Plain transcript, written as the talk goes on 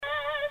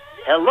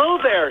Hello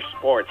there,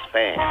 sports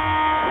fans.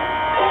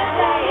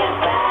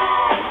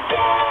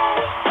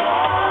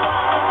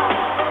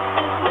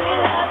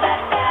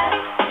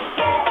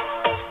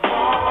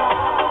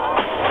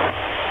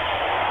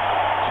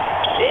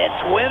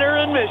 It's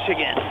winter in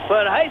Michigan,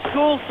 but high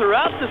schools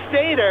throughout the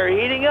state are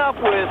heating up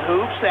with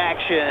hoops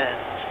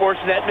action.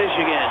 Sportsnet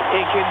Michigan,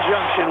 in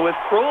conjunction with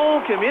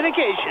Kroll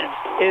Communications,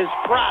 is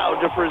proud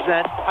to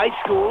present high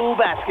school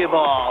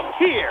basketball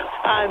here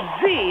on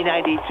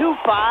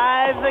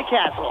Z92.5 The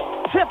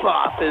Castle.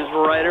 Tip-off is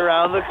right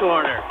around the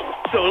corner.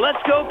 So let's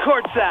go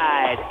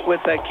courtside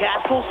with the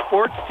Castle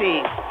sports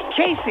team,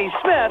 Casey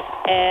Smith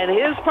and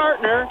his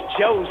partner,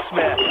 Joe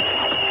Smith.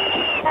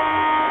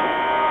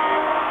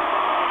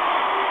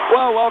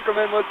 Well, welcome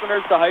in,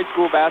 listeners, to high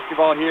school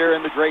basketball here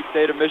in the great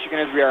state of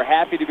Michigan, as we are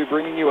happy to be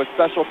bringing you a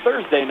special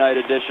Thursday night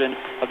edition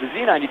of the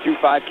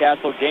Z92.5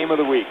 Castle Game of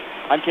the Week.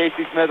 I'm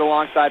Casey Smith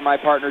alongside my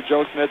partner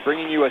Joe Smith,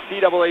 bringing you a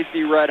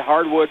CAAC Red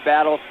hardwood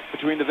battle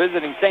between the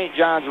visiting St.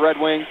 John's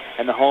Red Wings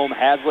and the home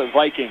Haslett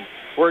Vikings.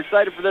 We're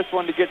excited for this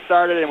one to get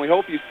started, and we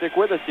hope you stick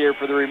with us here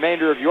for the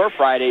remainder of your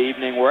Friday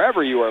evening,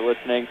 wherever you are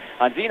listening,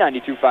 on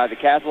Z92.5 The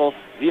Castle,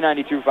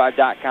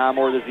 Z925.com,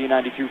 or the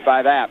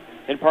Z92.5 app.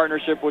 In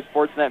partnership with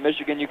Sportsnet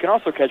Michigan, you can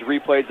also catch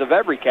replays of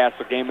every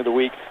Castle Game of the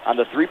Week on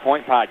the 3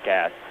 Point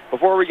Podcast.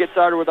 Before we get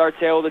started with our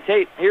tale of the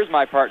tape, here's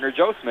my partner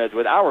Joe Smith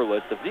with our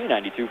list of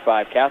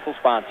Z92.5 Castle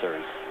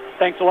sponsors.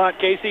 Thanks a lot,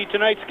 Casey.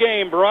 Tonight's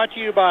game brought to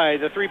you by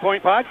the 3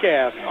 Point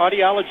Podcast,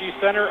 Audiology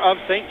Center of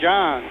St.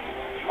 John's,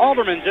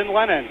 Alderman's in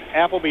Lennon,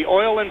 Appleby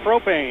Oil and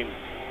Propane,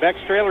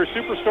 Beck's Trailer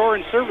Superstore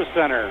and Service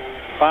Center,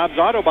 Bob's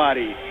Auto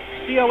Body,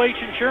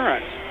 CLH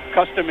Insurance,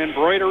 Custom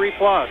Embroidery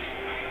Plus,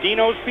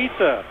 Dino's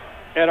Pizza,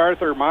 Ed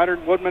Arthur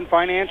Modern Woodman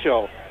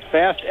Financial,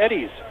 Fast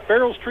Eddie's,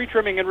 Farrell's Tree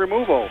Trimming and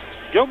Removal,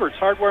 Gilbert's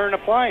Hardware and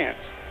Appliance,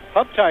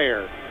 Hub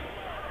Tire,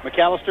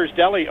 McAllister's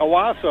Deli,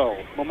 Owasso,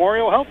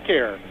 Memorial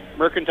Healthcare,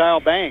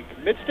 Mercantile Bank,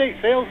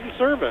 Midstate Sales and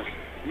Service,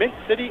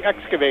 Mid-City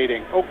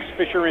Excavating, Oaks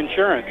Fisher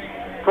Insurance,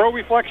 Pro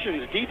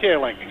Reflections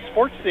Detailing,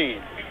 Sports Scene,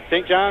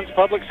 St. John's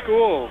Public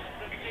Schools,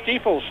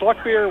 Stiefel,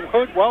 Schluckbeer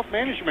Hood Wealth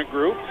Management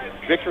Group,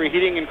 Victory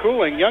Heating and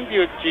Cooling, Young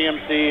Buick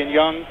GMC, and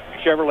Young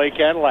Chevrolet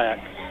Cadillac.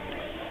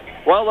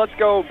 Well, let's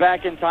go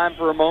back in time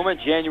for a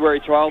moment. January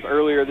 12th,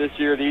 earlier this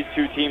year, these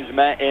two teams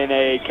met in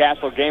a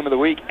Castle Game of the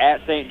Week at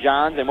St.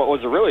 John's, and what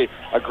was really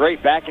a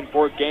great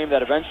back-and-forth game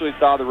that eventually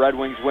saw the Red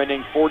Wings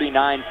winning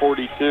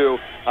 49-42.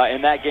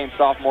 In that game,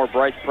 sophomore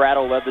Bryce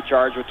Prattle led the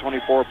charge with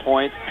 24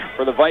 points.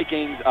 For the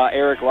Vikings,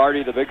 Eric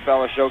Lardy, the big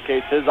fella,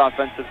 showcased his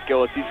offensive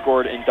skill as he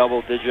scored in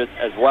double digits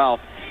as well.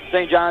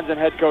 St. John's and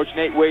head coach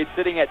Nate Wade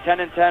sitting at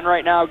 10-10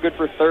 right now, good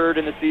for third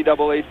in the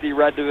CAAC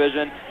Red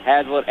Division.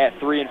 Haslett at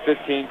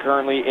 3-15,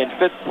 currently in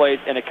fifth place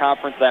in a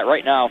conference that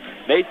right now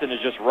Mason is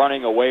just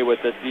running away with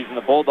this season.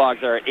 The Bulldogs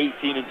are at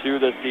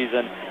 18-2 this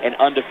season and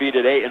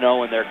undefeated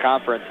 8-0 in their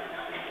conference.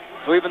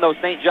 So even though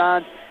St.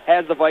 John's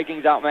has the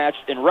Vikings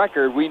outmatched in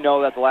record, we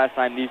know that the last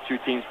time these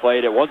two teams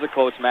played, it was a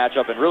close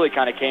matchup and really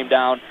kind of came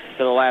down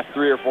to the last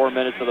 3 or 4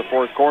 minutes of the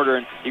fourth quarter.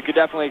 And you could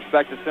definitely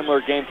expect a similar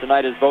game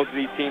tonight as both of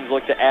these teams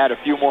look to add a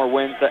few more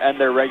wins to end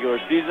their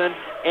regular season,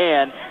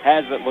 and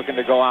Haslett looking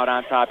to go out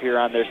on top here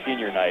on their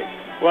senior night.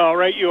 Well,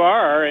 right you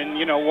are, and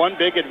one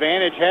big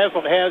advantage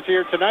Haslett has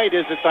here tonight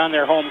is it's on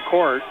their home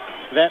court.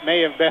 That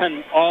may have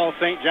been all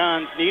St.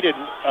 John's needed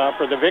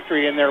for the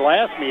victory in their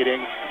last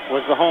meeting,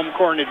 was the home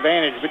court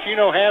advantage. But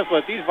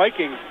Haslett, these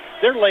Vikings,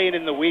 they're laying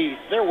in the weeds.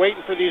 They're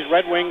waiting for these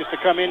Red Wings to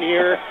come in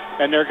here,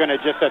 and they're going to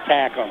just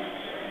attack them.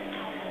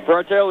 For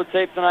our tale of the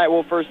tape tonight,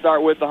 we'll first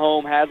start with the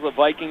home Haslett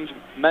Vikings.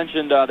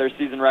 Mentioned their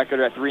season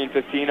record at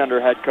 3-15 under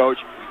head coach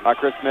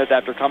Chris Smith.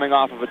 After coming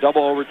off of a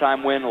double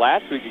overtime win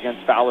last week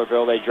against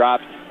Fowlerville, they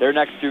dropped their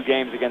next two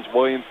games against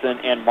Williamson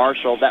and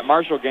Marshall. That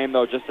Marshall game,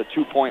 though, just a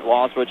 2-point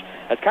loss, which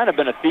has kind of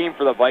been a theme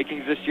for the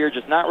Vikings this year,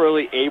 just not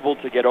really able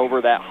to get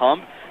over that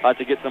hump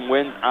to get some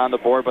wins on the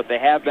board. But they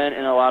have been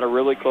in a lot of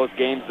really close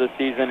games this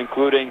season,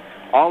 including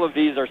all of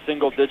these are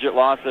single-digit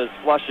losses: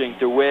 Flushing,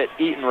 DeWitt,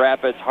 Eaton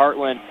Rapids,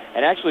 Heartland,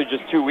 and actually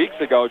just 2 weeks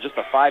ago, just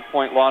a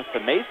 5-point loss to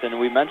Mason.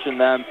 We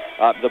mentioned them,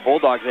 the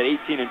Bulldogs, at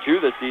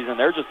 18-2 this season.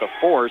 They're just a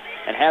force,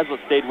 and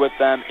Haslett stayed with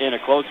them in a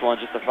close one,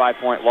 just a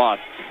 5-point loss.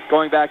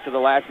 Going back to the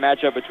last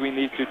matchup between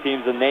these two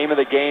teams, the name of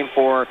the game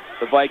for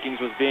the Vikings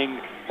was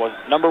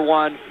number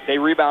one, they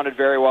rebounded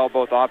very well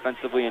both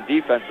offensively and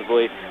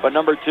defensively, but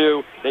number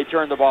two, they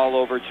turned the ball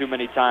over too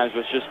many times,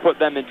 which just put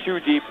them in too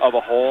deep of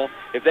a hole.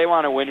 If they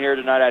want to win here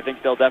tonight, I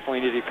think they'll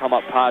definitely need to come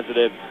up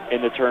positive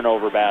in the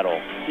turnover battle.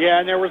 Yeah,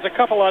 and there was a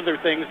couple other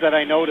things that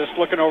I noticed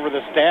looking over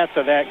the stats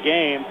of that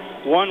game.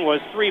 One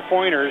was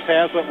three-pointers.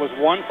 Haslett was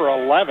 1 for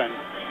 11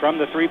 from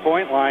the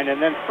three-point line,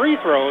 and then free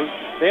throws,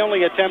 they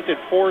only attempted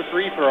 4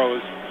 free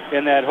throws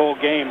in that whole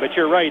game. But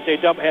you're right, they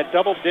had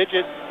double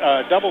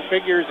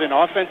figures in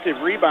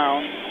offensive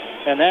rebounds,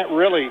 and that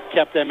really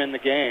kept them in the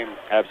game.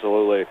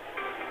 Absolutely.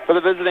 For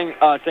the visiting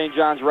St.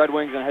 John's Red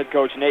Wings and head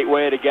coach Nate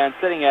Wade, again,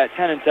 sitting at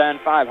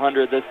 10-10,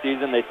 500 this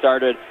season. They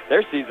started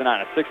their season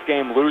on a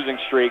 6-game losing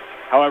streak.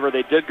 However,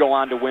 they did go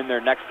on to win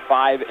their next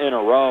 5 in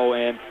a row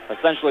and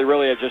essentially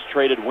really have just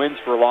traded wins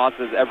for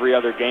losses every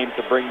other game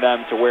to bring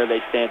them to where they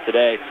stand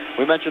today.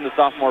 We mentioned the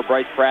sophomore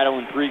Bryce Prattle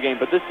in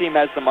pregame, but this team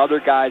has some other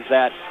guys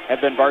that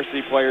have been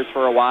varsity players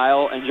for a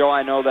while. And, Joe,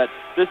 I know that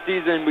this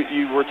season,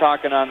 you were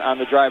talking on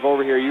the drive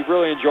over here, you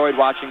really enjoyed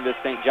watching this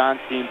St.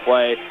 John's team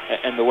play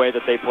and the way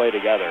that they play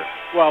together.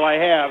 Well,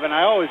 I have, and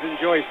I always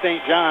enjoy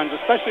St. John's,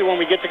 especially when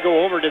we get to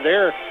go over to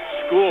their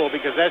school,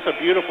 because that's a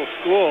beautiful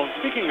school. And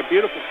speaking of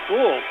beautiful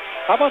schools,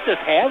 how about this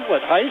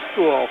Haslett High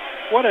School?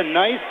 What a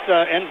nice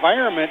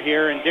environment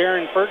here, and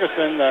Darren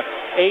Ferguson, the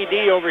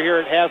AD over here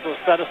at Haslett,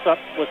 set us up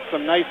with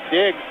some nice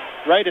digs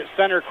right at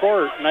center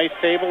court. Nice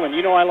table, and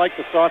you know I like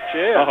the soft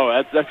chairs.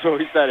 Oh, that's what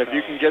we said. If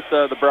you can get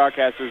the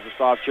broadcasters the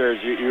soft chairs,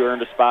 you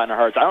earned a spot in our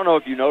hearts. I don't know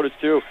if you noticed,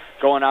 too,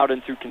 going out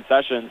into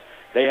concessions,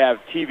 they have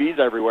TVs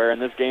everywhere, and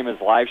this game is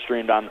live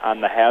streamed on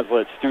the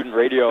Haslett Student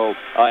Radio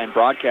and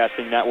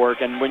Broadcasting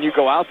Network. And when you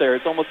go out there,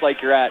 it's almost like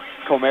you're at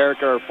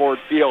Comerica or Ford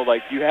Field.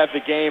 Like, you have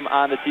the game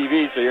on the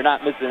TV, so you're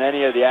not missing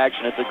any of the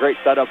action. It's a great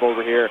setup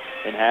over here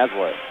in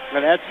Haslett.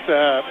 And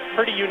that's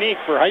pretty unique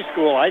for high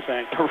school, I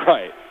think.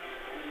 Right.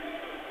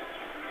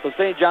 So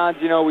St. John's,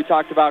 you know, we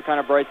talked about kind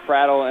of Bryce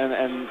Prattle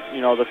and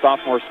you know, the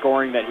sophomore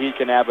scoring that he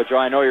can have. But,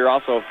 Joe, I know you're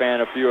also a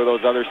fan of a few of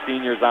those other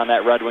seniors on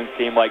that Red Wings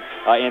team, like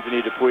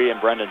Anthony Dupuis and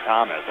Brendan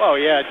Thomas. Oh,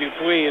 yeah,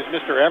 Dupuis is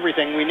Mr.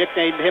 Everything. We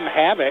nicknamed him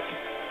Havoc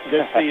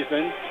this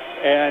season.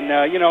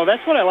 And, you know,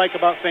 that's what I like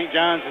about St.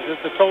 John's is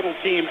it's a total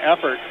team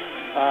effort.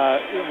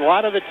 A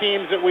lot of the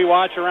teams that we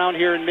watch around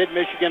here in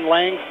mid-Michigan,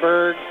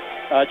 Langsburg,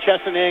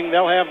 Chesaning,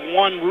 they'll have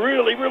one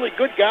really, really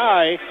good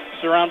guy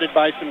surrounded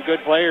by some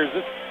good players.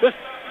 This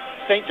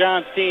St.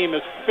 John's team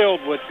is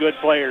filled with good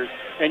players,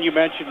 and you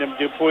mentioned him,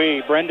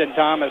 Dupuis, Brendan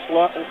Thomas,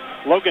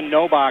 Logan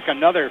Nobach,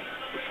 another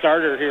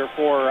starter here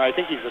for, I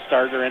think he's a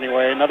starter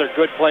anyway, another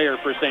good player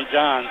for St.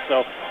 John's.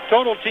 So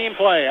total team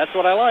play, that's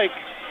what I like.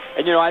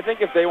 And, you know, I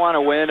think if they want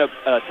to win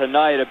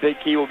tonight, a big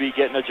key will be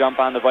getting a jump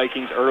on the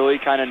Vikings early,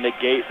 kind of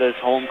negate this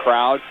home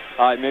crowd,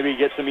 maybe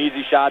get some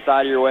easy shots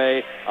out of your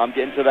way,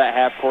 get into that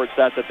half-court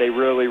set that they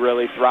really,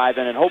 really thrive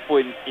in. And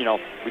hopefully, you know,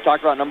 we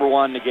talked about, number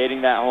one,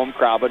 negating that home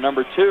crowd, but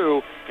number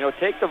two, you know,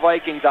 take the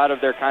Vikings out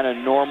of their kind of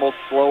normal,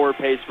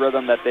 slower-paced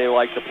rhythm that they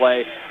like to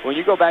play. When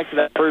you go back to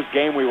that first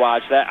game we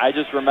watched, I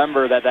just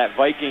remember that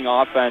Viking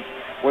offense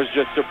was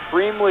just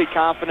supremely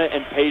confident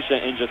and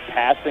patient in just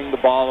passing the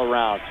ball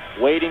around,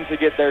 waiting to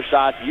get their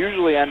shots,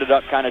 usually ended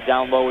up kind of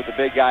down low with the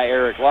big guy,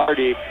 Eric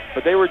Lardy,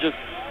 but they were just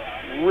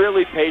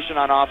really patient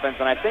on offense,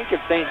 and I think if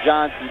St.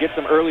 John's can get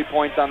some early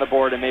points on the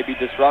board and maybe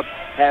disrupt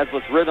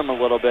Haslett's rhythm a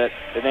little bit,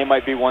 then they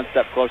might be one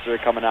step closer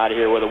to coming out of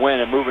here with a win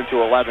and moving to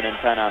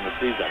 11-10 on the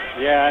season.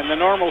 Yeah, and the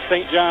normal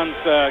St. John's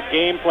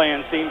game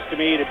plan seems to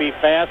me to be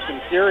fast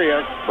and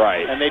furious.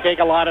 Right. And they take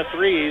a lot of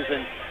threes,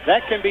 and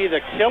that can be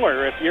the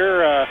killer. If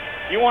you're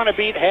you want to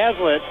beat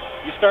Haslett,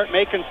 you start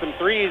making some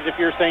threes if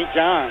you're St.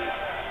 John's.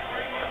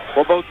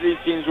 Well, both of these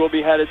teams will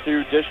be headed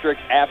to district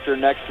after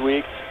next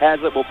week.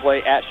 Haslett will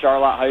play at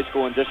Charlotte High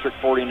School in District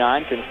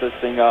 49,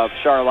 consisting of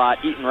Charlotte,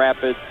 Eaton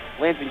Rapids,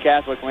 Lansing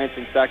Catholic,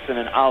 Lansing Sexton,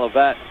 and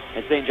Olivet.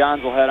 And St.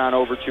 John's will head on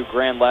over to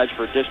Grand Ledge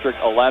for District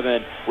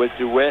 11 with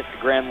DeWitt,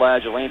 Grand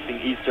Ledge,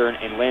 Lansing Eastern,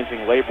 and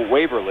Lansing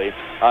Waverly.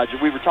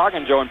 We were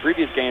talking, Joe, in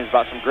previous games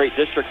about some great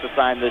districts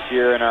assigned this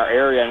year in our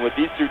area, and with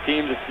these two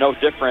teams, it's no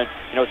different.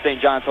 You know,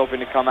 St. John's hoping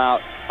to come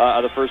out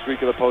the first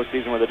week of the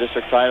postseason with a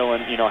district title,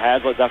 and, you know,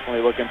 Haslett definitely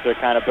looking to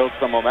kind of build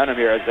some momentum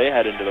here as they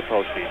head into the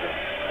postseason.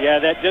 Yeah,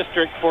 that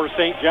district for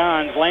St.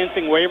 John's,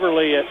 Lansing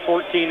Waverly at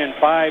 14-5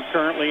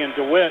 currently, and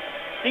DeWitt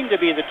seem to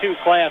be the two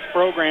class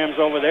programs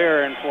over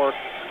there, and for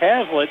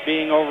Haslett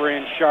being over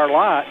in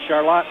Charlotte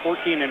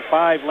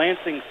 14-5,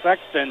 Lansing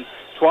Sexton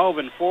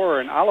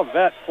 12-4, and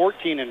Olivet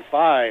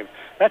 14-5.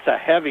 That's a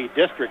heavy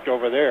district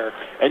over there.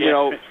 And, you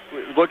know,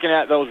 looking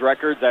at those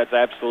records, that's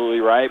absolutely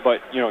right. But,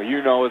 you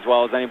know as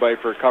well as anybody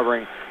for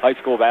covering high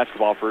school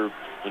basketball for,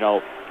 you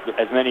know,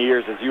 as many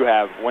years as you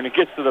have, when it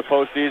gets to the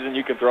postseason,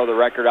 you can throw the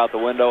record out the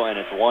window, and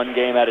it's one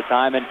game at a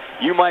time. And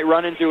you might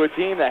run into a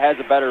team that has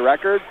a better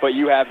record, but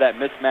you have that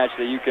mismatch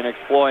that you can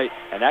exploit,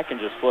 and that can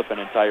just flip an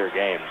entire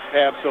game.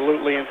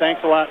 Absolutely, and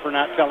thanks a lot for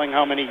not telling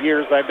how many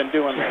years I've been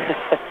doing this.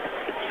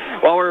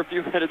 Well, we're a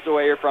few minutes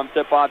away here from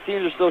tip-off.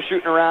 Teams are still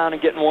shooting around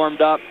and getting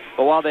warmed up,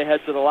 but while they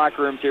head to the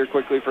locker rooms here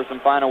quickly for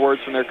some final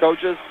words from their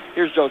coaches,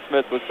 here's Joe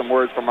Smith with some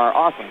words from our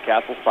awesome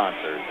Castle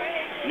sponsors.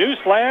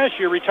 Newsflash,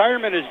 your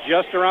retirement is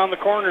just around the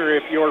corner.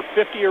 If you're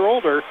 50 or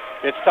older,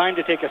 it's time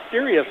to take a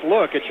serious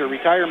look at your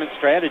retirement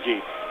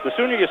strategy. The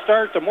sooner you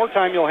start, the more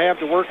time you'll have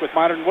to work with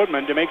Modern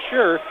Woodmen to make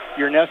sure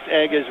your nest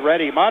egg is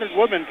ready. Modern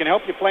Woodmen can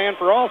help you plan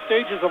for all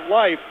stages of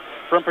life,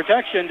 from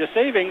protection to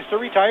savings to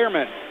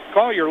retirement.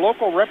 Call your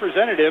local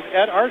representative,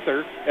 Ed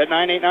Arthur, at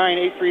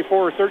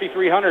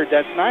 989-834-3300.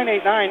 That's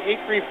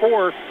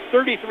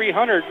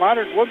 989-834-3300.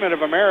 Modern Woodmen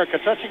of America,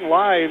 touching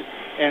lives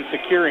and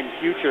securing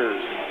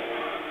futures.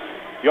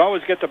 You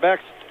always get the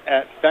best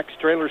at Beck's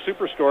Trailer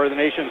Superstore, the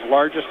nation's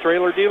largest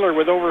trailer dealer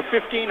with over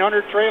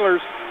 1,500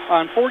 trailers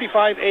on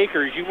 45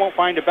 acres. You won't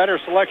find a better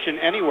selection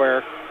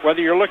anywhere.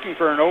 Whether you're looking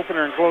for an open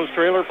or enclosed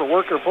trailer for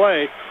work or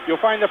play,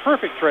 you'll find the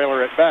perfect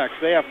trailer at Beck's.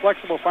 They have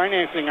flexible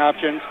financing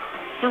options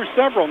through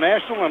several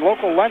national and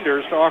local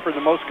lenders to offer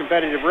the most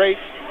competitive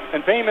rates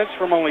and payments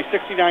from only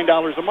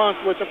 $69 a month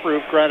with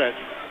approved credit.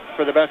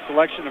 For the best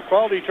selection of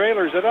quality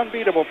trailers at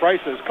unbeatable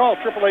prices, call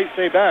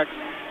 888-SAY-BECKS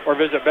or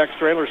visit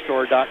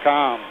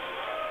BecksTrailerStore.com.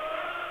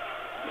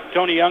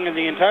 Tony Young and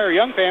the entire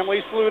Young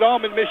family salute all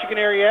Mid-Michigan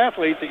area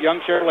athletes at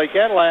Young Chevrolet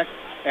Cadillac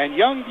and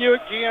Young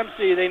Buick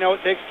GMC. They know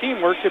it takes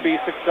teamwork to be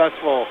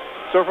successful.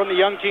 So from the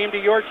Young team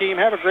to your team,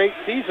 have a great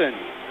season.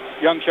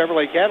 Young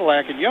Chevrolet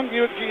Cadillac and Young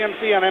Buick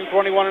GMC on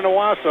M21 in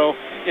Owasso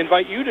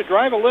invite you to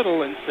drive a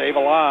little and save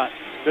a lot.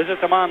 Visit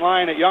them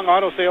online at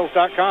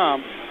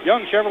YoungAutoSales.com.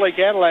 Young Chevrolet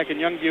Cadillac and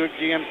Young Buick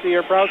GMC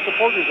are proud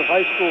supporters of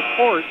high school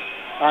sports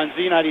on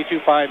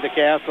Z92.5 The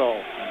Castle.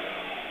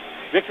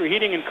 Victory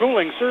Heating and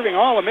Cooling, serving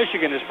all of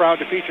Michigan, is proud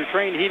to feature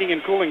Trane Heating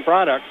and Cooling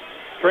products.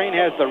 Trane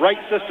has the right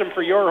system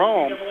for your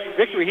home.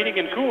 Victory Heating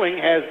and Cooling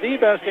has the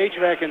best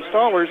HVAC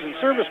installers and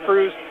service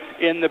crews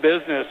in the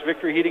business.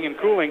 Victory Heating and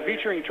Cooling,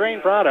 featuring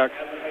Trane products,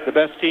 the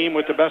best team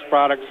with the best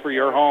products for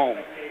your home.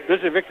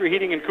 Visit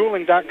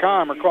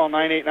VictoryHeatingandCooling.com or call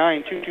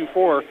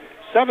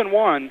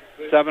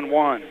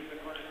 989-224-7171.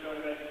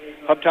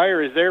 Hub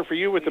Tire is there for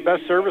you with the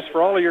best service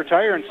for all of your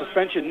tire and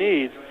suspension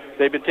needs.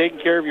 They've been taking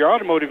care of your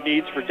automotive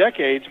needs for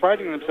decades,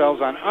 priding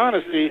themselves on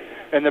honesty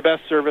and the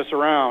best service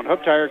around.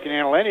 Hub Tire can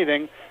handle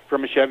anything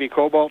from a Chevy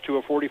Cobalt to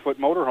a 40-foot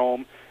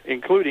motorhome,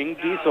 including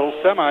diesel,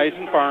 semis,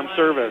 and farm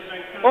service.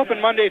 Open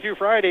Monday through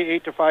Friday,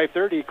 8 to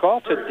 5:30. Call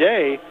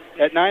today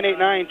at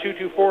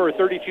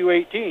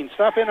 989-224-3218.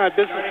 Stop in on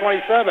Business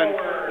 27,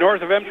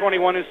 north of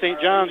M21 in St.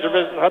 John's, or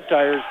visit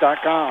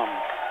HubTires.com.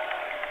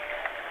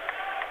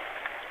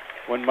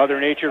 When Mother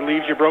Nature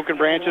leaves you broken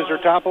branches or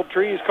toppled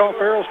trees, call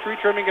Farrell's Tree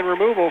Trimming and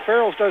Removal.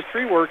 Farrell's does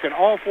tree work in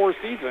all 4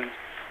 seasons,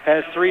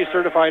 has 3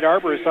 certified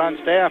arborists on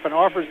staff, and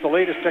offers the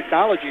latest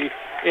technology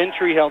in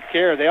tree health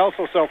care. They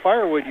also sell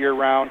firewood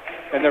year-round,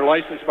 and they're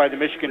licensed by the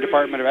Michigan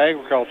Department of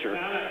Agriculture.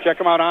 Check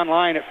them out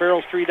online at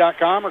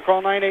farrellstree.com or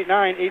call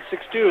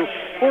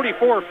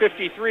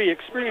 989-862-4453.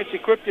 Experience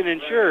equipped and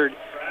insured.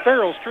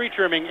 Farrell's Tree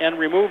Trimming and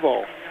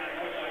Removal.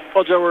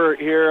 Well, Joe, we're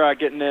here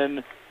getting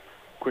in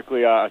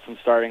quickly some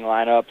starting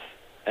lineups.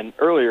 And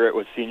earlier it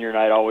was senior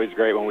night, always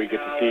great when we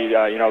get to see,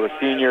 the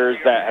seniors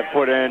that have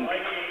put in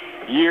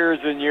years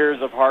and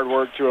years of hard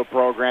work to a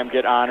program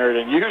get honored,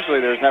 and usually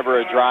there's never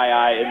a dry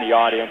eye in the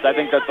audience. I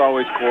think that's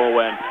always cool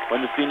when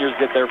the seniors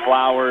get their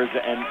flowers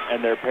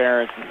and their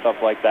parents and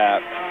stuff like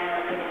that.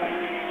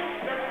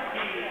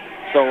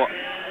 So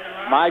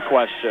my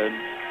question,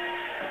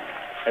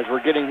 as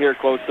we're getting here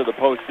close to the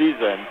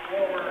postseason,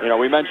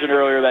 we mentioned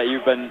earlier that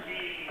you've been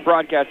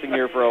broadcasting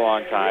here for a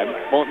long time.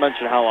 Won't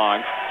mention how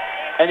long.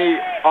 Any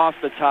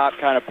off-the-top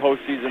kind of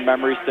postseason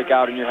memories stick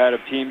out in your head of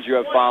teams you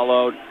have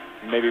followed,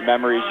 maybe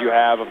memories you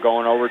have of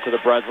going over to the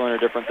Breslin or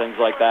different things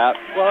like that?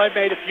 Well, I've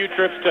made a few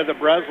trips to the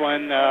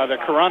Breslin. The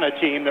Corunna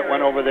team that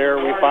went over there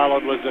we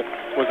followed was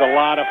a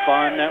lot of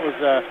fun. That was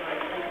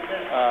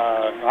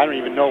I don't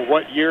even know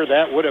what year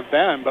that would have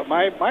been, but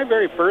my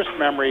very first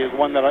memory is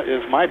one that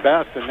is my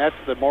best, and that's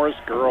the Morris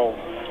girls,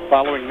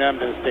 following them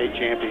to the state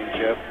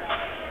championship.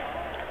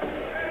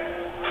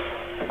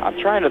 I'm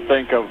trying to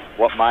think of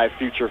what my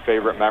future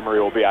favorite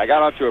memory will be. I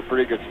got off to a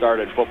pretty good start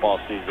in football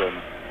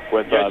season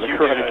with the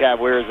Corunna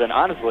Cavaliers, and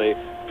honestly,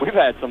 we've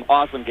had some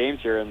awesome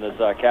games here in this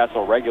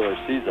Castle regular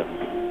season.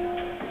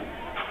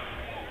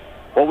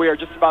 Well, we are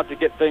just about to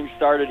get things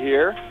started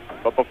here,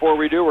 but before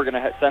we do, we're going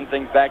to send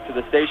things back to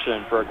the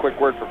station for a quick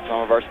word from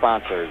some of our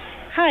sponsors.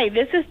 Hi,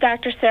 this is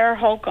Dr. Sarah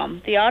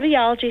Holcomb. The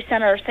Audiology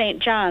Center of St.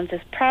 John's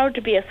is proud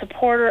to be a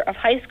supporter of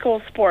high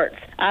school sports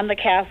on the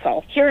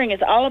Castle. Hearing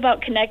is all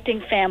about connecting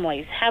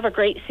families. Have a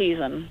great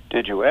season.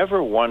 Did you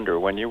ever wonder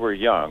when you were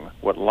young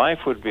what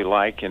life would be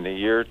like in the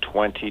year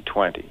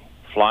 2020?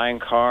 Flying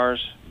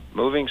cars,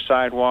 moving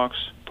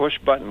sidewalks,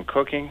 push-button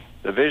cooking?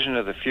 The vision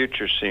of the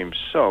future seemed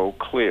so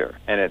clear,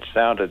 and it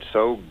sounded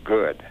so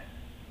good.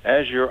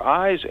 As your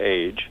eyes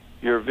age,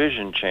 your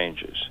vision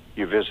changes.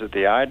 You visit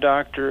the eye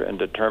doctor and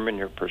determine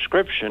your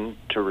prescription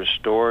to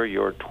restore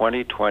your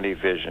 20/20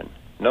 vision.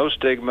 No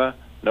stigma,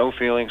 no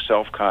feeling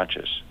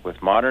self-conscious.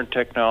 With modern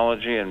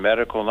technology and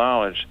medical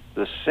knowledge,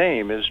 the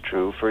same is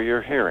true for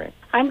your hearing.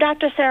 I'm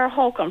Dr. Sarah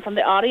Holcomb from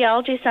the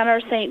Audiology Center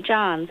of St.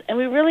 John's, and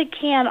we really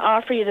can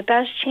offer you the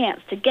best chance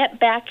to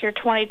get back your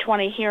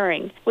 20/20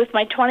 hearing. With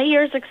my 20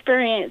 years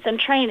experience and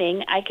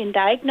training, I can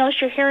diagnose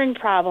your hearing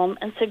problem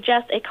and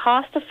suggest a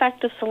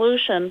cost-effective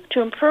solution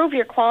to improve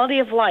your quality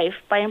of life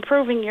by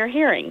improving your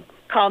hearing.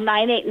 Call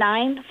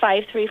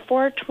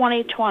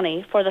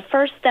 989-534-2020 for the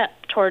first step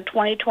toward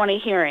 20/20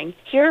 hearing.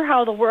 Hear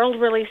how the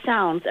world really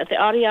sounds at the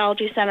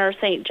Audiology Center of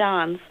St.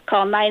 John's.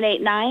 Call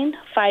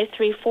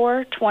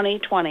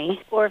 989-534-2020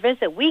 or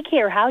visit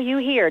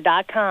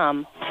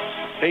WeCareHowYouHear.com.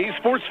 Hey,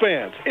 sports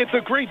fans, it's a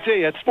great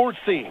day at Sports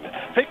Scene.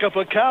 Pick up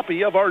a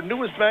copy of our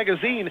newest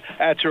magazine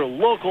at your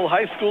local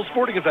high school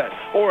sporting event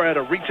or at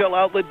a retail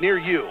outlet near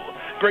you.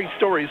 Great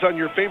stories on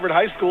your favorite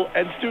high school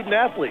and student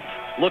athletes.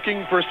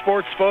 Looking for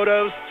sports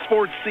photos?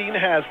 Sports Scene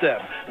has them.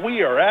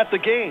 We are at the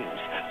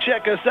games.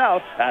 Check us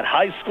out at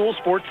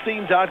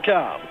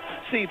highschoolsportscene.com.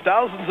 See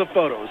thousands of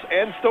photos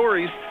and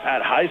stories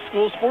at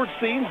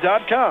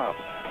highschoolsportscene.com.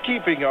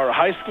 Keeping our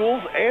high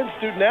schools and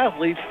student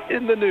athletes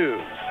in the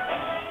news.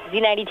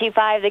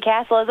 Z92.5 The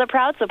Castle is a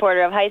proud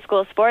supporter of high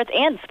school sports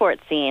and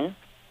Sports Scene.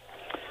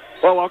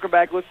 Well, welcome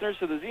back, listeners,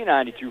 to the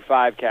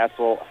Z92.5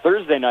 Castle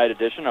Thursday night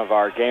edition of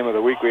our Game of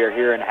the Week. We are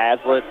here in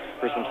Haslett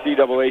for some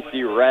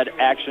CAAC Red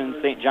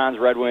action. St. John's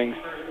Red Wings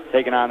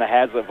taking on the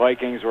Haslett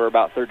Vikings. We're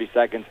about 30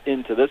 seconds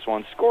into this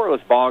one.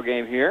 Scoreless ball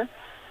game here.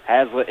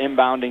 Haslett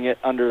inbounding it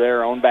under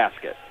their own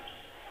basket.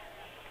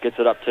 Gets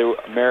it up to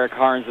Merrick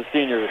Harns, the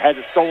senior. Has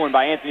it stolen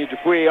by Anthony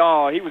Dupuis.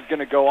 Oh, he was going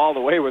to go all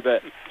the way with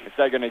it.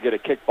 Instead, going to get a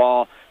kick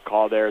ball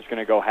call there. It's going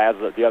to go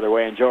Haslett the other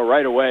way. And, Joe,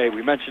 right away,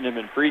 we mentioned him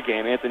in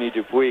pregame. Anthony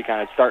Dupuis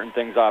kind of starting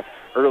things off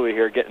early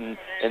here, getting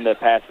in the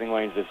passing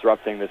lanes,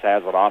 disrupting this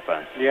Haslett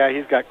offense. Yeah,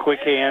 he's got quick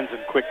hands and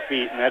quick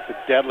feet, and that's a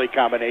deadly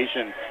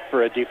combination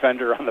for a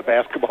defender on the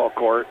basketball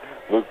court.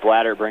 Luke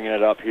Blatter bringing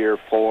it up here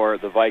for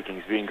the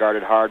Vikings, being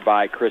guarded hard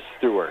by Chris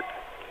Stewart.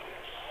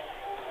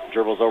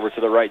 Dribbles over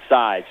to the right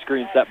side.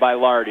 Screen set by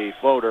Lardy.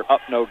 Floater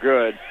up, no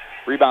good.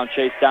 Rebound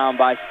chased down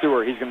by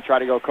Stewart. He's going to try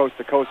to go coast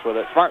to coast with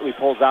it. Smartly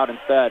pulls out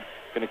instead.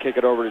 Going to kick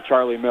it over to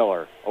Charlie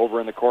Miller. Over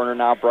in the corner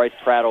now, Bryce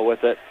Prattle with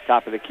it.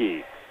 Top of the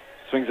key.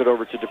 Swings it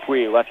over to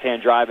Dupuis.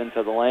 Left-hand drive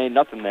into the lane.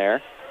 Nothing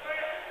there.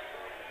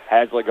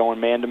 Haslett going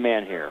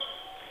man-to-man here.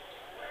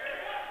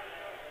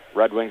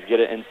 Red Wings get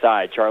it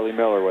inside. Charlie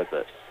Miller with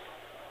it.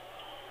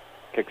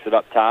 Kicks it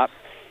up top.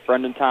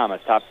 Brendan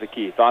Thomas, top of the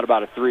key. Thought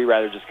about a three,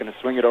 rather just going to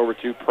swing it over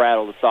to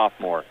Prattle, the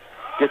sophomore.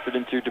 Gets it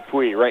into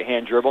Dupuis.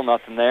 Right-hand dribble,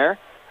 nothing there.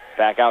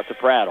 Back out to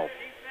Prattle.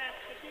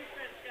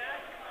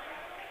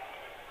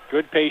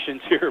 Good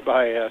patience here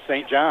by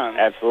St. John.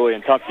 Absolutely,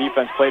 and tough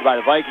defense played by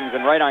the Vikings.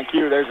 And right on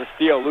cue, there's a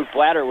steal. Luke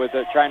Blatter with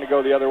it, trying to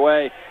go the other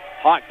way.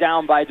 Hawked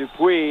down by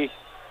Dupuis.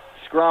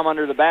 Scrum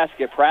under the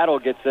basket. Prattle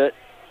gets it.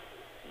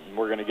 And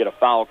we're going to get a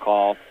foul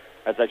call.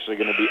 That's actually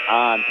going to be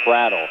on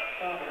Prattle.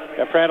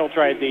 Yeah, Prattle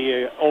tried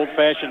the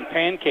old-fashioned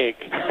pancake.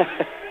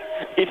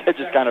 He did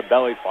just kind of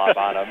belly flop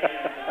on him.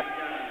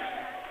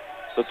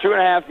 So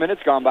 2.5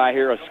 minutes gone by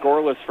here, a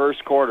scoreless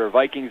first quarter.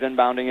 Vikings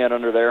inbounding it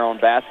under their own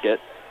basket.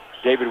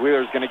 David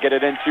Wheeler's going to get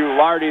it into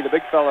Lardy, the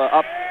big fella,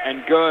 up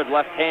and good,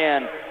 left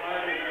hand.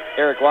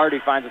 Eric Lardy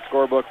finds the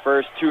scorebook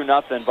first,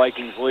 2-0,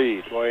 Vikings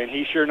lead. Boy, and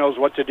he sure knows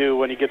what to do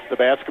when he gets the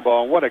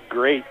basketball. And what a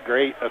great,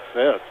 great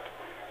assist.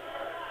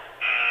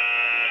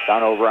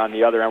 Down over on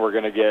the other end, we're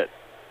going to get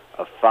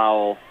a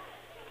foul.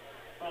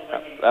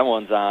 That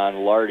one's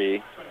on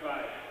Lardy.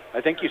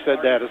 I think you said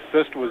that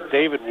assist was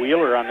David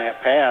Wheeler on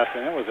that pass,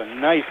 and it was a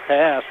nice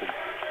pass. And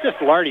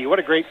just Lardy, what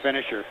a great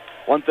finisher.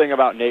 One thing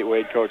about Nate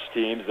Wade coach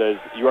teams is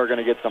you are going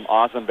to get some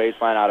awesome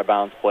baseline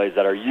out-of-bounds plays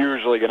that are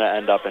usually going to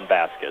end up in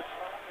baskets.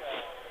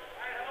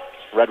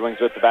 Red Wings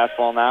with the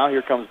basketball now.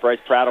 Here comes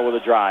Bryce Prattle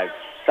with a drive.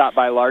 Stopped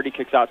by Lardy,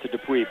 kicks out to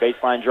Dupuis.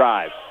 Baseline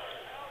drive.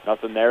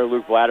 Nothing there.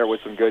 Luke Blatter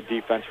with some good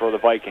defense for the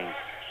Vikings.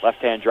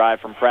 Left-hand drive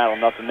from Prattle.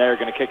 Nothing there.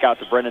 Going to kick out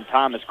to Brendan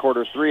Thomas.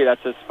 Quarter three.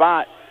 That's his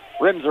spot.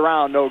 Rims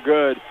around. No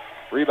good.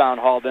 Rebound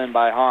hauled in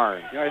by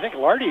Harn. I think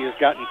Lardy has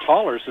gotten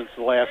taller since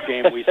the last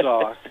game we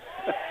saw.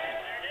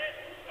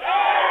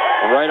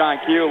 Right on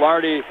cue,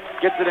 Lardy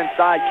gets it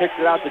inside, kicks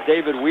it out to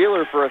David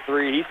Wheeler for a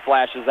three. He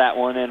splashes that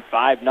one in.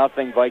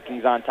 5-0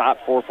 Vikings on top.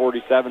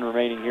 4:47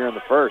 remaining here in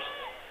the first.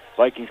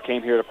 Vikings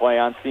came here to play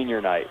on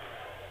senior night.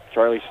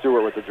 Charlie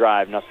Stewart with the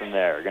drive, nothing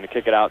there. Going to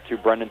kick it out to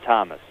Brendan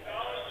Thomas.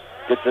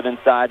 Gets it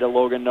inside to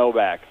Logan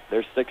Novak.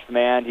 Their sixth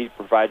man. He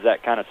provides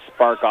that kind of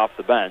spark off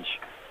the bench.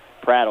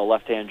 Prattle,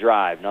 left-hand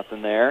drive,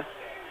 nothing there.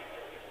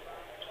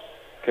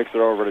 Kicks it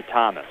over to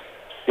Thomas.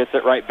 Gets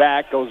it right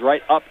back, goes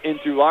right up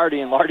into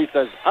Lardy, and Lardy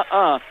says,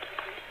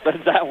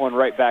 sends that one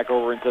right back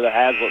over into the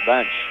Haslett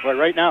bench. But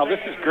right now, this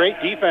is great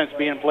defense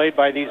being played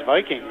by these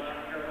Vikings.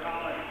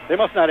 They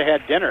must not have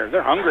had dinner.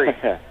 They're hungry.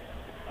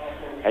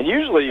 And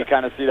usually you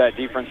kind of see that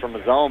defense from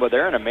the zone, but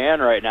they're in a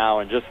man right now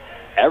and just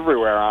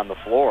everywhere on the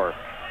floor.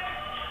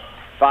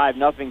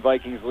 5-0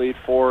 Vikings lead,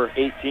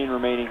 4:18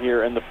 remaining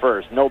here in the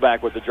first.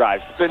 Novak with the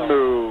drive. Spin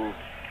move.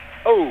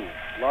 Oh!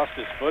 Lost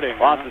his footing.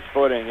 Lost his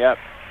footing, yep.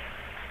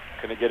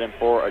 Going to get him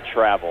for a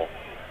travel.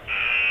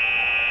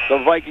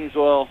 So Vikings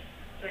will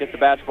get the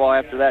basketball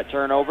after that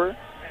turnover. A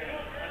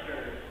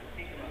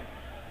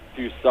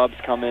few subs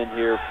come in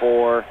here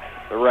for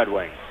the Red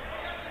Wings.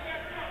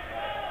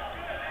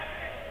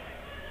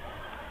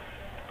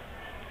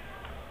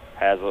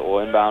 Haslett will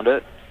inbound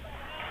it.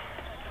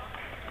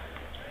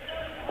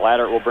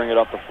 Blatter will bring it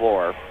up the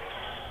floor.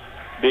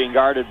 Being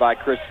guarded by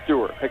Chris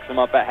Stewart. Picks him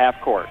up at half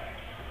court.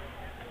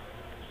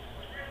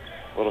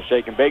 Little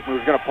shake and bake move.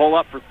 He's going to pull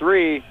up for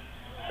three.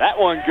 That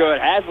one good.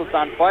 Haslett's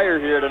on fire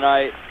here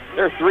tonight.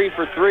 They're 3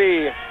 for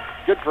 3.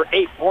 Good for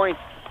 8 points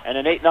and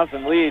an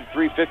 8-0 lead.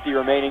 3:50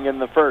 remaining in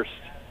the first.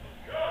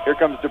 Here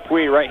comes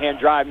Dupuis, right-hand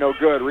drive, no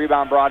good.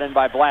 Rebound brought in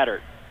by Blattert.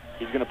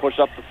 He's going to push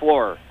up the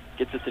floor.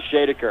 Gets it to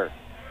Shadeker.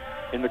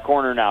 In the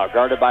corner now,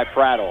 guarded by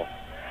Prattle.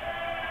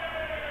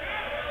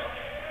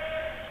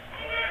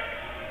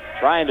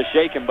 Trying to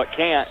shake him, but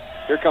can't.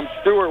 Here comes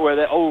Stewart with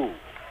it. Oh,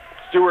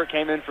 Stewart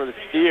came in for the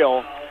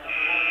steal.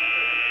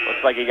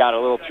 Looks like he got a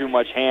little too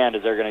much hand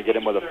as they're going to get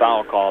him with a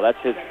foul call. That's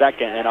his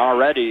second, and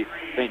already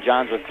St.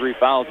 John's with 3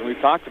 fouls. And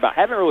we've talked about,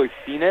 haven't really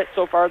seen it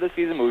so far this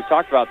season, but we've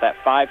talked about that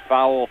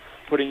 5-foul,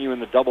 putting you in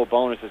the double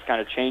bonus has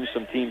kind of changed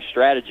some team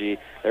strategy.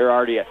 They're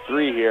already at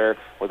 3 here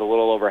with a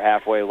little over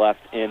halfway left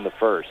in the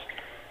first.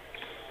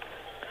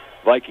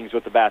 Vikings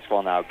with the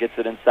basketball now. Gets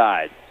it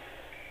inside.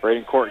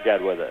 Braden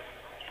Courtged with it.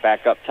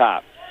 Back up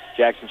top.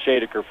 Jackson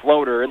Shadeker,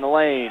 floater in the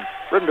lane.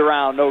 Rimmed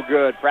around, no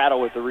good.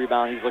 Prattle with the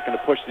rebound. He's looking to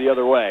push the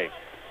other way.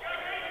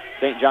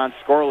 St. John's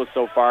scoreless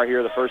so far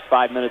here the first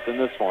 5 minutes in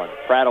this one.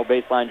 Prattle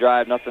baseline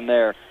drive, nothing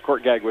there.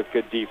 Courtged with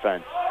good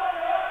defense.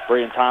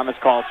 Braden Thomas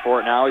calls for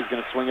it now. He's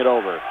going to swing it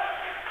over.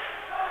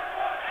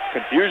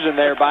 Confusion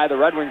there by the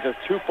Red Wings as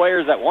 2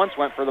 players that once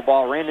went for the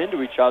ball ran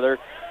into each other,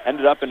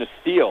 ended up in a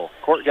steal.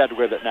 Courtged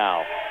with it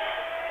now.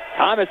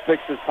 Thomas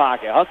picks his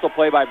pocket. Hustle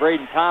play by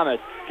Braden Thomas.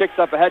 Kicks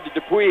up ahead to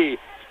Dupuis.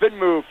 Spin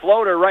move,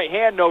 floater, right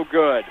hand, no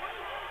good.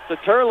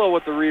 Saturlo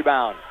with the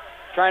rebound.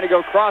 Trying to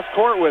go cross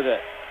court with it.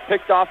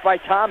 Picked off by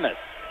Thomas.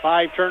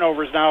 5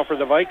 turnovers now for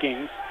the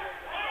Vikings.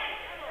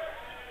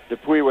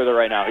 Dupuis with it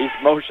right now. He's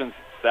motions.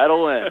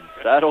 Settle in.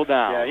 Settle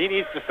down. Yeah, he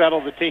needs to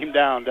settle the team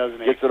down, doesn't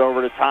he? Gets it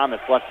over to Thomas.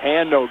 Left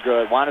hand, no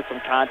good. Wanted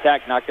some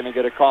contact, not going to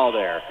get a call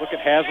there. Look at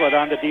Haslett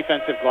on the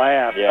defensive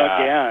glass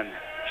again.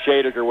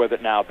 Shadeker with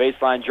it now.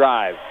 Baseline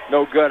drive.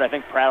 No good. I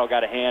think Prattle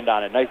got a hand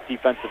on it. Nice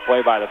defensive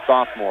play by the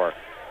sophomore.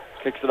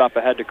 Kicks it up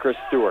ahead to Chris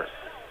Stewart.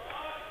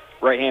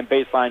 Right-hand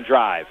baseline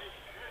drive.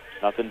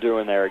 Nothing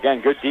doing there.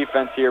 Again, good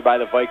defense here by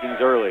the Vikings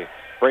early.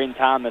 Braden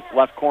Thomas,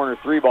 left corner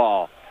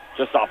 3-ball.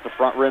 Just off the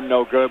front rim,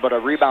 no good, but a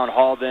rebound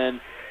hauled in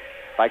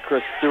by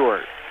Chris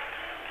Stewart.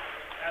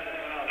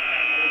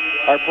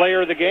 Our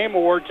Player of the Game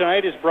award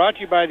tonight is brought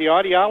to you by the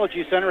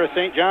Audiology Center of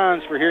St.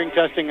 John's for hearing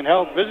testing and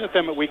health. Visit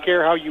them at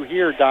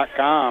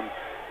WeCareHowYouHear.com.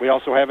 We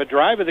also have a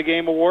Drive of the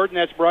Game award, and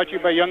that's brought to you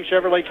by Young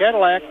Chevrolet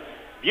Cadillac.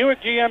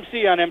 Buick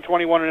GMC on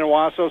M21 in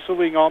Owasso,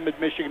 saluting all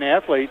Mid-Michigan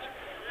athletes.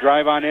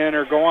 Drive on in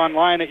or go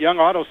online at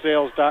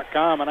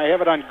YoungAutoSales.com. And I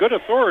have it on good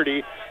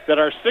authority that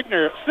our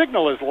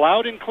signal is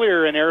loud and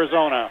clear in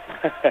Arizona.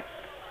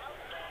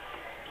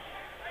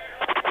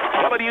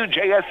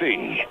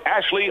 WJSZ,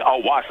 Ashley,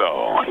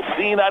 Owasso.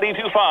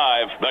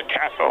 C92.5, The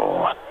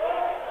Castle.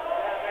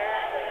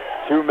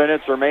 2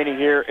 minutes remaining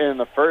here in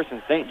the first,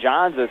 and St.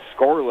 John's is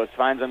scoreless,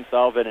 finds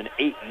himself in an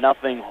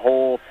 8-0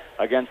 hole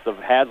against the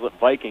Haslett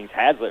Vikings.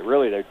 Haslett,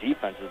 really, their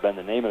defense has been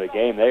the name of the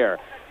game. They are,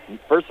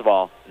 first of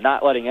all,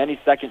 not letting any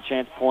second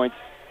chance points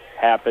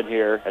happen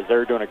here, as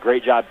they're doing a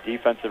great job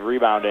defensive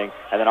rebounding,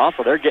 and then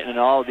also they're getting in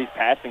all of these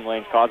passing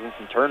lanes, causing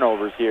some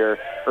turnovers here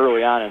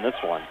early on in this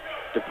one.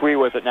 Dupuis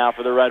with it now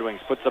for the Red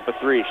Wings, puts up a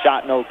 3,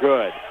 shot no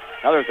good.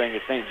 Another thing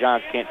is St.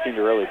 John's can't seem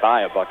to really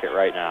buy a bucket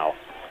right now.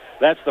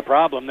 That's the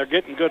problem. They're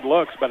getting good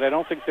looks, but I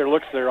don't think they're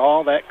looks they're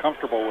all that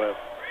comfortable with.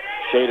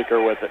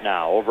 Shadeker with it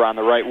now, over on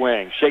the right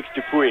wing, shakes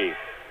Dupuis.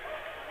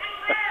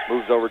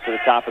 Moves over to the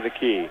top of the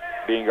key,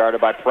 being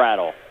guarded by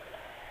Prattle.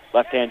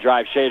 Left-hand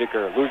drive,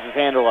 Shadeker loses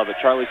handle of it.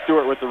 Charlie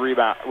Stewart with the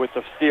rebound, with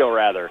the steal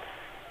rather.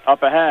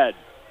 Up ahead,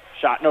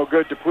 shot no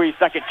good. Dupuis,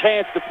 second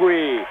chance.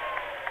 Dupuis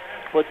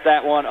puts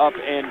that one up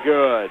and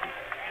good.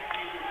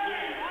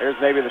 There's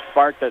maybe the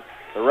spark that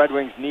the Red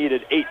Wings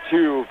needed.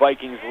 8-2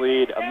 Vikings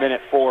lead.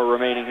 1:04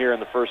 remaining here in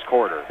the first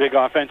quarter. Big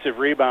offensive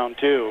rebound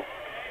too.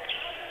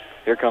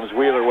 Here comes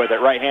Wheeler with it.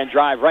 Right-hand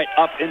drive, right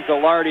up into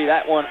Lardy.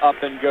 That one up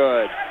and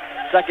good.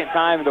 Second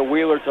time the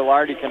Wheeler to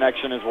Lardy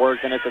connection has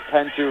worked, and it's a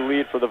 10-2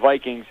 lead for the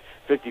Vikings.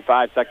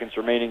 55 seconds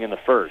remaining in the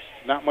first.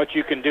 Not much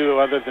you can do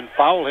other than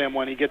foul him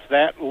when he gets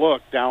that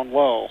look down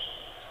low.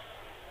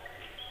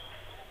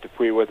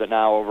 Dupuis with it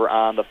now over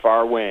on the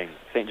far wing.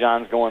 St.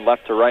 John's going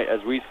left to right as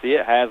we see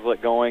it.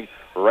 Haslett going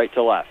right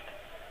to left.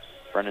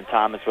 Brendan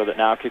Thomas with it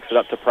now. Kicks it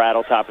up to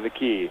Prattle, top of the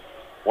key.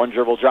 One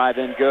dribble drive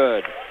in,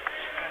 good.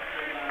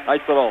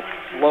 Nice little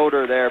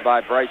floater there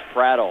by Bryce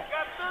Prattle.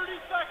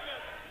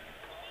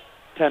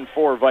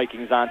 10-4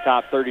 Vikings on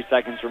top, 30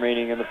 seconds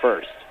remaining in the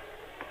first.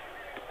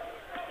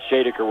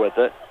 Shadeker with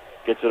it.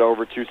 Gets it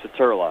over to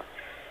Saturla.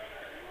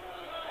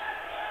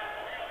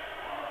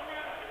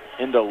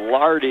 Into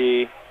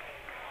Lardy.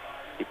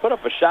 He put up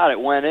a shot, it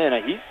went in.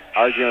 He's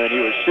arguing he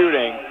was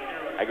shooting.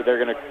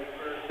 They're going to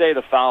say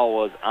the foul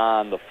was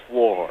on the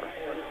floor.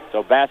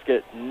 So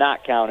basket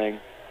not counting,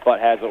 but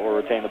Haslett will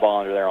retain the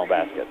ball under their own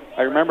basket.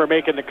 I remember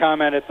making the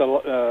comment at the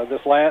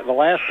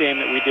last game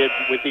that we did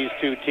with these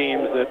two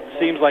teams that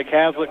seems like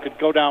Haslett could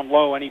go down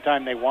low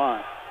anytime they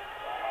want.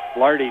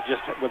 Lardy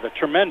just with a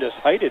tremendous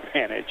height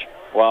advantage.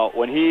 Well,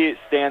 when he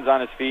stands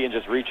on his feet and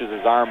just reaches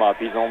his arm up,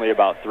 he's only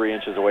about 3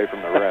 inches away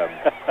from the rim.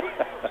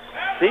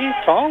 See,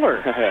 he's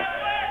taller.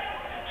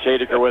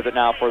 Shadeker with it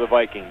now for the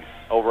Vikings.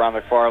 Over on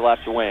the far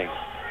left wing.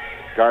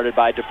 Guarded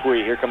by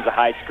Dupuis. Here comes a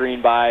high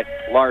screen by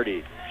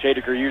Lardy.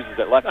 Shadeker uses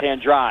it.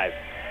 Left-hand drive.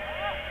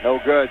 No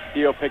good.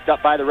 Steal picked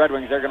up by the Red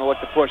Wings. They're going to look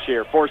to push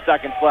here. 4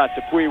 seconds left.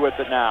 Dupuis with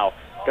it now.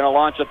 Going to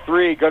launch a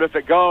three. Good if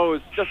it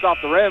goes. Just off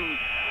the rim.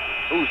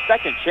 Ooh,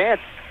 second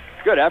chance.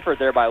 Good effort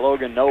there by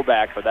Logan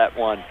Novak, but that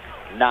one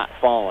not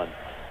falling.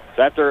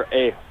 So after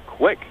a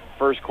quick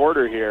first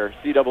quarter here,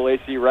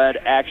 CAAC Red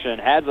action.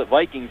 Haslett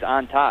Vikings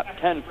on top,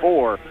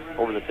 10-4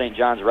 over the St.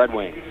 John's Red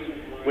Wings.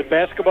 With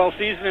basketball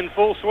season in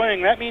full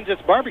swing, that means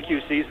it's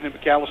barbecue season at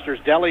McAllister's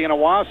Deli in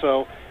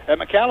Owasso. At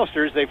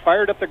McAllister's, they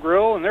fired up the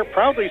grill, and they're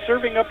proudly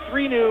serving up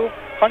 3 new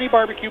honey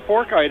barbecue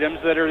pork items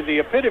that are the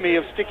epitome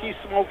of sticky,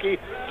 smoky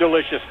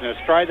deliciousness.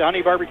 Try the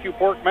honey barbecue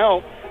pork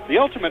melt, the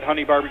ultimate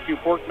honey barbecue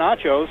pork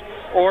nachos,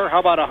 or how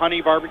about a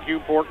honey barbecue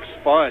pork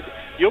spud?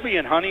 You'll be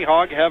in honey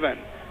hog heaven.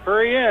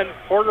 Hurry in,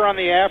 order on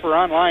the app or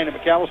online at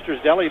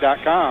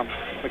McAllistersDeli.com.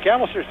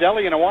 McAllister's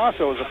Deli in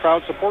Owasso is a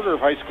proud supporter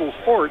of high school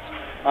sports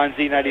on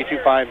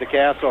Z92.5 The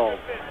Castle.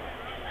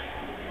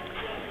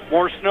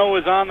 More snow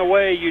is on the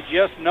way, you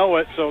just know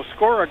it, so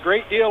score a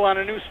great deal on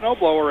a new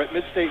snowblower at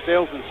Mid-State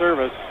Sales and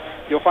Service.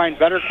 You'll find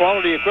better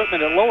quality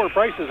equipment at lower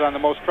prices on the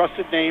most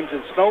trusted names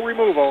in snow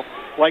removal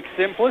like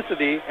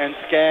Simplicity and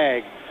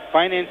Skag.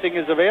 Financing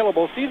is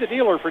available. See the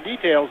dealer for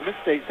details.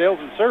 Mid-State Sales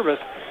and Service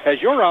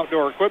has your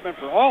outdoor equipment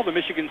for all the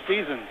Michigan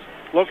seasons.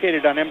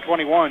 Located on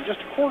M21,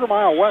 just a quarter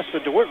mile west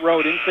of DeWitt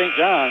Road in St.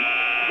 John,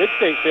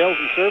 Mid-State Sales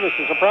and Service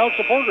is a proud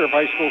supporter of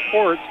high school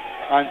sports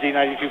on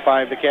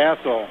Z92.5 The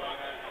Castle.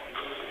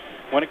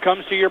 When it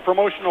comes to your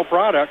promotional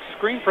products,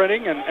 screen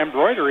printing and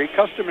embroidery,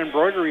 Custom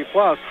Embroidery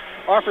Plus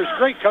offers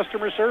great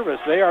customer service.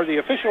 They are the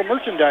official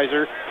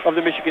merchandiser of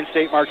the Michigan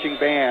State Marching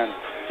Band.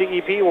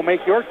 CEP will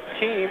make your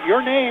team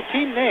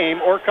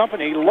name, or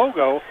company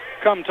logo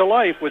come to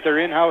life with their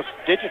in-house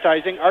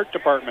digitizing art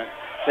department.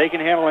 They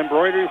can handle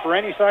embroidery for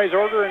any size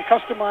order and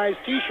customize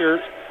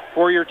T-shirts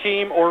for your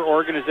team or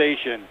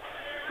organization.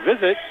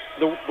 Visit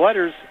the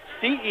letters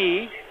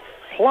CE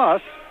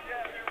Plus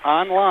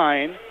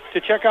online to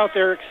check out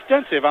their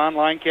extensive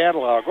online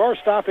catalog, or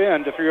stop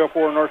in to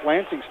 304 North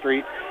Lansing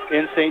Street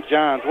in St.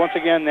 John's. Once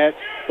again, that's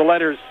the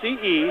letters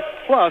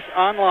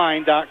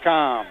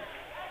CE+online.com.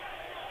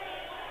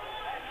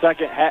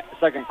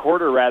 Second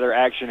quarter,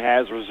 action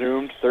has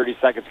resumed. 30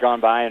 seconds gone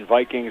by, and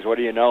Vikings, what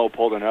do you know,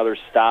 pulled another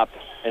stop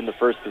in the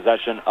first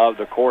possession of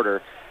the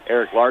quarter.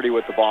 Eric Lardy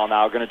with the ball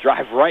now, going to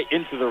drive right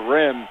into the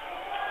rim.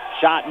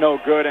 Shot no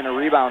good, and a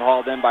rebound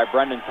hauled in by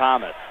Brendan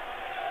Thomas.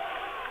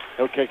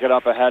 He'll kick it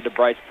up ahead to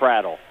Bryce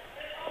Prattle.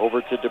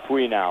 Over to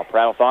Dupuis now.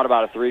 Prattle thought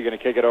about a three, going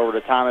to kick it over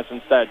to Thomas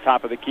instead.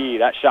 Top of the key.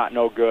 That shot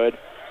no good.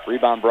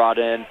 Rebound brought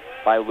in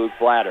by Luke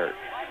Blatter.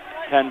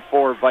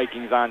 10-4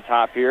 Vikings on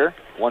top here.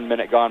 1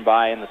 minute gone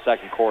by in the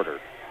second quarter.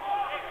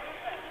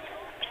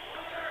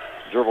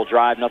 Dribble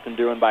drive, nothing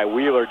doing by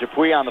Wheeler.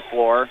 Dupuis on the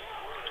floor.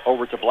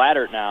 Over to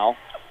Blattert now.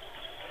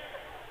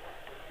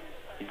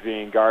 He's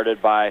being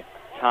guarded by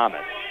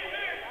Thomas.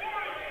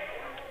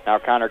 Now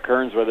Connor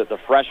Kearns with it, the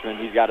freshman.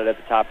 He's got it at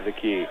the top of the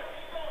key.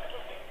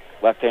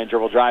 Left-hand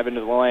dribble drive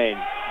into the lane.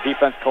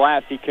 Defense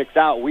collapse. He kicks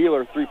out.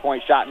 Wheeler,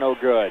 three-point shot, no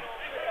good.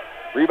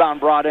 Rebound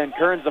brought in.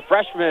 Kearns, the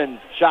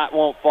freshman. Shot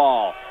won't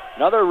fall.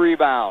 Another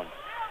rebound.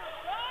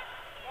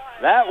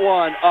 That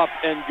one up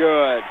and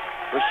good.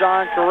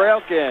 Rashawn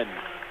Karelkin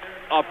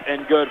up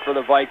and good for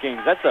the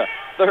Vikings. That's a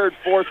third,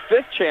 fourth,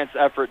 fifth chance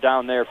effort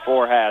down there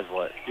for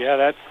Haslett. Yeah,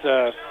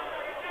 that's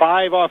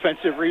 5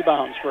 offensive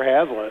rebounds for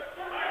Haslett.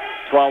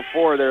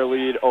 12-4 their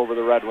lead over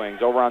the Red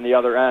Wings. Over on the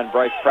other end,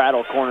 Bryce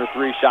Prattle, corner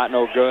three, shot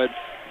no good.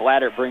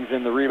 Blattert brings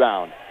in the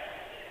rebound.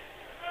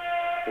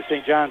 The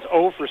St. John's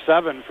 0 for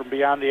 7 from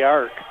beyond the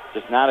arc.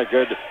 Just not a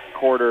good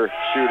quarter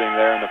shooting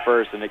there in the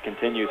first, and it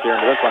continues here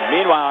into this one.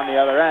 Meanwhile, on the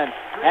other end,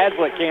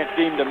 Haslett can't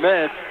seem to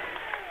miss.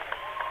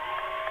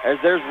 As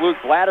there's Luke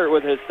Blattert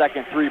with his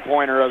second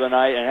three-pointer of the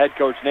night, and head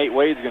coach Nate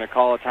Wade's going to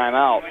call a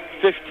timeout.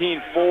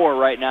 15-4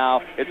 right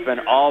now. It's been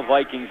all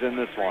Vikings in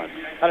this one.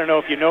 I don't know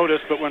if you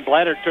noticed, but when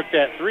Blattert took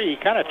that three, he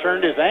kind of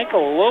turned his ankle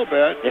a little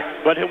bit,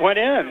 but it went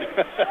in.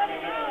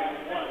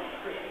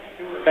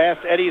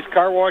 Fast Eddie's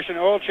Car Wash and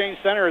Oil Change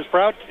Center is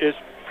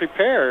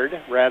prepared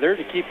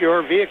to keep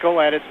your vehicle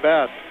at its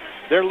best.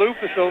 Their lube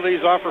facilities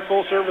offer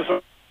full-service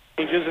oil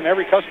changes, and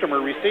every customer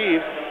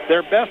receives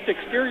their best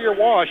exterior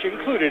wash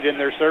included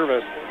in their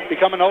service.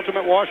 Become an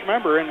Ultimate Wash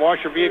member and wash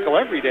your vehicle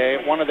every day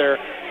at one of their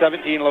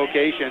 17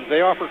 locations.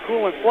 They offer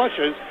coolant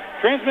flushes,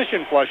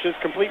 transmission flushes,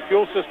 complete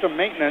fuel system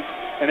maintenance,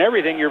 and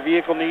everything your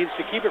vehicle needs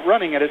to keep it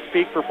running at its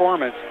peak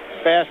performance.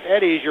 Fast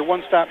Eddie's, your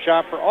one-stop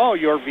shop for all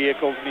your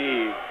vehicle's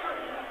needs.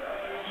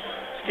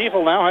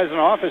 Stiefel now has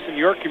an office in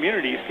your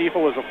community.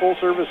 Stiefel is a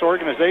full-service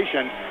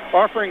organization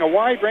offering a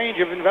wide range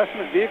of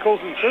investment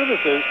vehicles and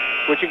services,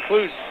 which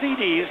includes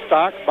CDs,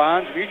 stocks,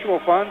 bonds, mutual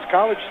funds,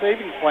 college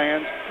savings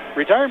plans,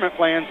 retirement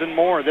plans, and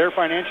more. Their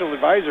financial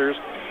advisors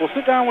will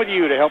sit down with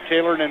you to help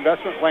tailor an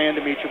investment plan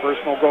to meet your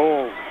personal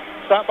goals.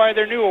 Stop by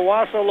their new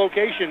Owasso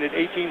location at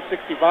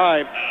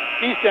 1865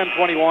 East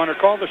M21 or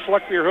call the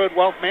Schleckbeer Hood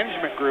Wealth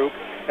Management Group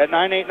at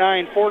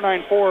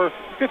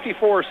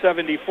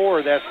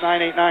 989-494-5474. That's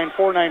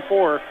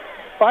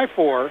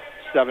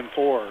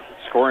 989-494-5474.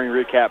 Scoring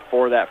recap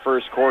for that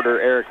first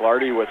quarter, Eric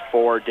Lardy with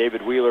 4,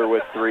 David Wheeler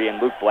with 3,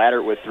 and Luke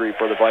Blattert with 3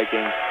 for the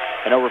Vikings.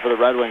 And over for the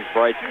Red Wings,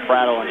 Bryce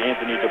Prattle and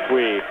Anthony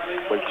Dupuis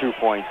with 2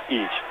 points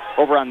each.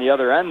 Over on the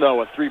other end,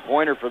 though, a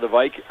three-pointer for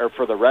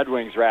the Red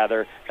Wings,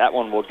 rather. That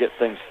one will get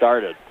things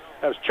started.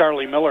 That was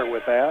Charlie Miller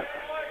with that.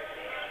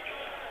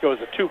 Goes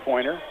a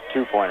two-pointer.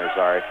 Two-pointer,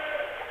 sorry.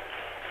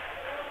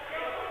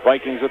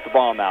 Vikings with the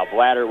ball now.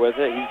 Blattert with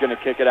it. He's going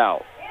to kick it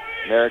out.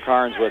 Merrick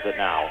Harns with it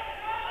now.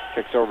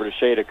 Kicks over to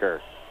Shadeker.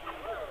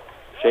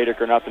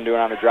 Shadeker, nothing doing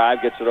on the drive.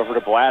 Gets it over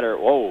to Blattert.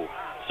 Whoa.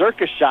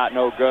 Circus shot,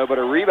 no good, but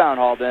a rebound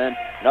hauled in.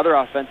 Another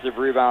offensive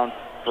rebound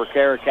for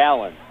Carrick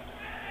Allen.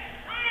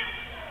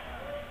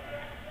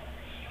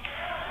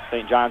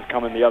 St. John's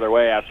coming the other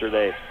way after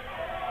they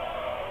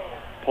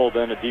pulled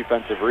in a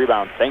defensive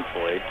rebound,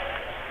 thankfully.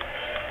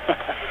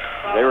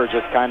 They were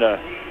just kind of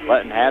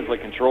letting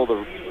Haslett control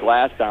the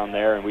glass down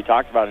there, and we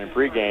talked about it in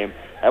pregame.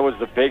 That was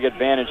the big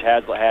advantage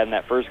Haslett had in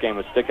that first game,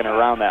 was sticking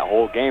around that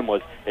whole game,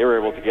 was they were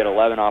able to get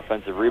 11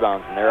 offensive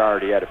rebounds, and they're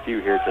already at a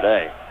few here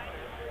today.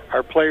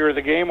 Our Player of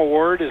the Game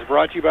award is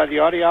brought to you by the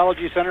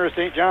Audiology Center of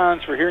St.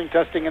 John's for hearing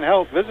testing and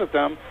health. Visit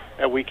them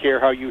at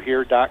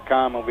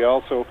wecarehowyouhear.com. And we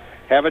also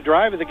have a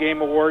Drive of the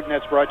Game award, and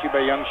that's brought to you by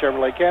Young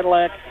Chevrolet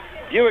Cadillac,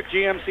 Buick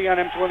GMC on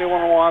M21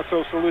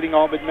 Owasso, saluting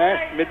all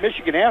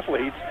Mid-Michigan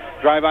athletes.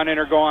 Drive on in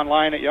or go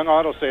online at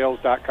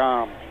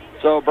youngautosales.com.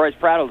 So Bryce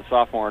Prattle, the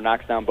sophomore,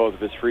 knocks down both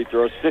of his free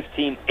throws.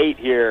 15-8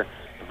 here.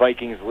 The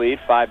Vikings lead.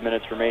 5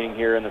 minutes remaining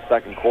here in the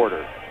second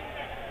quarter.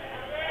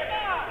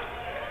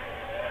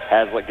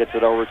 Haslett gets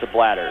it over to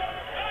Blattert.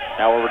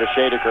 Now over to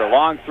Shadeker.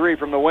 Long three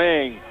from the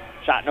wing.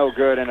 Shot no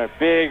good, and a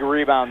big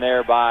rebound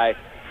there by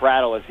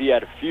Prattle as he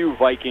had a few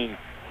Viking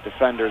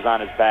defenders on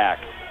his back.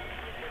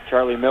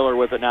 Charlie Miller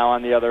with it now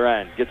on the other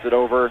end. Gets it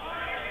over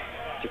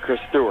to Chris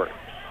Stewart.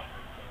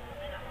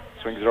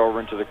 Swings it over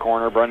into the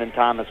corner. Brendan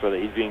Thomas with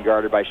it. He's being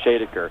guarded by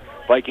Shadeker.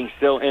 Vikings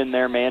still in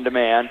there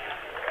man-to-man.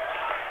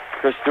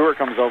 Chris Stewart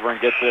comes over and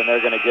gets it, and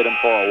they're going to get him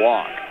for a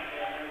walk.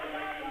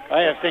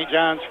 I have St.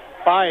 John's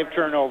 5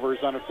 turnovers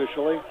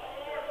unofficially.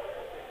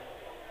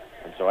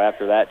 And so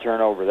after that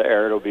turnover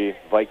there, it'll be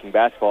Viking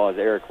basketball as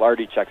Eric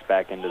Lardy checks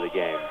back into the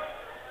game.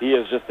 He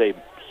is just a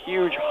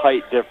huge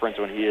height difference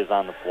when he is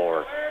on the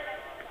floor.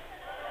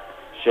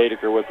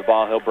 Shadeker with the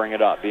ball. He'll bring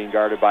it up, being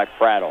guarded by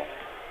Prattle.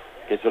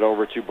 Gets it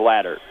over to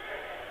Blattert.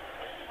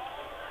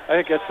 I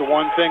think that's the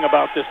one thing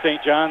about this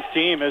St. John's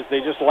team is they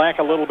just lack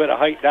a little bit of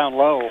height down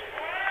low.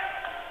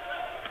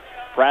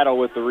 Prattle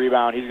with the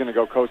rebound. He's going to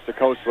go coast to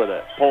coast with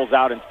it. Pulls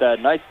out instead.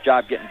 Nice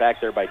job getting back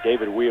there by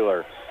David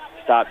Wheeler.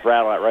 Stopped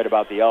Prattle at right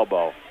about the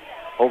elbow.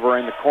 Over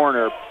in the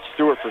corner,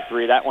 Stewart for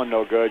 3. That one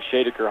no good.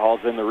 Shadeker hauls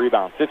in the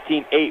rebound.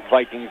 15-8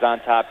 Vikings on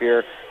top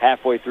here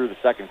halfway through the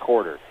second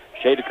quarter.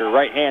 Shadeker,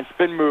 right hand,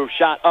 spin move,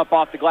 shot up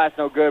off the glass,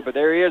 no good. But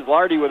there he is,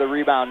 Lardy with a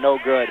rebound, no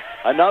good.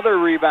 Another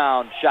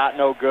rebound, shot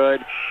no good.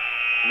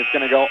 And it's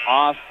going to go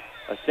off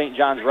a St.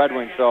 John's Red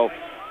Wing. So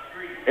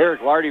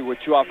Eric Lardy with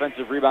 2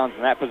 offensive rebounds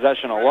in that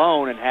possession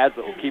alone, and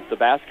Haslett will keep the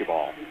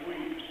basketball.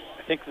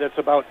 I think that's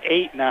about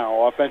 8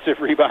 now, offensive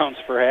rebounds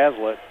for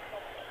Haslett.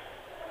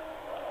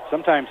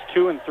 Sometimes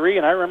 2 and 3,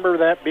 and I remember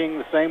that being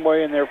the same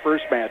way in their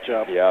first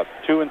matchup. Yep.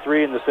 2 and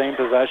 3 in the same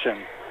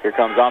possession. Here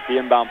comes off the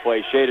inbound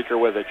play. Shadeker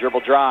with a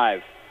dribble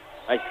drive.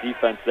 Nice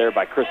defense there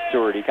by Chris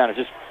Stewart. He kind of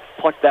just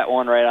plucked that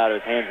one right out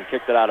of his hands and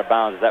kicked it out of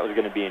bounds. That was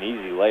going to be an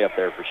easy layup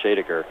there for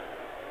Shadeker.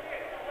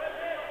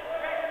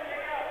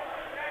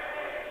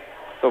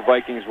 So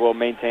Vikings will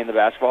maintain the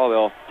basketball.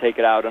 They'll take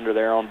it out under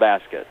their own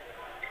basket.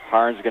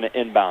 Harns going to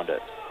inbound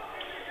it.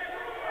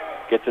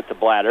 Gets it to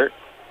Blattert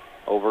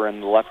over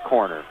in the left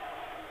corner.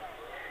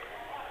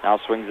 Now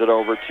swings it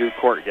over to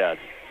Courtged.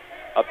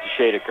 Up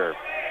to Shadeker.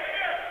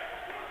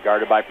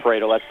 Guarded by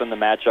Pareto. That's been the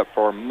matchup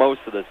for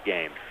most of this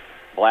game.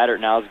 Blattert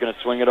now is going to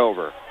swing it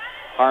over.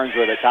 Harns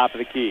with it, top of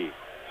the key.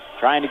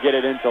 Trying to get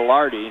it into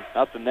Lardy.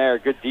 Nothing there.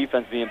 Good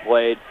defense being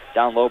played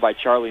down low by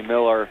Charlie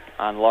Miller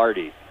on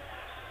Lardy.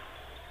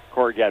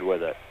 Courtged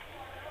with it.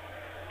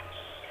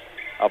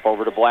 Up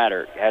over to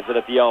Blattert. Has it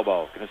at the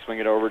elbow. Going to swing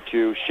it over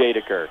to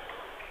Shadeker.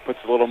 Puts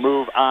a little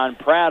move on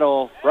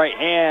Prattle. Right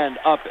hand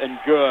up and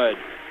good.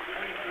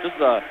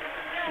 Just a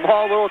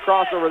small little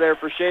crossover there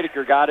for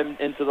Shadeker. Got him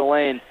into the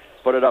lane.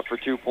 Put it up for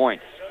 2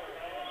 points.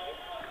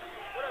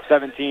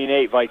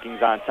 17-8 Vikings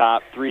on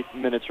top. 3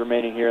 minutes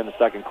remaining here in the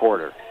second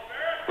quarter.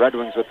 Red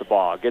Wings with the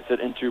ball. Gets it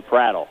into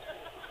Prattle.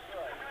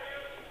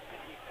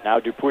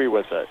 Now Dupuis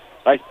with it.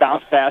 Nice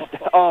bounce pass.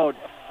 Oh,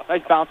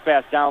 nice bounce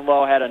pass down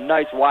low. Had a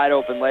nice wide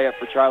open layup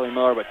for Charlie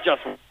Miller, but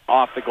just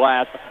off the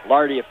glass.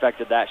 Lardy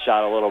affected that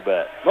shot a little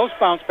bit. Most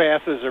bounce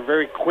passes are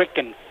very quick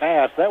and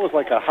fast. That was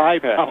like a high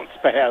bounce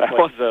pass. That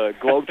was a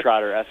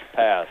Globetrotter-esque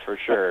pass for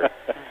sure.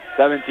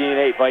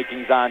 17-8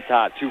 Vikings on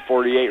top.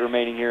 2:48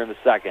 remaining here in the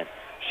second.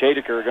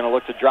 Shadeker going to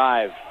look to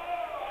drive.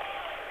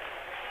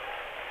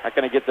 Not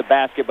going to get the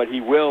basket, but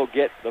he will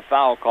get the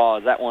foul call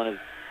as that one is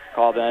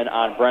called in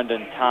on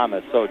Brendan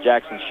Thomas. So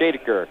Jackson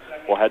Shadeker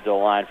will head to the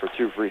line for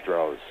 2 free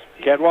throws.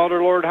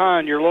 Cadwalder Lord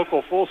Hahn, your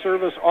local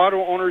full-service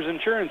auto owner's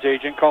insurance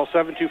agent. Call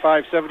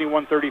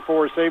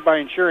 725-7134. Save by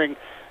insuring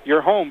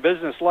your home,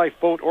 business, life,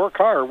 boat, or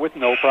car with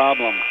no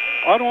problem.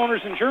 Auto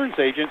Owners Insurance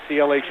Agent,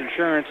 CLH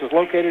Insurance, is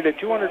located at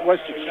 200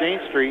 West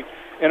Exchange Street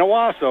in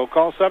Owasso.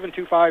 Call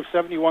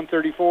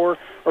 725-7134 or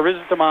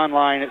visit them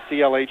online at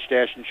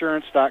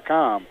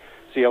clh-insurance.com.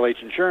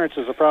 CLH Insurance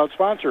is a proud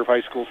sponsor of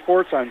high school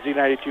sports on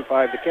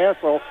Z92.5 The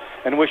Castle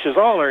and wishes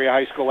all area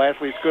high school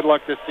athletes good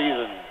luck this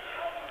season.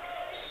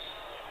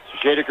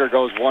 So Shadeker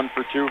goes 1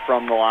 for 2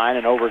 from the line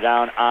and over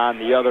down on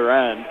the other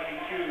end.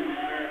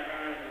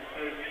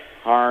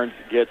 Harns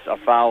gets a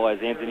foul as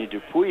Anthony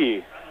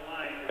Dupuis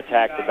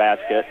attacked the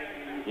basket.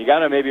 You got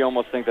to maybe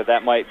almost think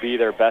that might be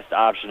their best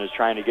option, is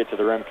trying to get to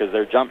the rim, because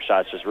their jump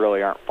shots just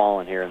really aren't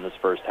falling here in this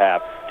first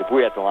half.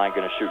 Dupuis at the line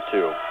going to shoot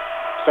 2.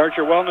 Start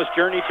your wellness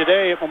journey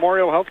today at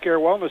Memorial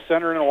Healthcare Wellness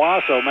Center in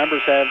Owasso.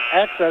 Members have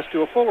access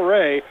to a full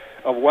array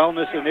of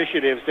wellness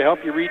initiatives to help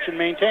you reach and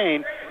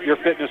maintain your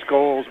fitness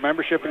goals.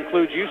 Membership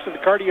includes use of the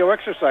cardio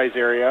exercise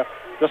area,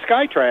 the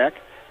Sky Track,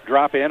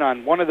 drop in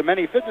on one of the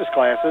many fitness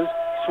classes,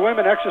 swim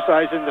and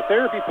exercise in the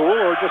therapy pool,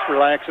 or just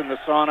relax in the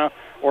sauna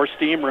or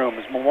steam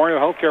rooms. Memorial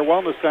Healthcare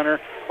Wellness Center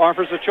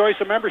offers a choice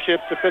of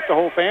memberships to fit the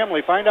whole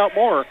family. Find out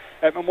more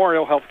at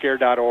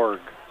memorialhealthcare.org.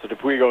 So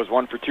Dupuis goes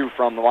 1 for 2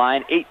 from the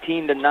line.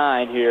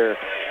 18-9 here.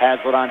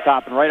 Haslett on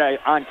top, and right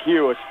on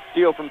cue, a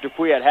steal from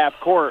Dupuis at half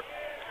court.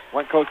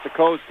 Went coast to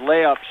coast,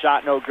 layup,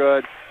 shot no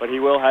good, but he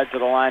will head to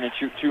the line and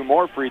shoot 2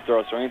 more free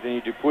throws. So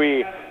Anthony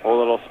Dupuis, a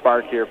little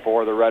spark here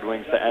for the Red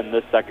Wings to end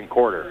this second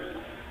quarter.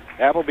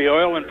 Appleby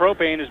Oil and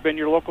Propane has been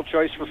your local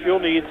choice for fuel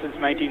needs since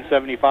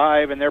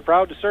 1975, and they're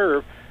proud to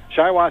serve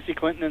Shiawassee,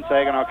 Clinton, and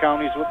Saginaw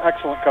counties with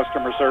excellent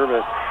customer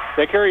service.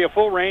 They carry a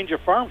full range of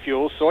farm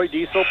fuels, soy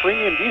diesel,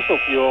 premium diesel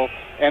fuel,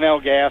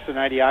 NL gas, and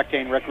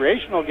 90-octane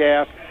recreational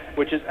gas,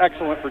 which is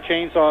excellent for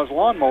chainsaws,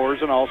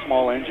 lawnmowers, and all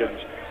small engines.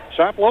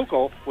 Shop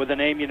local with a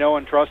name you know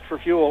and trust for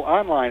fuel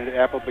online at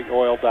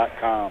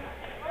applebyoil.com.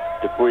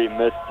 Dupuis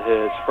missed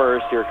his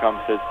first. Here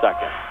comes his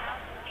second.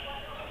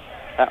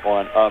 That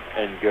one up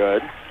and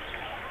good.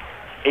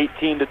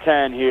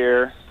 18-10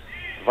 here.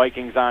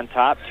 Vikings on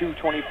top.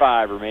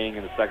 2:25 remaining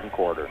in the second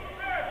quarter.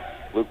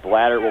 Luke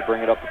Blatter will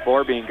bring it up the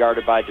floor, being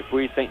guarded by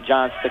Dupuis. St.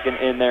 John sticking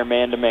in there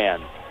man-to-man.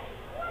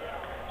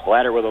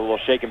 Blatter with a little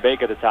shake and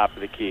bake at the top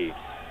of the key.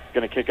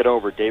 Going to kick it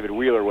over. David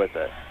Wheeler with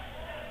it.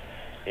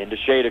 Into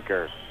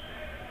Shadeker.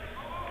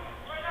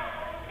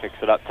 Kicks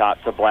it up top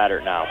to Blatter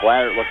now.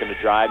 Blatter looking to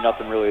drive.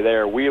 Nothing really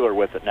there. Wheeler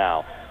with it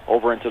now.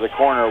 Over into the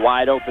corner.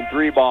 Wide open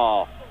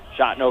 3-ball.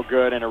 Shot no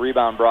good, and a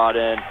rebound brought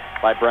in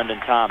by Brendan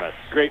Thomas.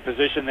 Great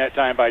position that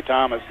time by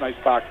Thomas. Nice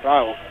box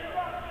foul.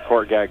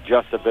 Kortgag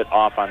just a bit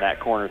off on that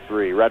corner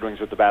 3. Red Wings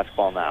with the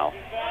basketball now.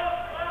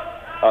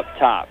 Up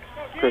top,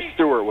 Chris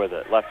Stewart with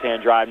it.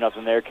 Left-hand drive,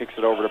 nothing there. Kicks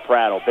it over to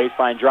Prattle.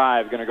 Baseline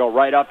drive, going to go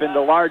right up into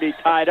Lardy,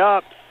 tied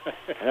up.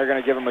 And they're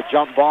going to give him a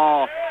jump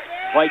ball.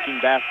 Viking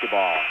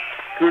basketball.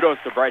 Kudos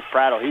to Bryce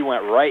Prattle. He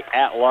went right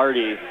at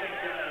Lardy.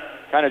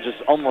 Kind of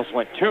just almost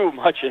went too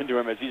much into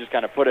him as he just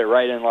kind of put it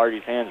right in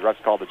Lardy's hands.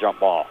 Refs called the jump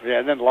ball. Yeah,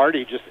 and then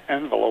Lardy just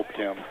enveloped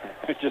him.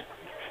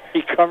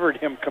 He covered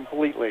him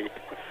completely.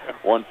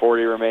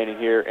 1:40 remaining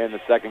here in the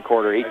second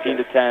quarter.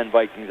 18-10,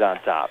 Vikings on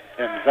top.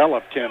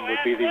 Enveloped him would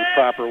be the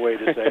proper way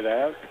to say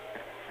that.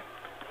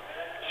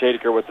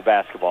 Shadeker with the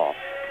basketball.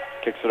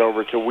 Kicks it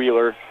over to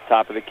Wheeler,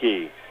 top of the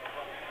key.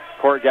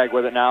 Kortgag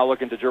with it now,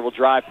 looking to dribble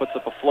drive, puts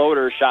up a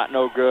floater, shot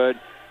no good.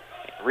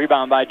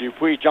 Rebound by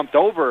Dupuis, jumped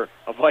over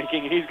a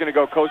Viking, and he's going to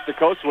go coast to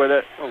coast with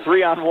it.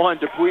 3-on-1,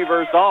 Dupuis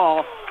versus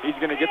all. He's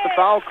going to get the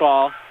foul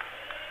call.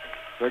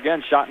 So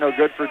again, shot no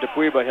good for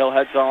Dupuis, but he'll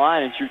head to the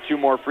line and shoot 2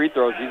 more free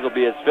throws. These will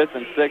be his 5th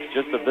and 6th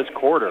just of this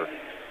quarter.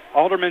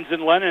 Aldermans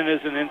in Lennon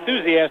is an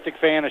enthusiastic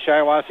fan of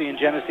Shiawassee and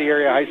Genesee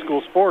area high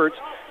school sports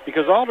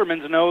because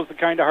Aldermans knows the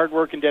kind of hard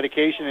work and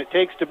dedication it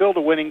takes to build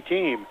a winning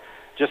team.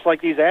 Just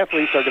like these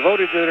athletes are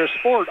devoted to their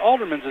sport,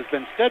 Aldermans has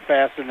been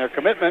steadfast in their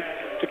commitment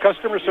to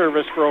customer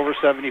service for over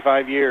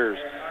 75 years.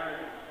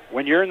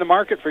 When you're in the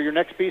market for your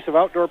next piece of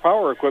outdoor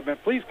power equipment,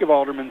 please give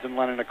Aldermans in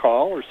Lennon a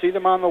call or see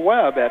them on the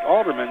web at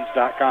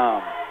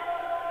aldermans.com.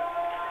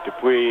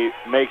 Dupuis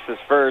makes his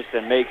first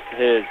and makes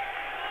his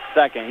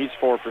second. He's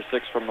 4 for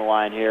 6 from the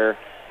line here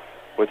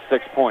with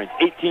 6 points.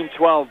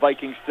 18-12,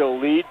 Vikings still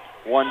lead.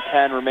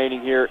 1:10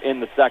 remaining here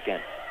in the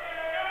second.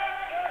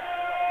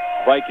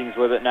 Vikings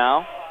with it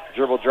now.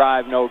 Dribble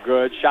drive, no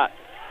good. Shot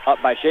up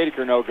by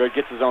Shadeker, no good.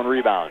 Gets his own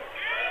rebound.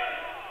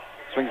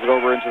 Swings it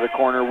over into the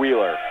corner.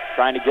 Wheeler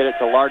trying to get it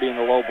to Lardy in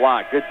the low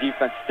block. Good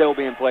defense still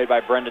being played by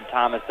Brendan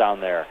Thomas down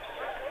there.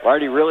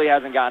 Lardy really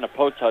hasn't gotten a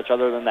post touch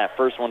other than that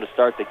first one to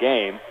start the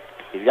game.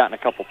 He's gotten a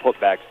couple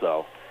putbacks,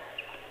 though.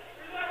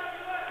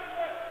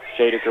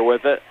 Shadeker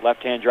with it.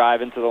 Left-hand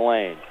drive into the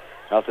lane.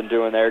 Nothing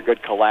doing there.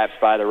 Good collapse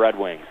by the Red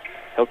Wings.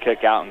 He'll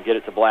kick out and get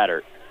it to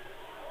Blatter.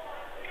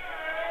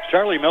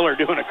 Charlie Miller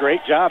doing a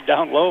great job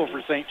down low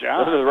for St.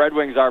 John. The Red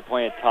Wings are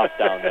playing tough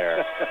down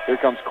there. Here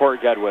comes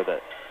Kortgad with it.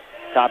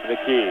 Top of the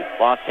key.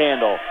 Lost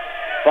handle.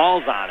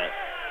 falls on it.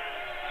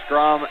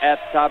 Scrum at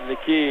the top of the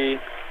key,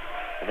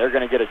 and they're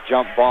going to get a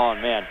jump ball.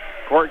 And, man,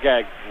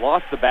 Kortgag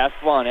lost the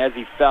basketball, and as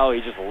he fell,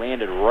 he just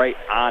landed right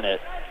on it.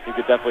 You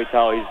could definitely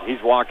tell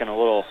he's walking a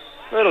little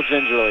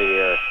gingerly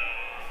here.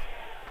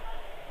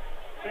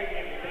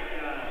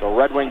 So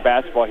Red Wing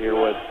basketball here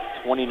with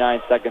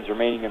 29 seconds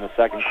remaining in the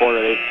second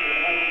quarter. They've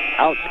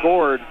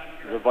outscored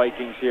the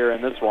Vikings here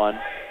in this one,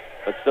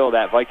 but still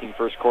that Viking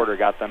first quarter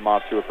got them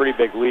off to a pretty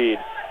big lead.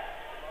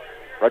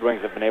 Red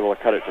Wings have been able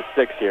to cut it to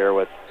 6 here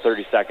with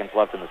 30 seconds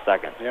left in the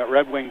second. Yeah,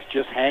 Red Wings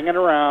just hanging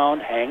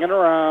around,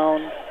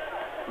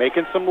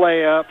 making some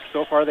layups.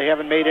 So far they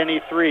haven't made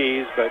any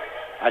threes, but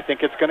I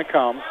think it's going to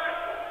come.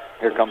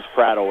 Here comes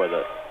Prattle with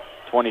it.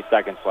 20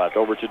 seconds left.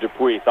 Over to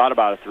Dupuis. Thought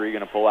about a three,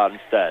 going to pull out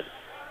instead.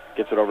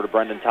 Gets it over to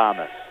Brendan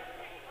Thomas.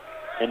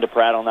 Into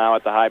Prattle now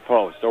at the high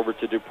post. Over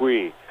to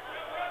Dupuis.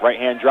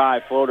 Right-hand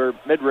drive, floater,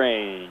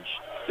 mid-range.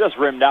 Just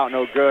rimmed out,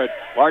 no good.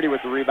 Lardy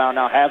with the rebound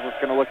now. Haslett's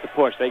going to look to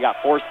push. They got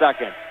 4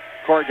 seconds.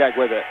 Kortgag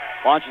with it.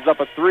 Launches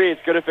up a three.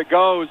 It's good if it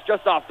goes.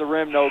 Just off the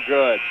rim, no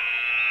good.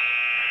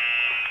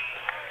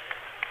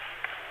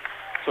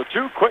 So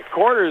 2 quick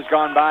quarters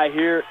gone by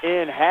here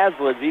in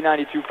Haslett.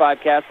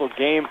 Z92.5 Castle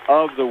game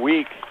of the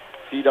week.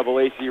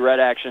 CAAC Red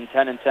Action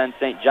 10-10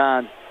 St.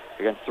 John's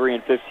against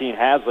 3-15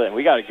 Haslett. And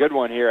we got a good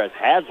one here as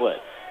Haslett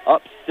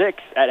up 6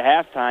 at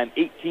halftime,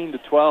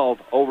 18-12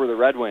 over the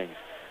Red Wings.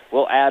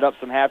 We'll add up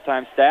some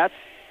halftime stats,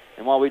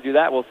 and while we do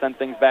that, we'll send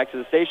things back to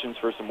the stations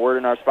for some word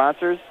in our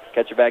sponsors.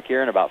 Catch you back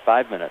here in about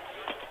 5 minutes.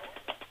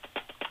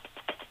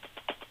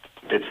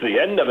 It's the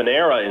end of an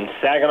era in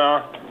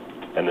Saginaw,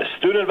 and the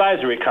Student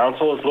Advisory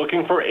Council is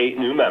looking for 8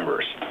 new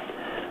members.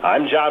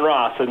 I'm John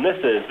Ross, and this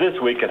is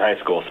This Week in High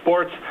School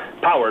Sports,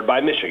 powered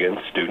by Michigan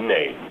Student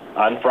Aid.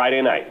 On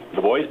Friday night,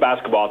 the boys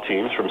basketball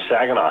teams from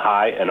Saginaw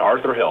High and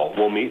Arthur Hill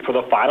will meet for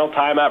the final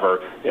time ever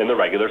in the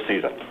regular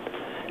season.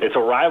 It's a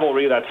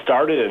rivalry that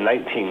started in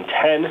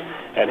 1910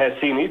 and has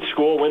seen each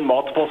school win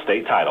multiple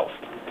state titles.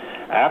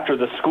 After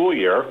the school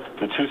year,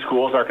 the 2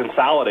 schools are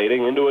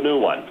consolidating into a new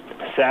one,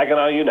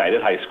 Saginaw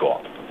United High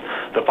School.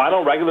 The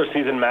final regular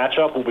season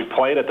matchup will be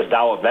played at the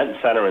Dow Event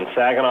Center in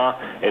Saginaw,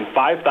 and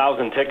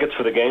 5,000 tickets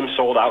for the game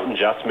sold out in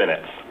just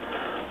minutes.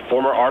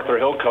 Former Arthur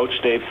Hill coach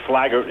Dave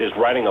Slaggert is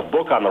writing a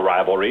book on the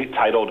rivalry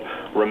titled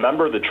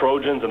Remember the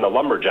Trojans and the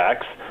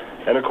Lumberjacks,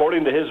 and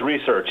according to his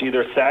research,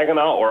 either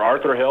Saginaw or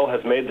Arthur Hill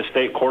has made the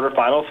state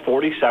quarterfinals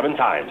 47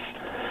 times.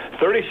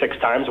 36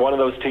 times one of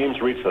those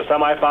teams reached the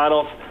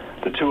semifinals.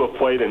 The 2 have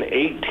played in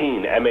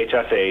 18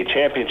 MHSAA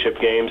championship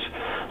games,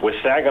 with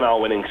Saginaw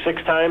winning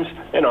 6 times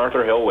and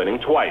Arthur Hill winning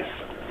twice.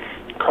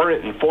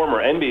 Current and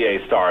former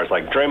NBA stars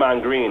like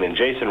Draymond Green and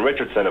Jason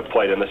Richardson have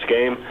played in this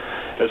game,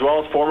 as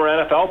well as former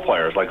NFL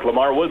players like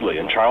Lamar Woodley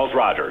and Charles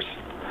Rogers.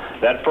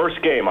 That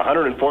first game,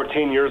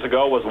 114 years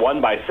ago, was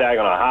won by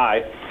Saginaw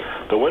High.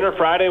 The winner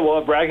Friday will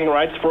have bragging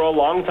rights for a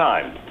long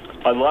time,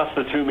 unless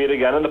the 2 meet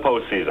again in the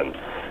postseason.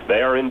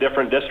 They are in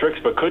different districts,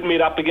 but could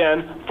meet up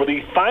again for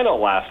the final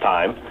last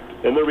time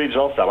in the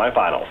regional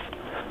semifinals.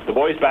 The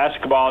boys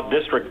basketball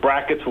district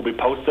brackets will be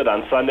posted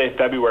on Sunday,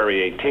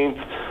 February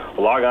 18th.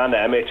 Log on to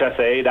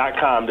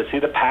MHSAA.com to see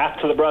the path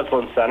to the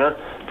Breslin Center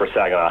for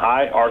Saginaw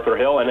High, Arthur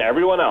Hill, and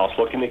everyone else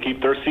looking to keep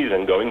their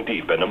season going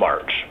deep into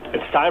March.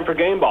 It's time for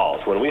Game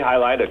Balls, when we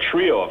highlight a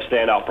trio of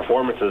standout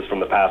performances from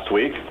the past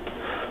week.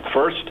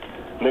 First,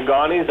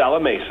 Negaunee Ella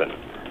Mason.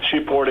 She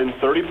poured in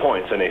 30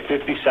 points in a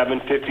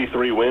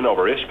 57-53 win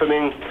over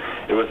Ishpeming.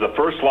 It was the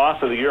first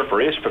loss of the year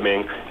for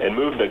Ishpeming and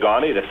moved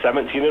Negaunee to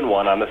 17-1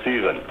 on the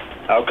season.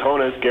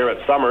 Alcona's Garrett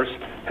Summers,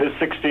 his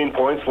 16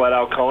 points led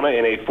Alcona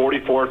in a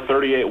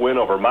 44-38 win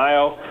over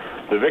Mayo.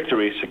 The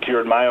victory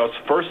secured Mayo's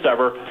first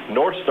ever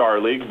North Star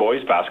League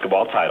boys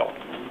basketball title.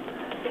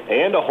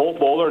 And a Holt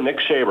bowler, Nick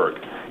Shaberg.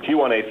 He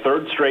won a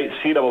 3rd straight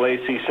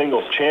CAAC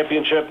singles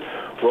championship,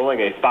 rolling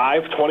a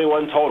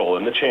 5-21 total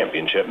in the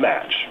championship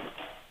match.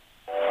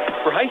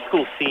 For high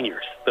school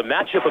seniors, the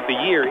matchup of the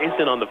year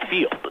isn't on the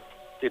field.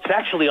 It's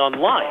actually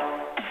online.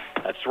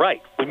 That's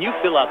right. When you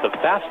fill out the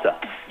FAFSA,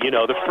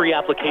 the free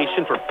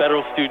application for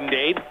federal student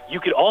aid, you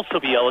could also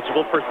be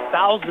eligible for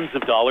thousands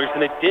of dollars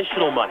in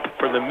additional money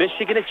from the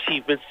Michigan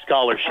Achievement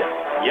Scholarship.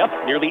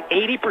 Yep, nearly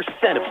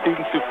 80% of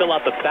students who fill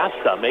out the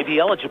FAFSA may be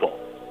eligible.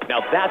 Now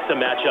that's a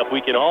matchup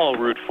we can all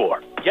root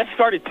for. Get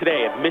started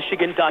today at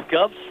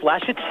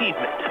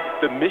michigan.gov/achievement.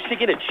 The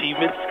Michigan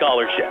Achievement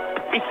Scholarship.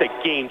 It's a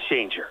game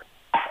changer.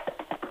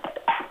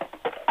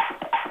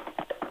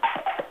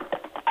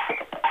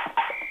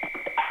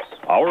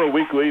 Our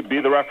weekly Be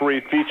the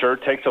Referee feature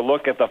takes a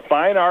look at the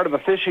fine art of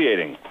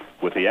officiating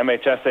with the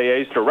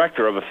MHSAA's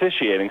Director of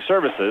Officiating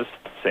Services,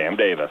 Sam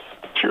Davis.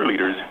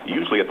 Cheerleaders,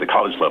 usually at the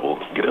college level,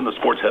 get in the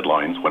sports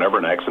headlines whenever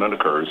an accident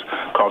occurs,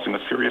 causing a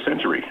serious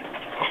injury.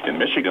 In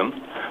Michigan,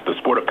 the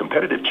sport of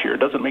competitive cheer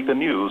doesn't make the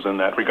news in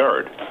that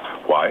regard.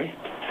 Why?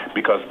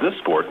 Because this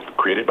sport,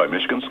 created by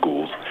Michigan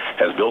schools,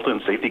 has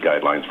built-in safety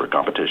guidelines for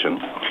competition,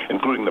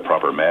 including the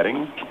proper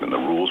matting and the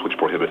rules which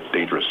prohibit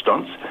dangerous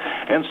stunts,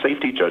 and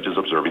safety judges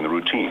observing the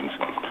routines.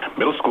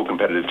 Middle school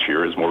competitive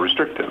cheer is more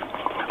restrictive,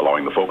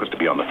 allowing the focus to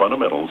be on the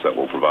fundamentals that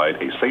will provide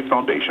a safe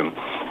foundation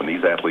when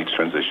these athletes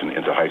transition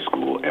into high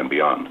school and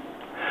beyond.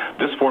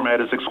 This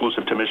format is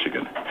exclusive to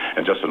Michigan,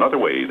 and just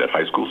another way that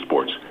high school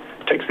sports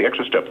takes the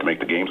extra step to make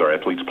the games our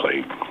athletes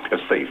play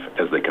as safe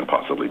as they can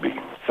possibly be.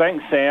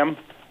 Thanks, Sam.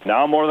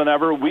 Now more than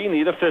ever, we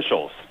need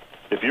officials.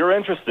 If you're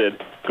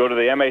interested, go to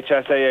the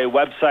MHSAA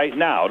website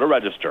now to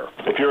register.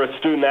 If you're a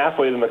student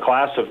athlete in the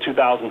class of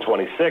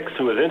 2026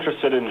 who is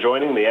interested in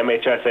joining the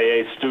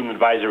MHSAA Student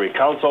Advisory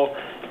Council,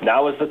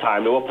 now is the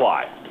time to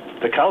apply.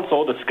 The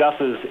council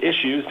discusses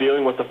issues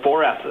dealing with the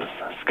 4 S's: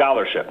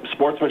 scholarship,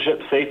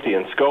 sportsmanship, safety,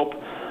 and scope.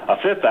 A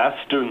 5th S,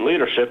 student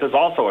leadership, is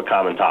also a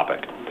common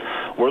topic.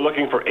 We're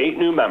looking for 8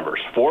 new members,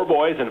 4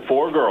 boys and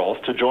 4 girls,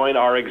 to join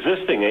our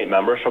existing 8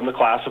 members from the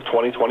class of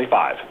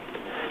 2025.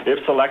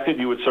 If selected,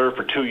 you would serve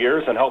for 2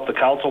 years and help the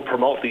council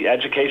promote the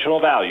educational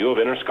value of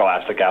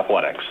interscholastic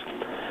athletics.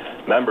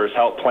 Members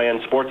help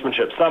plan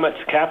sportsmanship summits,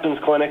 captains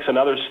clinics, and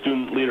other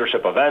student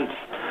leadership events.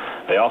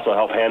 They also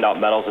help hand out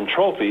medals and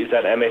trophies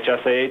at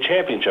MHSAA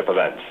championship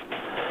events.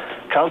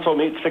 Council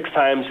meets 6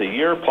 times a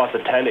year, plus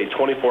attend a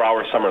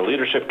 24-hour summer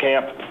leadership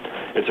camp.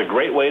 It's a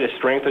great way to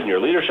strengthen your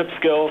leadership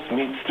skills,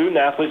 meet student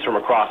athletes from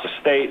across the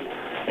state,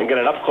 and get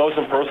an up-close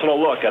and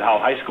personal look at how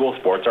high school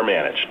sports are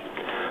managed.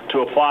 To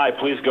apply,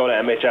 please go to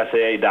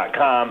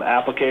MHSAA.com.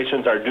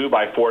 Applications are due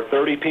by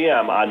 4:30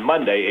 p.m. on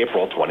Monday,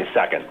 April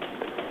 22nd.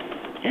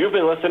 You've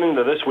been listening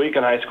to This Week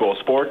in High School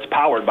Sports,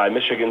 powered by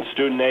Michigan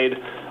Student Aid,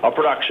 a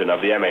production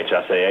of the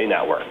MHSAA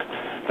Network.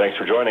 Thanks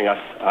for joining us.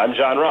 I'm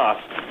John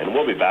Ross, and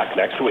we'll be back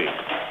next week.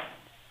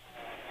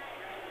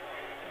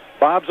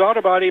 Bob's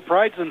Auto Body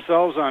prides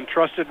themselves on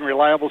trusted and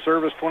reliable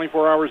service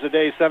 24 hours a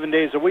day, 7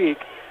 days a week.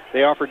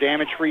 They offer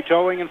damage-free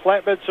towing and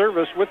flatbed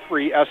service with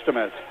free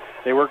estimates.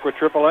 They work with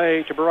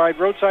AAA to provide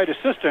roadside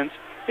assistance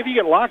if you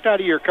get locked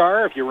out of your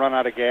car, if you run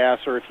out of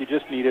gas, or if you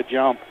just need a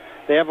jump.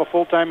 They have a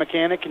full-time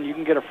mechanic, and you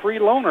can get a free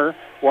loaner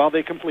while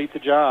they complete the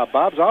job.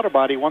 Bob's Auto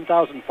Body,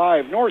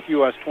 1005 North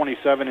US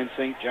 27 in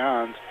St.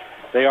 John's.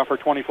 They offer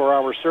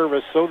 24-hour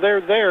service, so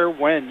they're there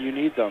when you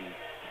need them.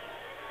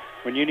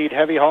 When you need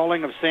heavy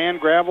hauling of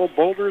sand, gravel,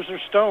 boulders, or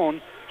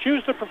stone,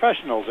 choose the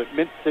professionals at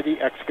Mint City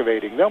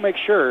Excavating. They'll make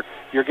sure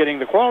you're getting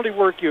the quality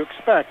work you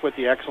expect with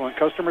the excellent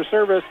customer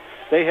service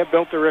they have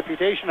built their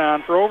reputation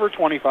on for over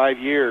 25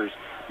 years.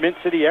 Mint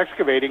City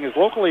Excavating is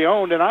locally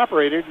owned and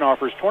operated and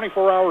offers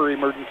 24-hour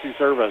emergency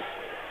service.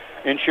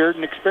 Insured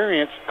and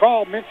experienced,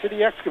 call Mint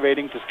City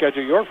Excavating to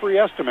schedule your free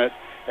estimate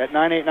at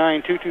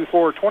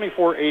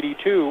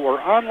 989-224-2482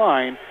 or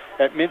online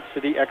at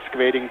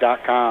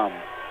mintcityexcavating.com.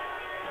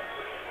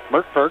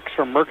 Merck Perks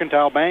from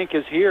Mercantile Bank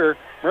is here.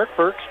 Merck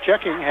Perks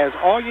Checking has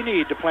all you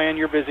need to plan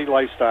your busy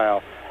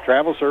lifestyle.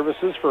 Travel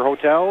services for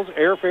hotels,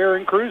 airfare,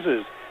 and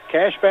cruises,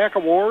 cashback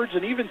awards,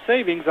 and even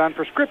savings on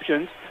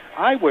prescriptions,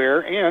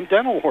 eyewear, and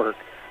dental work.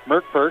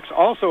 Merck Perks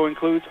also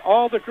includes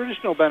all the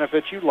traditional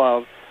benefits you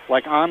love,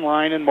 like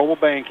online and mobile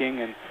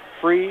banking and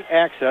free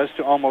access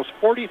to almost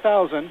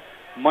 40,000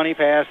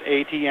 MoneyPass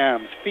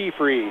ATMs,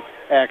 fee-free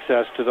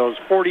access to those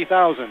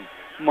 40,000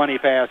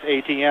 MoneyPass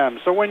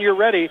ATMs. So when you're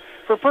ready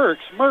for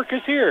perks, Merck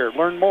is here.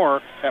 Learn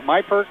more at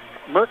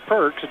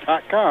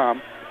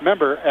MerckPerks.com,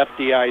 member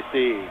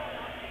FDIC.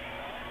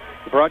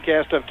 The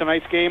broadcast of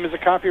tonight's game is a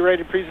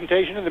copyrighted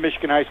presentation of the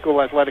Michigan High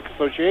School Athletic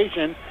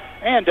Association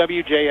and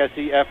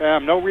WJSZ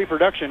FM. No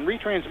reproduction,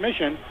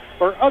 retransmission,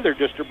 or other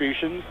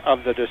distributions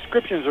of the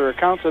descriptions or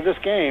accounts of this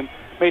game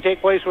may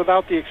take place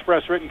without the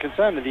express written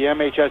consent of the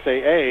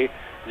MHSAA,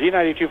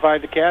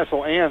 Z92.5 The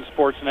Castle, and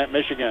Sportsnet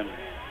Michigan.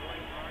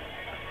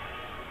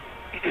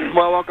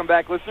 Well, welcome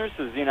back, listeners,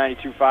 to the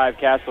Z92.5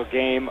 Castle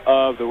Game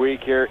of the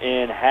Week here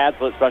in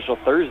Haslett, special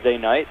Thursday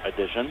night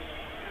edition.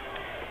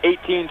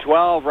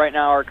 18-12 right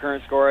now our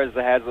current score is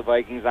the Haslett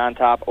Vikings on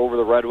top over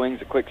the Red Wings.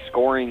 A quick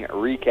scoring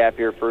recap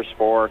here first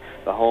for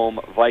the home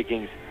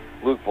Vikings.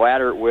 Luke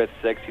Blatter with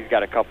 6. He's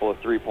got a couple of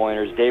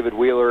three-pointers. David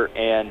Wheeler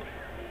and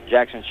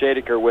Jackson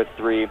Shadeker with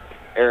 3.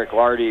 Eric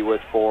Lardy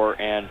with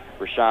 4. And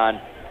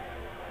Rashawn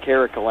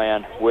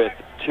Carricalan with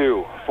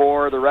 2.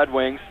 For the Red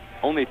Wings,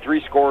 only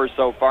 3 scorers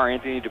so far.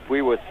 Anthony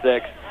Dupuis with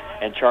 6.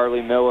 And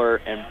Charlie Miller,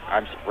 and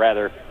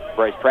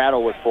Bryce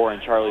Prattle with 4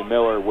 and Charlie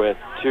Miller with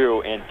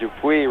 2. And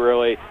Dupuis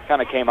really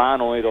kind of came on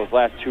only those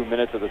last 2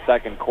 minutes of the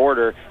second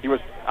quarter. He's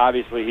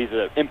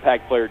an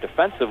impact player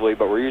defensively,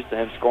 but we're used to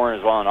him scoring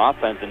as well on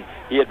offense, and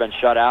he had been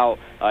shut out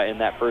in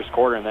that first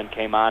quarter and then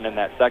came on in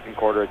that second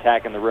quarter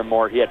attacking the rim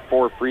more. He had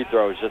 4 free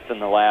throws just in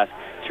the last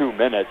 2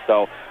 minutes.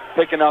 So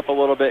picking up a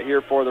little bit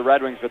here for the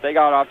Red Wings, but they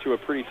got off to a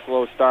pretty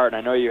slow start, and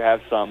I know you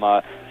have some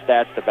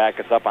stats to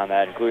back us up on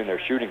that, including their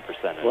shooting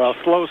percentage. Well,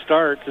 slow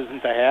starts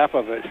isn't the half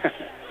of it.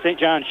 St.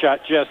 John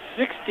shot just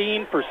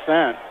 16%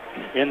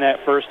 in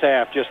that first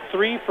half, just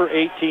 3 for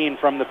 18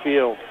 from the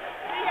field.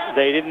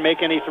 They didn't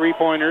make any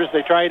three-pointers.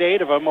 They tried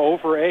 8 of them, 0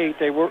 for 8.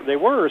 They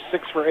were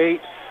 6 for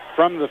 8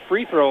 from the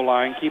free throw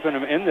line, keeping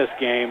them in this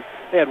game.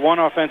 They had 1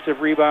 offensive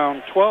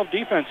rebound, 12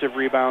 defensive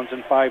rebounds,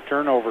 and 5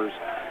 turnovers.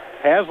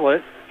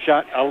 Haslett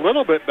shot a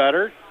little bit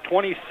better,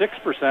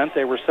 26%.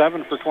 They were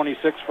 7 for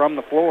 26 from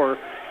the floor,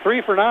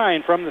 3 for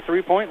 9 from the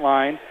three-point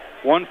line.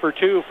 1 for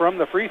 2 from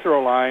the free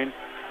throw line.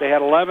 They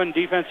had 11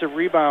 defensive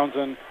rebounds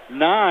and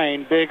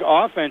 9 big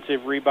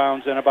offensive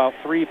rebounds in about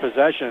 3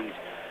 possessions.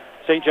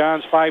 St.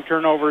 John's 5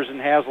 turnovers and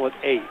Haslett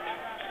 8.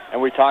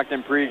 And we talked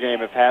in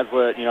pregame if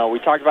Haslett, we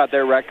talked about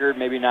their record,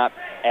 maybe not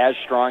as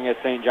strong as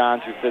St.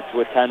 John's, who sits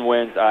with 10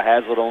 wins,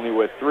 Haslett only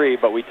with 3.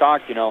 But we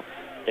talked,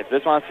 if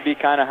this wants to be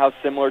kind of how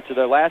similar to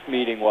their last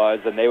meeting was,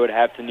 then they would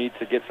have to need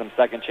to get some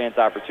second chance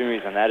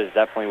opportunities, and that is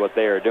definitely what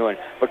they are doing.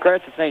 But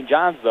credit to St.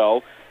 John's,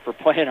 though, for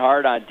playing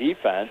hard on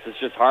defense. It's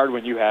just hard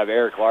when you have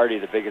Eric Lardy,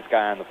 the biggest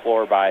guy on the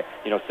floor, by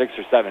 6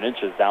 or 7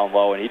 inches down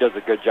low, and he does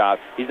a good job.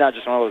 He's not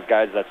just one of those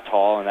guys that's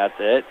tall and that's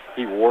it.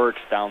 He works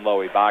down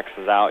low. He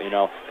boxes out,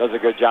 does a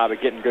good job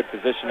of getting good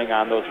positioning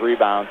on those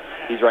rebounds.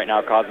 He's right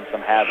now causing some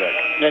havoc.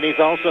 And he's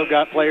also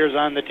got players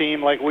on the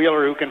team like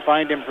Wheeler who can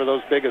find him for those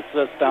big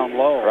assists down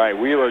low. Right,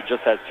 Wheeler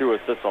just has 2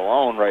 assists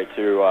alone right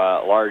to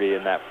Lardy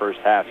in that first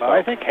half. So.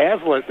 I think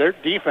Haslett, their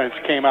defense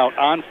came out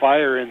on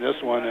fire in this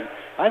one, and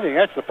I think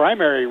that's the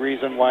primary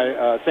reason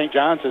why St.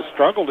 John's has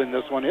struggled in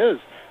this one is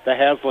the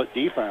Haslett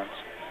defense.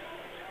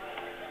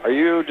 Are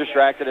you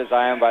distracted as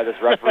I am by this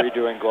referee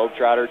doing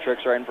globetrotter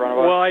tricks right in front of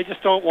us? Well, I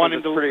just don't want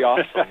him to. Pretty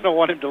awesome. I don't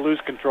want him to lose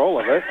control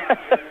of it.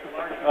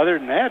 Other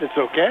than that, it's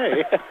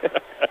okay.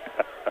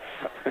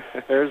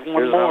 Here's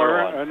more,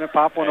 one. and then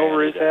pop one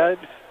over his head.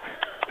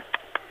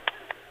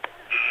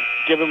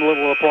 Give him a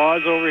little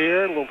applause over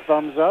here, a little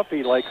thumbs up.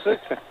 He likes it.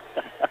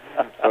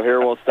 So here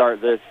we'll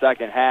start this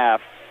second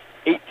half.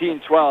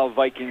 18-12,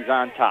 Vikings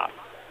on top.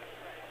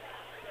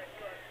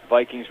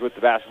 Vikings with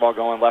the basketball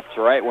going left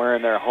to right,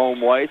 wearing their home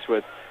whites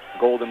with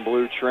gold and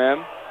blue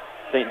trim.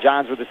 St.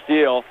 John's with the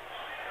steal.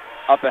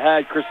 Up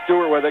ahead, Chris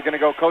Stewart with it, going to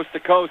go coast to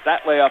coast.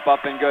 That layup up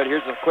and good.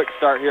 Here's a quick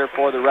start here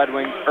for the Red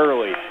Wings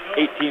early.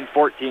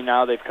 18-14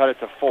 now. They've cut it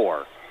to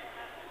 4.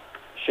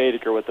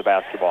 Shadeker with the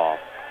basketball.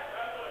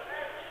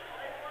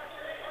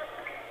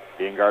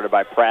 Being guarded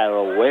by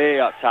Prattle way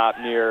up top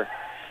near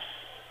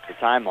the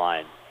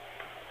timeline.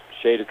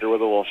 Shadeker with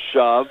a little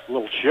shove. A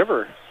little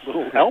shiver. A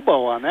little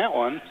elbow on that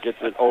one. Gets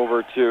it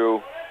over to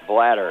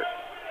Blattert.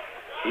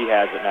 He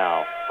has it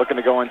now. Looking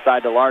to go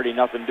inside to Lardy.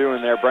 Nothing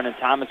doing there. Brendan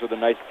Thomas with a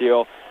nice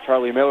steal.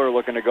 Charlie Miller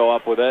looking to go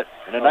up with it.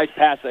 And a nice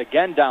pass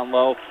again down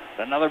low.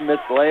 Another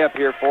missed layup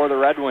here for the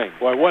Red Wings.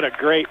 Boy, what a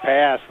great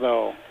pass,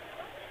 though.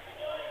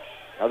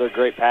 Another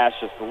great pass,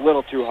 just a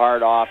little too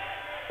hard off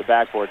the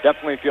backboard.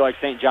 Definitely feel like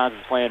St. John's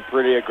is playing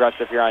pretty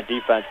aggressive here on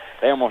defense.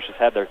 They almost just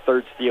had their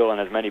 3rd steal in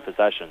as many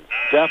possessions.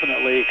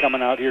 Definitely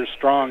coming out here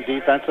strong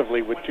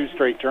defensively with 2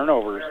 straight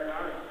turnovers.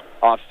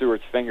 Off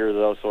Stewart's finger,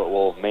 though, so it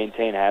will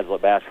maintain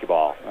Haslett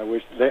basketball.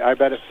 I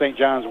bet if St.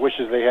 John's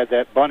wishes they had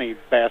that bunny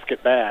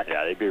basket back.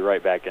 Yeah, they'd be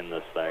right back in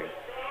this thing.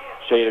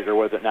 Shadeker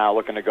with it now,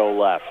 looking to go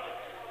left.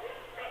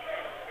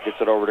 Gets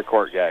it over to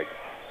Courtgag.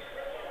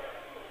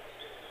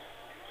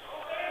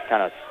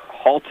 Kind of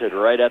halted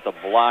right at the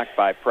block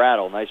by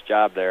Prattle. Nice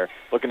job there.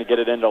 Looking to get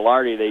it into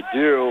Lardy. They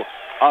do.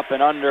 Up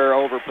and under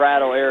over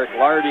Prattle. Eric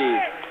Lardy.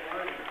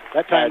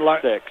 That time,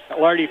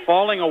 Lardy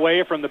falling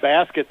away from the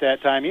basket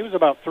that time. He was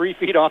about 3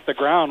 feet off the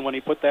ground when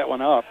he put that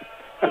one up.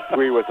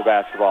 Three with the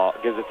basketball.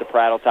 Gives it to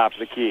Prattle, top of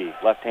the key.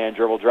 Left-hand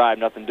dribble drive,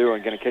 nothing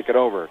doing. Going to kick it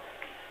over.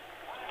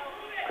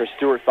 Chris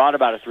Stewart thought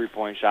about a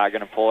three-point shot.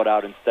 Going to pull it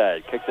out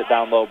instead. Kicks it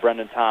down low,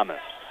 Brendan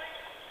Thomas.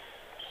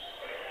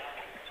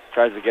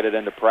 Tries to get it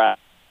into Pratt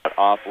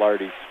off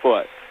Lardy's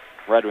foot.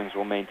 Red Wings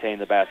will maintain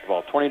the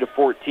basketball.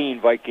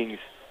 20-14, Vikings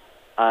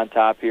on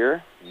top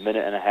here.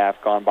 Minute and a half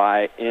gone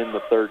by in the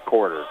 3rd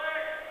quarter.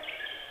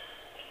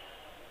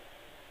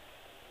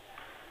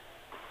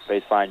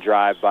 Baseline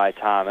drive by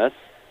Thomas.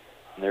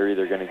 And they're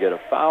either going to get a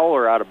foul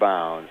or out of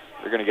bounds.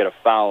 They're going to get a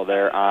foul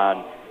there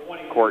on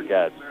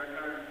Courtgad.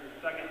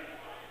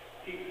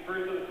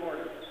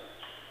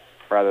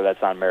 Rather, that's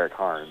on Merrick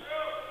Harns.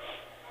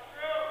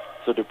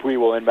 So Dupuis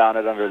will inbound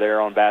it under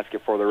their own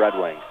basket for the Red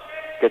Wings.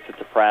 Gets it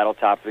to Prattle,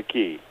 top of the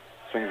key.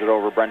 Swings it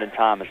over Brendan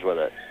Thomas with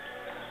it.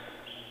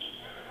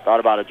 Thought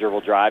about a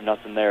dribble drive,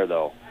 nothing there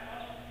though.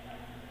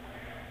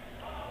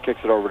 Kicks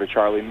it over to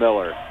Charlie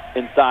Miller.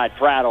 Inside,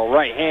 Prattle,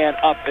 right hand,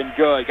 up and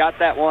good. Got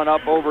that one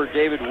up over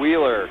David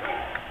Wheeler.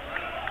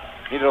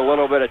 Needed a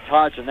little bit of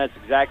touch, and that's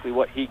exactly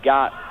what he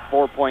got.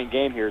 4-point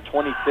game here,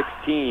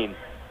 20-16.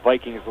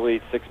 Vikings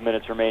lead, 6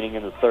 minutes remaining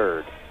in the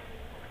 3rd.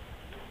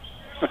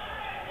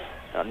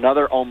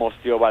 Another almost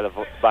steal by the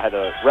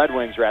Red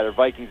Wings, rather.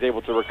 Vikings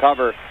able to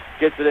recover.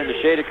 Gets it into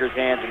Shadeker's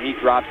hands, and he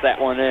drops that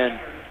one in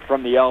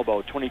from the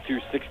elbow.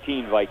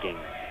 22-16 Vikings.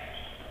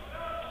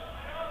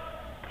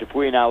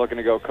 Dupuis now looking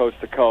to go coast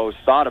to coast.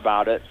 Thought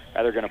about it.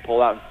 They're going to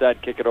pull out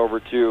instead, kick it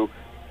over to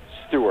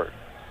Stewart.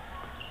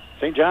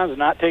 St. John's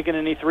not taking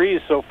any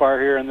threes so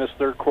far here in this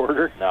 3rd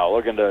quarter. No,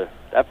 looking to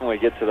definitely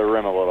get to the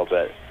rim a little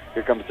bit.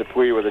 Here comes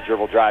Dupuis with a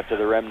dribble drive to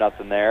the rim.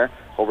 Nothing there.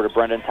 Over to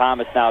Brendan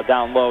Thomas now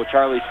down low.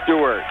 Charlie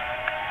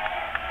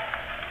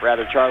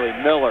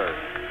Miller.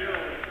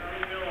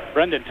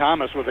 Brendan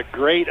Thomas with a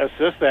great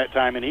assist that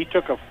time, and he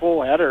took a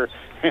full header,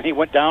 and he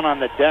went down on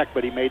the deck,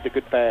 but he made the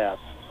good pass.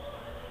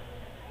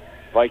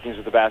 Vikings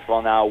with the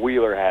basketball now.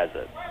 Wheeler has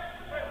it.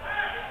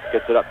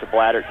 Gets it up to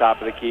Blatter,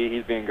 top of the key.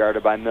 He's being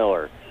guarded by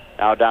Miller.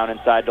 Now down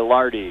inside to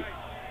Lardy.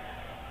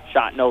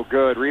 Shot no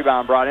good.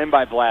 Rebound brought in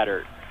by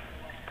Blatter.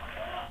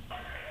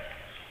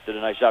 Did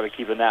a nice job of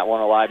keeping that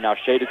one alive. Now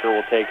Shadeker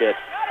will take it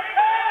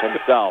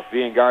himself.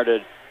 Being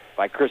guarded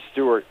by Chris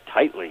Stewart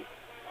tightly.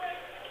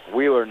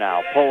 Wheeler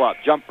now. Pull up.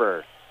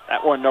 Jumper.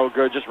 That one no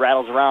good. Just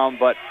rattles around.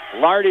 But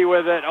Lardy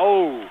with it.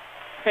 Oh,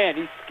 man,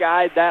 he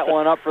skied that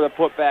one up for the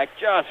putback.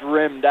 Just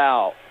rimmed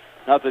out.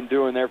 Nothing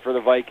doing there for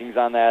the Vikings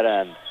on that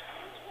end.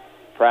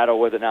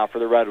 Prattle with it now for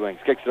the Red Wings.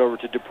 Kicks it over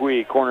to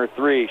Dupuis. Corner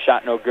three.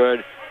 Shot no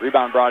good.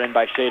 Rebound brought in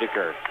by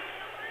Shadeker.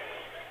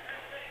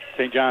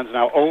 St. John's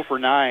now 0 for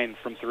 9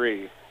 from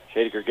 3.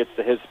 Shadeker gets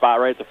to his spot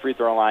right at the free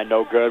throw line.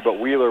 No good, but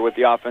Wheeler with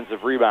the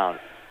offensive rebound.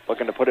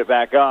 Looking to put it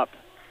back up.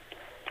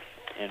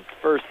 And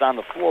first on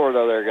the floor,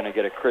 though, they're going to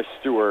get a Chris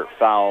Stewart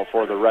foul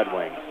for the Red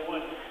Wings.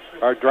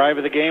 Our Drive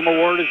of the Game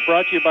award is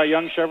brought to you by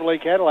Young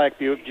Chevrolet Cadillac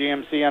Buick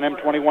GMC on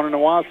M21 in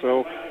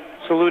Owasso,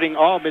 saluting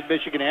all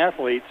Mid-Michigan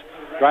athletes.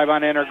 Drive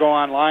on in or go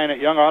online at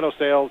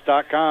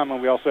youngautosales.com.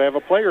 And we also have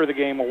a Player of the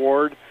Game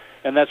award,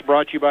 and that's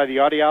brought to you by the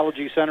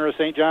Audiology Center of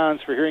St.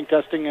 John's for hearing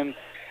testing and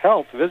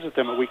health. Visit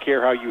them at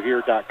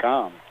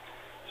wecarehowyouhear.com.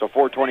 So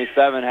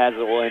 427 has it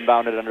will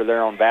inbound it under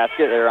their own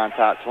basket. They're on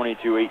top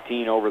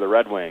 22-18 over the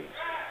Red Wings.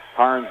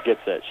 Harns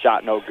gets it.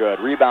 Shot no good.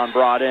 Rebound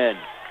brought in.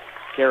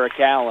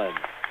 Carrick-Allen.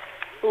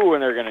 Ooh,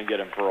 and they're going to get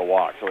him for a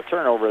walk. So a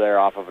turnover there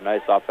off of a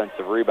nice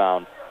offensive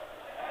rebound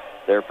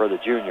there for the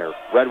junior.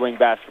 Red Wing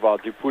basketball,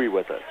 Dupuis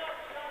with it.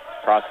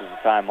 Crosses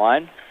the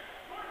timeline.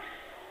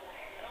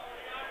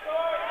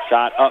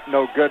 Shot up,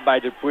 no good by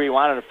Dupuis.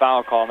 Wanted a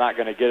foul call, not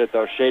going to get it,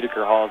 though.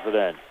 Shadeker hauls it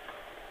in.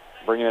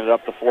 Bringing it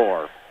up the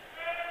floor.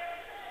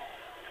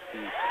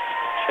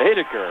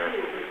 Shadeker.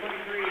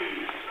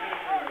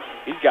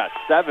 He's got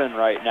 7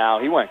 right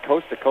now. He went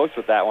coast to coast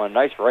with that one.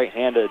 Nice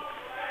right-handed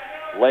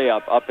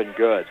layup up and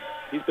good.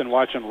 He's been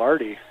watching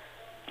Lardy.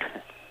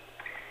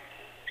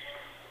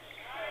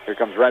 Here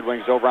comes Red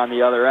Wings over on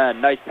the other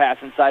end. Nice pass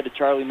inside to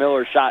Charlie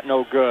Miller. Shot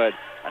no good.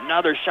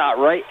 Another shot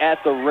right at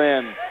the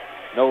rim.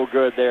 No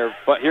good there.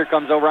 But here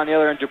comes over on the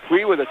other end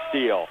Dupuis with a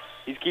steal.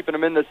 He's keeping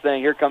him in this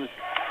thing. Here comes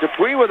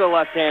Dupuis with a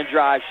left-hand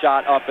drive.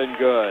 Shot up and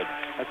good.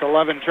 That's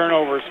 11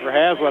 turnovers for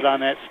Haslett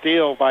on that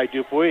steal by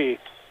Dupuis.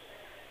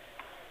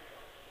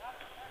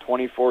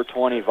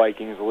 24-20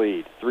 Vikings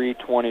lead.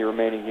 3:20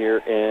 remaining here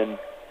in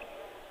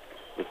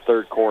the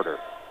third quarter.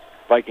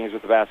 Vikings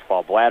with the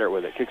basketball. Blatter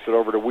with it. Kicks it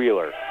over to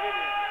Wheeler.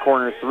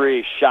 Corner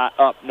three. Shot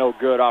up. No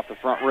good off the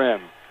front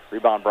rim.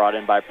 Rebound brought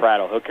in by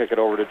Prattle. He'll kick it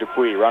over to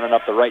Dupuis. Running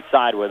up the right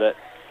side with it.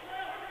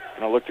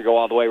 Going to look to go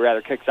all the way.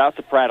 Rather kicks out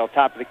to Prattle.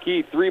 Top of the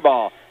key.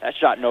 3-ball. That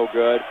shot no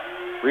good.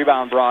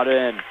 Rebound brought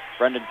in.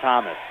 Brendan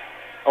Thomas.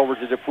 Over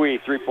to Dupuis.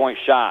 3-point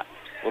shot.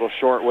 A little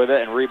short with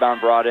it. And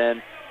rebound brought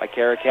in by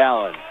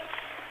Carrick-Allen.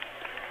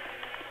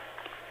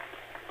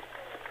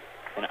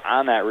 And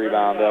on that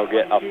rebound, they'll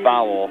get a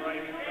foul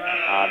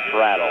on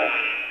Prattle.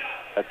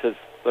 That's his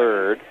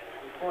third.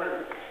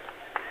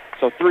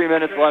 So 3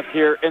 minutes left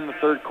here in the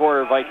third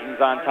quarter. Vikings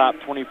on top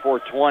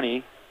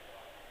 24-20.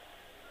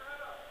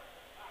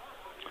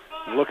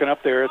 Looking up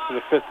there, it's the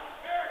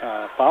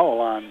 5th foul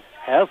on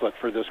Haslett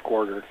for this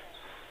quarter.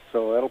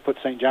 So that'll put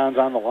St. John's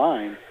on the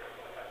line.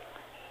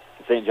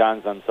 St.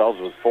 John's themselves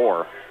with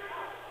 4.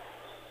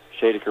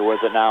 Shadeker with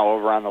it now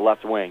over on the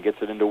left wing. Gets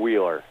it into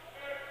Wheeler.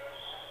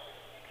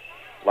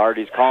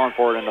 Lardy's calling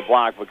for it in the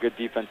block, but good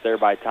defense there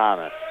by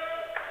Thomas.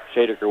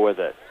 Shadeker with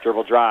it.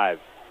 Dribble drive.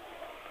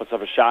 Puts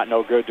up a shot,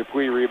 no good.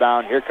 Dupuis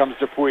rebound. Here comes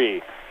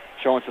Dupuis.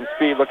 Showing some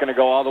speed, looking to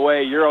go all the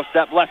way. Euro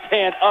step, left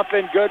hand, up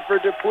and good for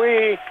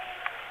Dupuis.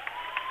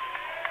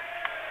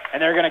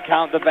 And they're going to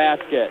count the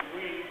basket.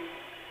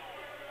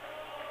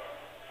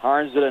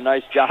 Harns did a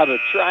nice job of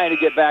trying to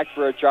get back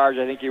for a charge.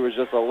 I think he was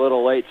just a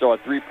little late, so a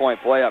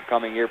 3-point play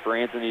upcoming here for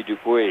Anthony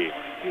Dupuis.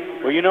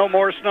 Well, you know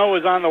more snow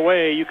is on the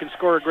way. You can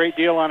score a great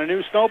deal on a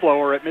new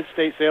snowblower at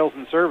Mid-State Sales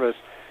and Service.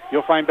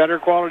 You'll find better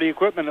quality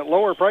equipment at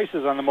lower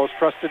prices on the most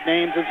trusted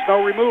names in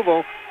snow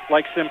removal,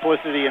 like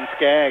Simplicity and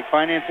Skag.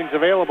 Financing's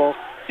available.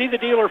 See the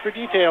dealer for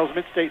details.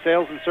 Mid-State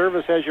Sales and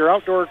Service has your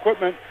outdoor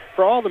equipment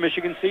for all the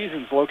Michigan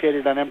seasons,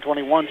 located on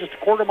M21, just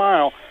a quarter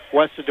mile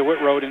west of DeWitt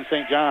Road in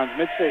St. John's.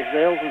 Mid-State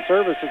Sales and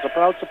Service is a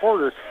proud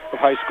supporter of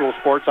high school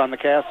sports on the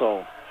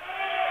Castle.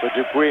 So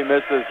Dupuis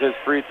misses his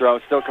free throw,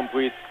 still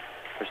completes,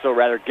 or still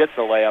rather gets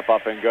a layup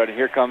up and good. And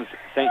here comes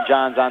St.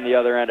 John's on the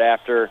other end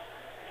after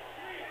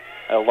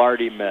a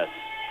Lardy miss.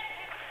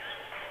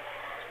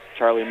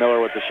 Charlie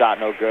Miller with the shot,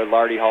 no good.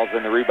 Lardy hauls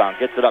in the rebound,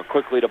 gets it up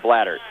quickly to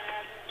Blatter.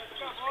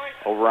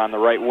 Over on the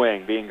right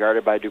wing, being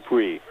guarded by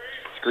Dupuis.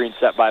 Screen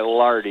set by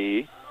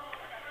Lardy.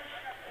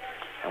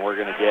 And we're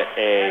going to get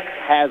a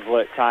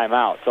Haslett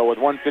timeout. So with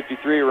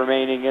 1:53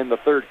 remaining in the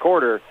third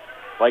quarter,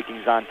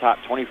 Vikings on top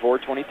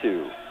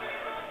 24-22.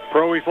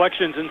 Pro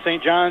Reflections in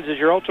St. John's is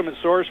your ultimate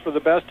source for the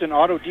best in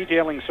auto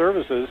detailing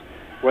services.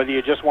 Whether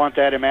you just want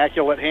that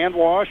immaculate hand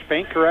wash,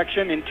 paint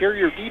correction,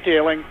 interior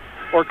detailing,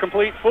 or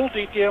complete full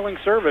detailing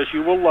service,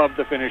 you will love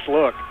the finished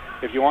look.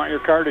 If you want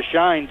your car to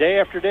shine day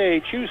after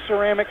day, choose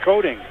ceramic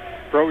coating.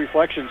 Pro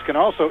Reflections can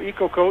also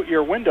eco-coat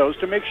your windows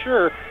to make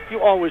sure you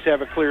always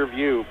have a clear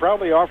view.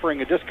 Proudly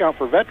offering a discount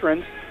for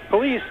veterans,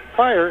 police,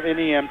 fire, and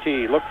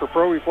EMT. Look for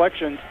Pro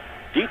Reflections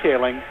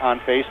Detailing on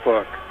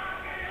Facebook.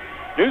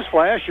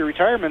 Newsflash, your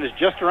retirement is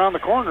just around the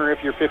corner.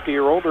 If you're 50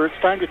 or older, it's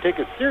time to take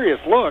a serious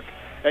look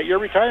at your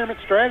retirement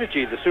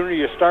strategy. The sooner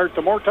you start,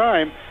 the more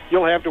time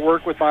you'll have to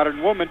work with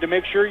Modern Woman to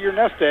make sure your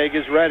nest egg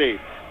is ready.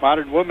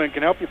 Modern Woman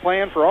can help you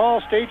plan for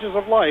all stages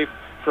of life,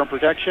 from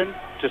protection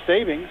to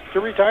savings to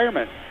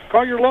retirement.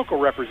 Call your local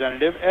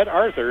representative, Ed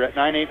Arthur, at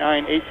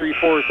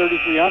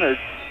 989-834-3300.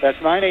 That's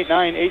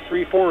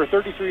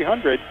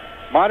 989-834-3300.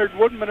 Modern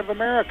Woodman of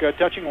America,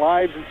 touching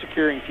lives and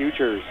securing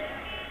futures.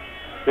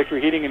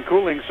 Victory Heating and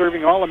Cooling,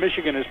 serving all of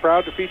Michigan, is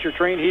proud to feature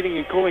Train Heating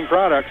and Cooling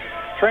products.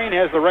 Train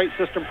has the right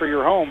system for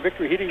your home.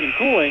 Victory Heating and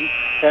Cooling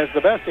has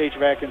the best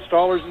HVAC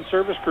installers and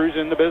service crews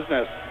in the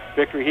business.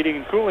 Victory Heating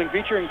and Cooling,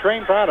 featuring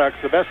Train products,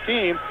 the best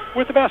team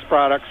with the best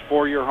products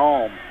for your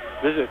home.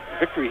 Visit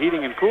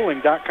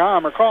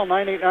victoryheatingandcooling.com or call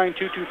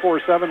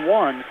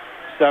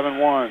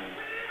 989-224-7171.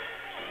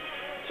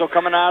 So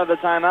coming out of the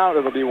timeout,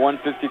 it'll be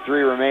 1:53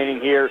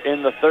 remaining here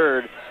in the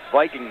third.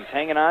 Vikings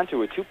hanging on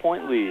to a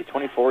 2-point lead,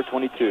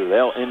 24-22.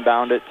 They'll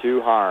inbound it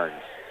to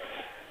Harns.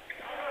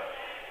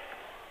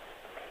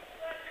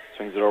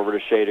 Swings it over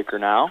to Shadeker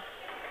now.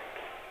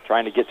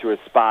 Trying to get to his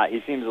spot.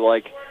 He seems to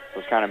like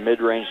those kind of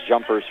mid-range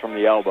jumpers from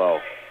the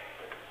elbow.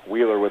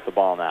 Wheeler with the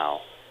ball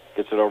now.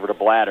 Gets it over to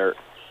Blatter.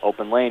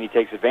 Open lane, he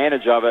takes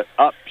advantage of it.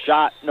 Up,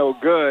 shot, no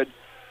good.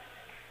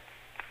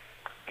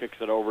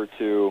 Kicks it over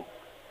to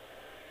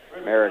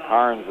Merrick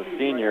Harns, the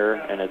senior,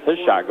 and as his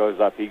shot goes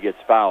up, he gets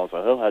fouled,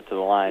 so he'll head to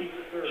the line,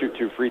 shoot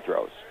 2 free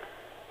throws.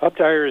 Hub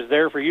Tire is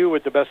there for you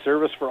with the best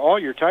service for all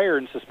your tire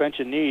and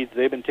suspension needs.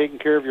 They've been taking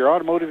care of your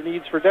automotive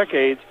needs for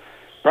decades,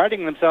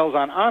 priding themselves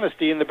on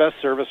honesty and the best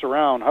service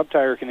around. Hub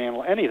Tire can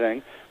handle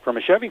anything from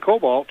a Chevy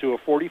Cobalt to a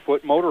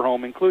 40-foot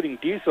motorhome, including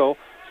diesel,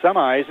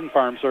 semis, and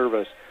farm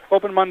service.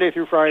 Open Monday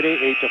through Friday,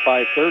 8 to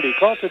 5:30.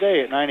 Call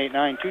today at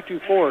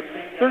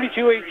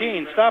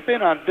 989-224-3218. Stop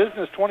in on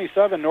Business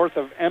 27 north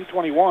of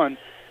M21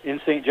 in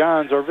St.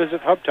 John's or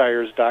visit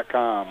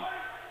hubtires.com.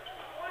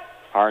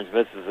 Harns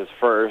misses his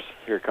first.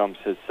 Here comes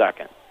his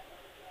second.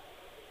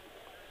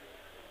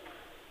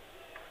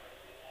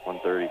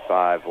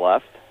 1:35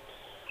 left.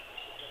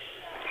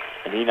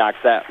 And he knocks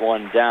that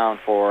one down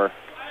for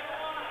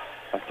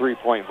a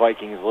 3-point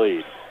Vikings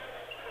lead.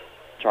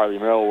 Charlie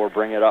Merrill will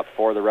bring it up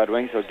for the Red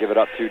Wings. He'll give it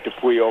up to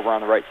Dupuis over on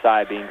the right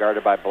side, being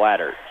guarded by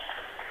Blatter.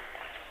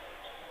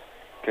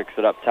 Kicks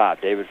it up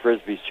top. David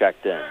Frisbee's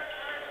checked in.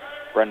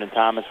 Brendan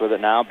Thomas with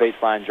it now.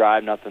 Baseline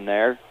drive, nothing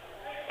there.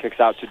 Kicks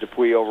out to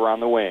Dupuis over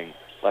on the wing.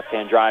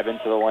 Left-hand drive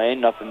into the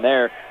lane, nothing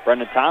there.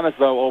 Brendan Thomas,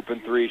 though,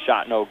 open three,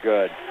 shot no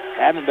good.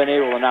 Haven't been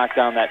able to knock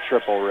down that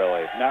triple,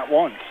 really. Not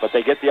once. But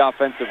they get the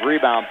offensive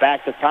rebound.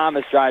 Back to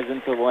Thomas, drives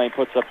into the lane,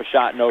 puts up a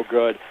shot, no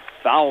good.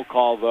 Foul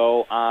call,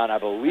 though, on, I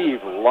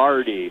believe,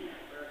 Lardy.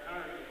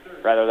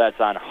 Rather, that's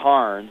on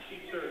Harns.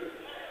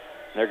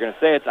 They're going to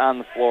say it's on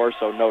the floor,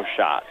 so no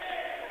shots.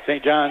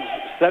 St. John's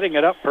setting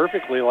it up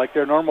perfectly like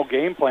their normal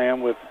game plan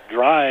with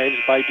drives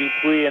by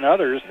Dupuis and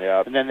others.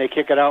 Yep. And then they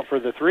kick it out for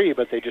the three,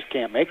 but they just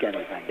can't make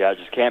anything. Yeah,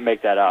 just can't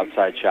make that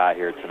outside shot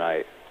here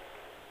tonight.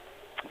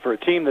 For a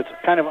team that's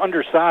kind of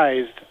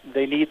undersized,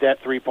 they need that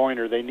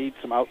three-pointer. They need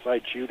some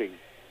outside shooting.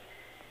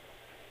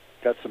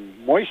 Got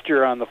some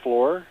moisture on the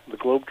floor. The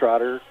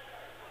Globetrotter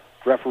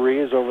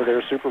referee is over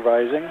there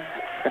supervising.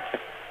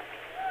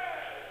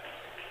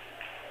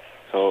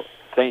 So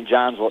St.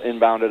 John's will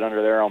inbound it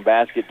under their own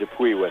basket.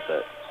 Dupuis with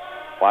it.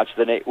 Watch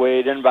the Nate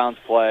Wade inbounds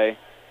play.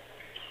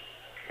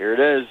 Here it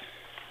is.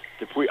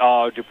 Dupuis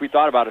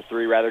thought about a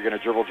three, rather going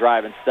to dribble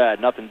drive instead.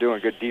 Nothing doing.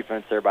 Good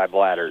defense there by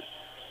Blatter.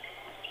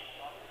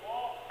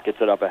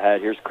 Gets it up ahead.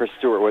 Here's Chris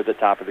Stewart with the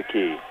top of the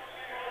key.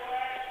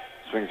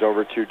 Swings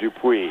over to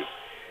Dupuis.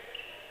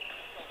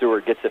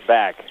 Stewart gets it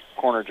back.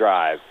 Corner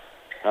drive.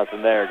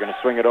 Nothing there. Going to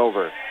swing it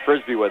over.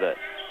 Frisbee with it.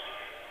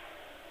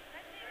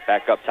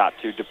 Back up top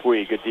to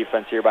Dupuis. Good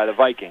defense here by the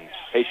Vikings.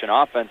 Patient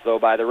offense, though,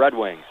 by the Red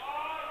Wings.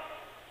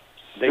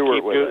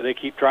 They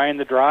keep trying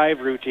the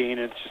drive routine.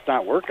 It's just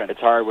not working. It's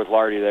hard with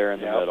Lardy there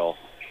in the middle.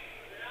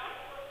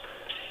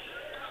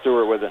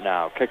 Stewart with it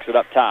now. Kicks it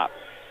up top.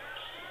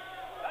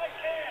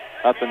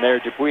 Nothing there.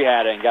 Dupuis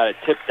had it and got it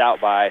tipped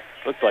out by,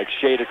 looks like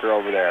Shadeker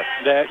over there.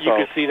 You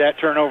could see that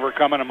turnover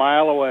coming a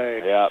mile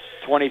away. Yeah.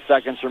 20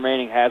 seconds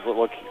remaining. Haslett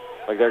look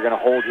like they're going to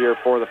hold here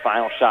for the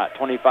final shot.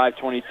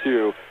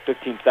 25-22,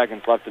 15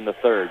 seconds left in the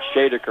third.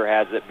 Shadeker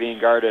has it, being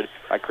guarded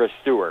by Chris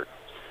Stewart.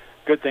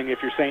 Good thing if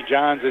you're St.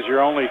 John's is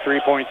you're only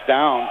 3 points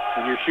down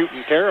and you're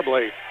shooting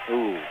terribly.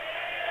 Ooh.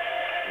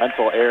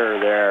 Mental error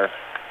there.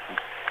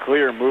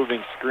 Clear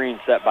moving screen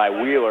set by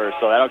Wheeler,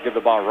 so that'll give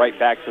the ball right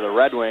back to the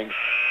Red Wings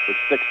with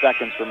 6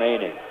 seconds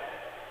remaining.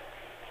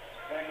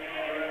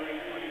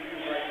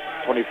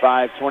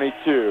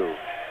 25-22.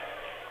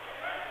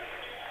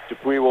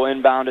 Dupuis will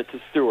inbound it to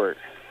Stewart.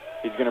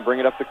 He's going to bring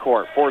it up the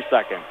court. 4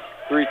 seconds.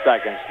 3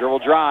 seconds. Dribble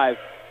drive.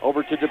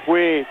 Over to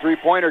Dupuis.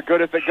 Three-pointer.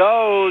 Good if it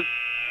goes.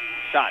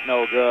 Shot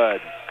no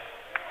good.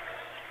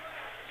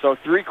 So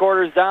 3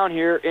 quarters down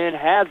here in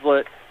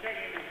Haslett.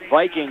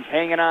 Vikings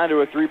hanging on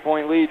to a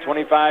 3-point lead,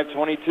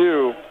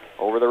 25-22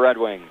 over the Red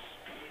Wings.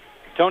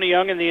 Tony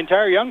Young and the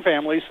entire Young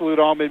family salute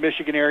all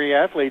Mid-Michigan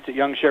area athletes at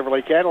Young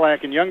Chevrolet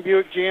Cadillac and Young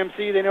Buick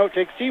GMC. They know it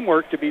takes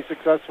teamwork to be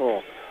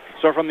successful.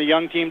 So from the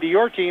Young team to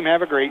your team,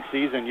 have a great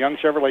season. Young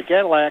Chevrolet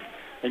Cadillac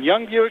and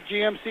Young Buick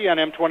GMC on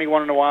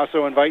M21 in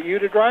Owasso invite you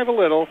to drive a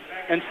little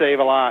and save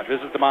a lot.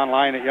 Visit them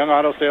online at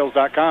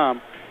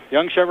youngautosales.com.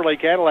 Young Chevrolet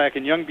Cadillac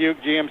and Young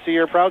Buick GMC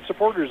are proud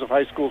supporters of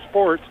high school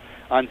sports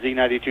on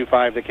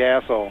Z92.5 The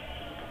Castle.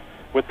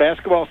 With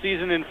basketball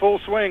season in full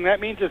swing,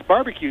 that means it's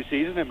barbecue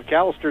season at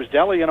McAllister's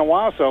Deli in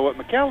Owasso. At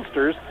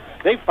McAllister's,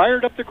 they've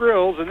fired up the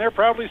grills, and they're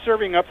proudly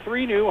serving up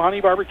 3 new honey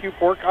barbecue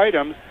pork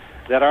items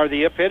that are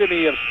the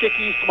epitome of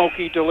sticky,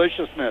 smoky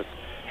deliciousness.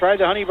 Try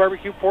the honey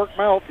barbecue pork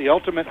melt, the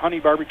ultimate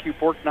honey barbecue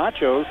pork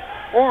nachos,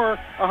 or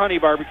a honey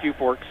barbecue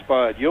pork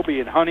spud. You'll be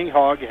in honey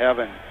hog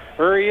heaven.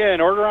 Hurry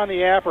in, order on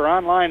the app or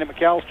online at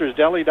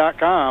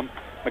McAllistersDeli.com.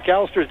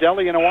 McAllister's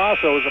Deli in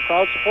Owasso is a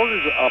proud supporter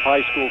of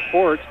high school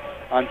sports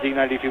on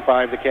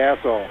Z92.5 The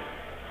Castle.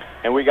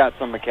 And we got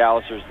some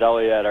McAllister's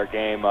Deli at our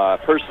game,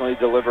 personally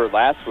delivered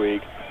last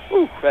week.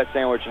 Ooh, that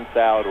sandwich and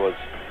salad was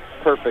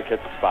perfect at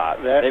the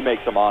spot. They make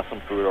some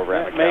awesome food over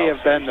at McAllister's. That may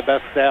have been the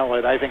best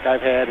salad I think I've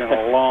had in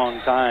a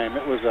long time.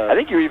 It was I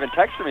think you even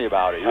texted me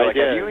about it. You're like,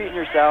 have you eaten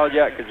your salad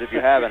yet? Because if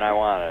you haven't, I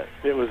want it.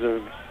 It was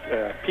a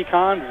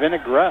pecan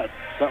vinaigrette,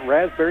 some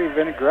raspberry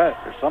vinaigrette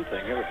or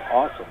something. It was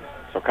awesome.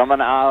 So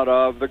coming out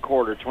of the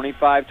quarter,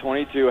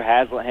 25-22,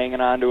 Haslett hanging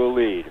on to a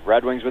lead.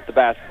 Red Wings with the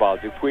basketball.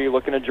 Dupuis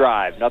looking to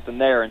drive. Nothing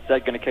there.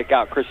 Instead going to kick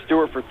out. Chris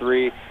Stewart for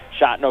 3.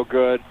 Shot no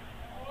good.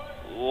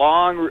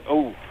 Wanted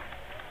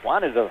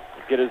to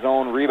get his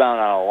own rebound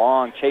on a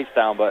long chase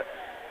down, but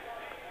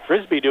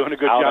Frisbee doing a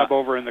good job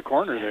over in the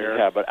corner there.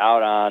 Yeah, but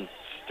out on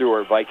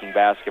Stewart, Viking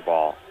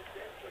basketball.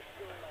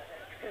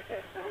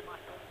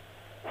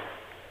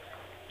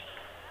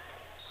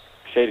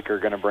 Shadeker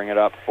going to bring it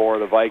up for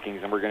the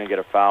Vikings, and we're going to get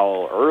a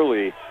foul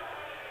early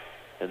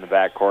in the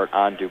backcourt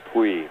on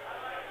Dupuis.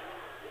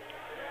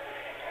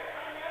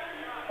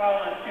 Foul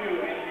on 2,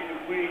 Anthony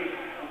Dupuis.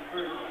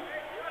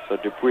 So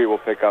Dupuis will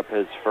pick up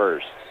his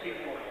first.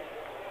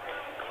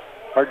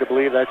 Hard to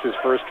believe that's his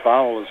first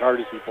foul as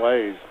hard as he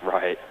plays.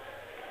 Right.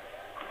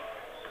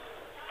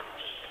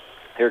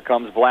 Here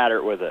comes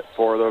Blattert with it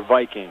for the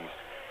Vikings.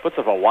 Puts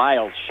up a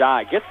wild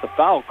shot. Gets the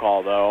foul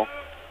call, though.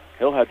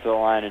 He'll head to the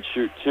line and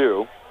shoot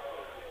 2.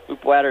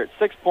 Luke Blattert at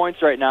 6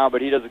 points right now,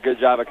 but he does a good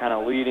job of kind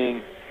of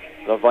leading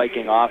the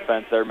Viking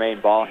offense, their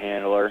main ball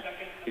handler.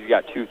 He's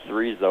got 2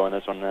 threes, though, in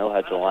this one. He'll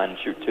head to the line and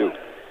shoot 2.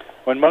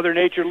 When Mother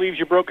Nature leaves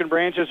you broken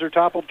branches or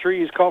toppled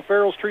trees, call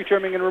Farrell's Tree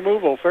Trimming and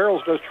Removal.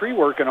 Farrell's does tree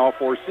work in all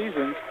 4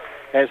 seasons,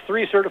 has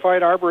 3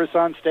 certified arborists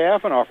on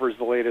staff, and offers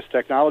the latest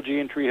technology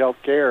in tree health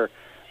care.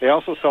 They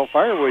also sell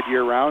firewood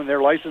year-round, and they're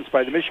licensed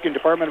by the Michigan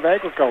Department of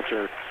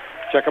Agriculture.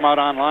 Check them out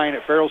online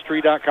at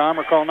farrellstree.com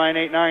or call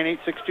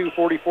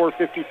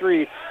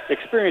 989-862-4453.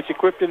 Experience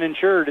equipped and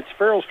insured. It's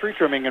Farrell's Tree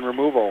Trimming and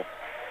Removal.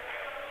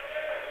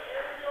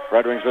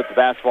 Red Wings with the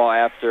basketball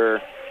after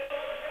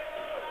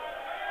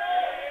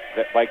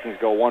the Vikings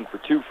go 1 for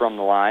 2 from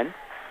the line.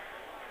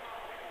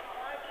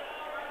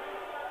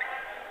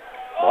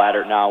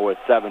 Blattert now with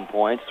 7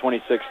 points,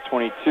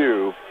 26-22.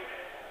 The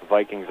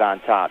Vikings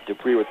on top.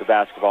 Dupuis with the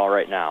basketball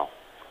right now.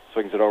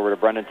 Swings it over to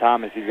Brendan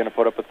Thomas. He's going to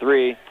put up a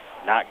 3.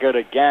 Not good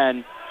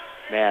again.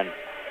 Man,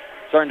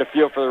 starting to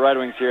feel for the Red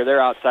Wings here.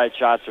 Their outside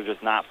shots are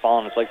just not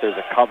falling. It's like there's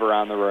a cover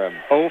on the rim.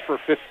 0 for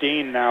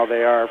 15 now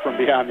they are from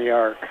beyond the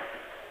arc.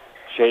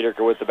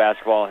 Shadeker with the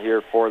basketball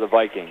here for the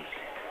Vikings.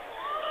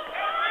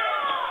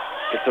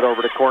 Gets it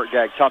over to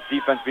Courtgag. Tough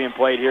defense being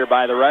played here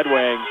by the Red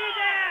Wings.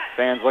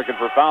 Fans looking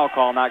for foul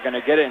call, not going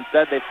to get it.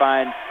 Instead, they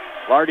find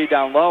Lardy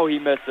down low. He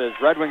misses.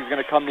 Red Wings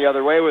going to come the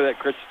other way with it.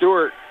 Chris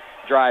Stewart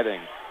driving.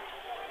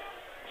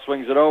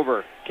 Swings it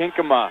over.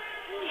 Kinkema.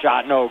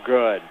 Shot no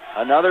good.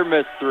 Another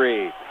missed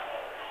 3.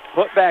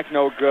 Putback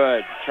no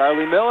good.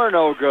 Charlie Miller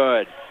no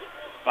good.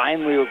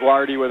 Finally,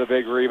 Lardy with a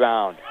big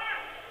rebound.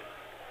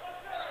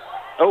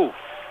 Oh.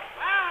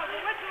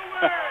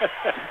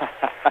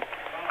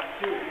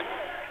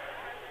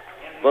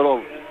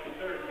 Little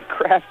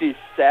crafty,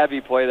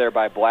 savvy play there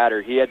by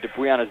Blattert. He had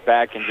Dupuis on his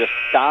back and just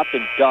stopped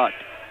and ducked.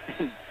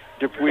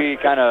 Dupuis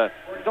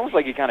it's almost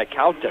like he kind of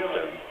cow-tipped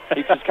him.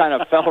 He just kind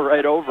of fell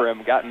right over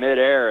him, got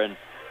midair, and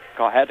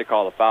had to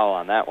call the foul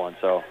on that one.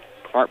 So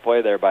smart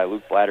play there by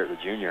Luke Blattert, the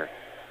junior.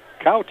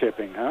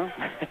 Cow-tipping, huh?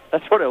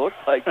 That's what it looks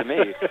like to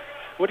me.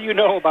 What do you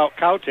know about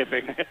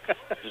cow-tipping?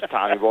 Just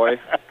Tommy boy.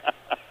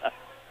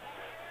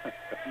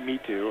 Me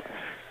too,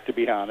 to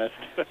be honest.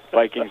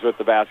 Vikings with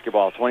the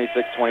basketball,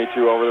 26-22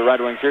 over the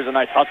Red Wings. Here's a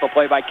nice hustle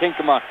play by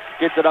Kinkema.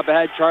 Gets it up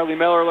ahead. Charlie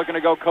Miller looking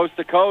to go coast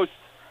to coast.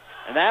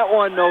 And that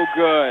one no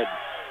good.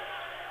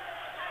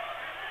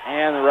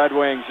 And the Red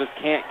Wings just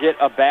can't get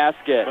a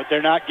basket. But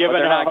they're not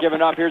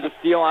giving up. Here's a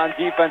steal on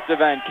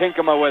defensive end.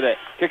 Kinkema with it.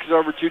 Kicks it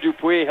over to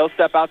Dupuis. He'll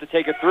step out to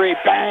take a 3.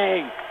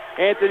 Bang!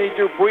 Anthony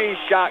Dupuis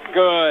shot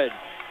good.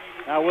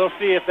 Now we'll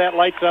see if that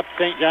lights up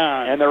St.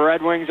 John. And the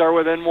Red Wings are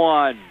within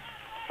 1.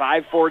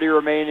 5:40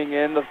 remaining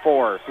in the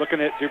fourth.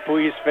 Looking at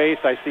Dupuy's face,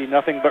 I see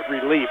nothing but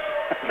relief.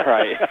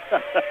 Right.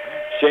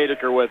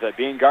 Shadeker with it,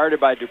 being guarded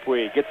by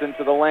Dupuy. Gets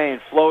into the lane,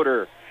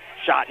 floater,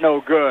 shot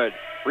no good.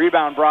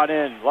 Rebound brought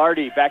in.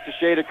 Lardy back to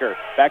Shadeker.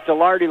 Back to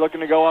Lardy,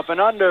 looking to go up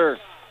and under.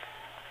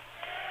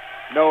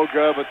 No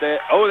good, but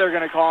they're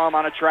going to call him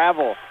on a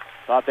travel.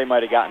 Thought they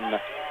might have gotten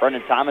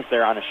Brendan Thomas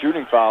there on a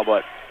shooting foul,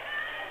 but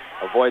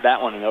avoid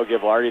that one, and they'll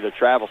give Lardy the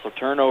travel. So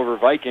turnover,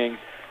 Vikings.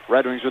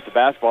 Red Wings with the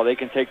basketball. They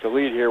can take the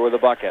lead here with a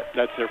bucket.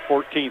 That's their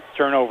 14th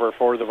turnover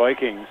for the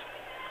Vikings.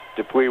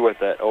 Dupuy with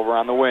it, over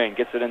on the wing,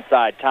 gets it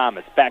inside.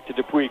 Thomas, back to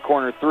Dupuy,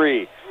 corner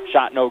three.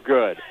 Shot no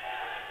good.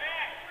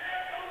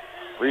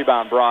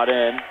 Rebound brought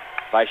in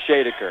by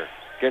Shadeker.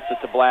 Gets it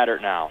to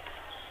Blattert now.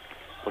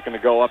 Looking to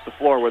go up the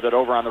floor with it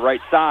over on the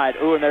right side.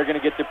 Ooh, and they're going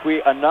to get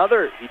Dupuy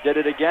another. He did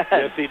it again.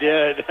 Yes, he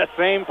did.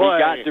 Same play. He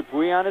got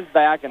Dupuy on his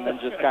back and then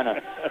just kind of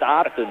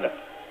stopped, and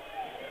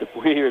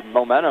Dupuy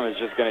momentum is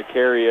just going to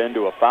carry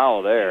into a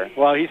foul there.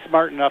 Well, he's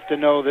smart enough to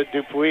know that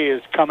Dupuy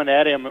is coming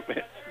at him, at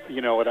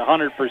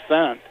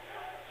 100%.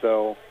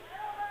 So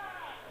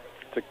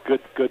it's a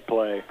good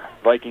play.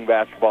 Viking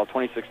basketball,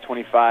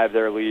 26-25,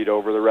 their lead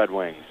over the Red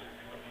Wings.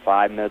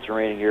 5 minutes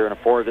remaining here in a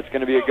fourth. It's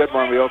going to be a good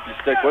one. We hope you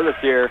stick with us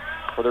here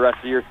for the rest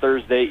of your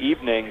Thursday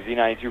evening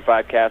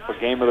Z92.5 Castle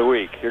Game of the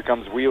Week. Here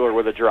comes Wheeler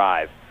with a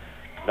drive.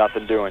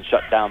 Nothing doing.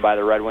 Shut down by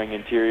the Red Wing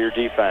interior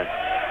defense.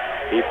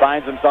 He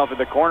finds himself in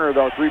the corner,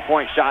 though.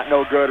 3-point shot,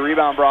 no good.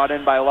 Rebound brought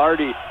in by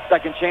Lardy.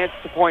 Second chance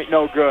to point,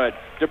 no good.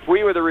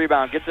 Dupuy with a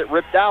rebound. Gets it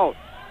ripped out.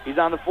 He's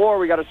on the floor.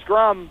 We got a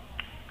scrum.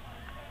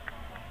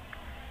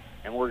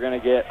 And we're going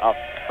to get a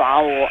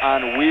foul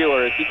on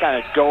Wheeler as he kind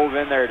of dove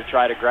in there to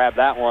try to grab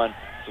that one.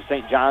 So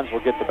St. John's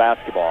will get the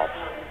basketball.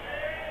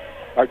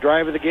 Our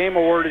Drive of the Game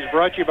Award is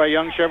brought to you by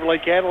Young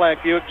Chevrolet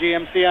Cadillac Buick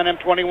GMC on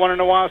M21 in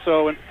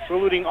Owasso, and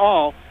saluting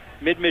all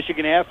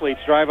Mid-Michigan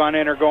athletes. Drive on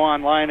in or go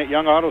online at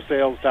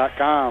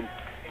youngautosales.com.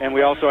 And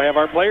we also have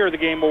our Player of the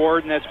Game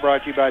Award, and that's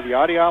brought to you by the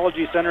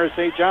Audiology Center of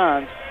St.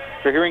 John's.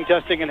 For hearing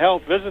testing and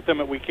health, visit them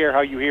at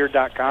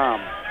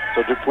wecarehowyouhear.com.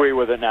 So Dupuy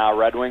with it now.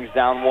 Red Wings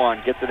down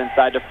 1. Gets it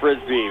inside to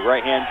Frisbee.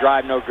 Right-hand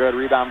drive, no good.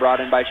 Rebound brought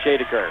in by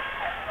Shadeker.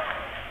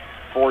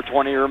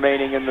 4:20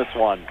 remaining in this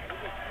one.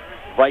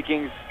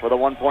 Vikings with a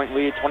 1-point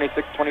lead,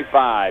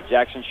 26-25.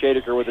 Jackson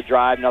Shadeker with a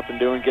drive, nothing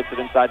doing. Gets it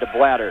inside to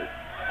Blattert.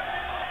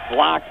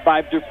 Blocked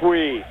by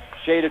Dupuy.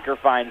 Shadeker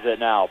finds it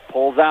now.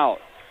 Pulls out.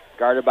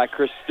 Guarded by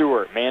Chris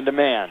Stewart.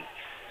 Man-to-man.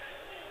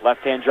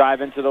 Left-hand drive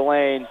into the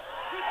lane.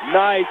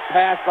 Nice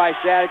pass by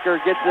Shadeker.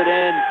 Gets it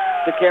in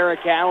to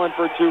Carrick Allen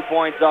for 2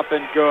 points, up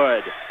and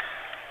good.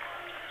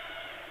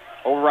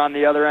 Over on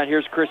the other end,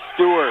 here's Chris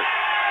Stewart.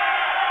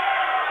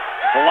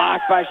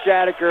 Blocked by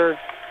Shadeker.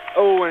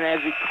 Oh, and as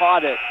he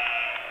caught it,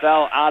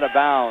 fell out of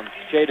bounds.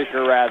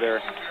 Shadeker,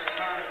 rather.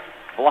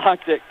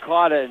 Blocked it,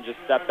 caught it, and just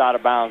stepped out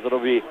of bounds. It'll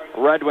be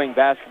Red Wing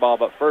basketball,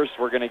 but first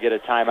we're going to get a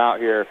timeout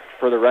here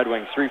for the Red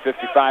Wings.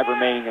 3:55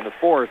 remaining in the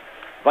fourth.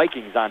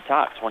 Vikings on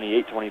top,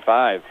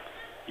 28-25.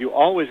 You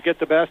always get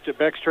the best at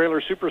Beck's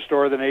Trailer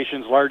Superstore, the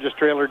nation's largest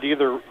trailer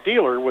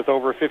dealer with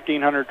over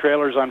 1,500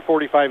 trailers on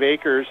 45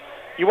 acres.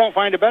 You won't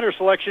find a better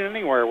selection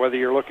anywhere. Whether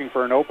you're looking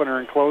for an open or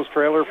enclosed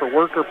trailer for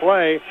work or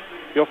play,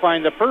 you'll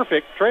find the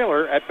perfect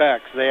trailer at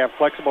Beck's. They have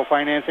flexible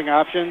financing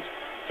options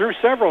through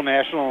several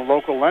national and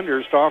local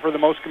lenders to offer the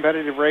most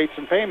competitive rates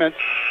and payments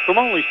from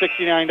only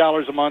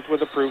 $69 a month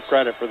with approved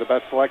credit. For the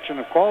best selection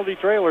of quality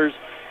trailers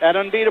at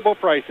unbeatable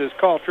prices,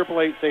 call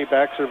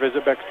 888-SAY-BECKS or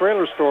visit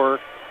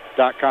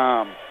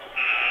BecksTrailerStore.com.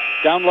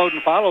 Download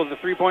and follow the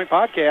 3-Point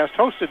Podcast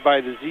hosted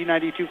by the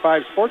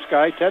Z92.5 sports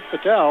guy, Ted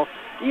Patel,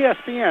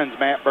 ESPN's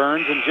Matt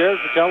Burns, and Jared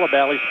Patel of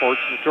Valley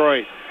Sports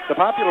Detroit. The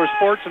popular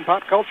sports and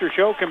pop culture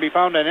show can be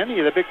found on any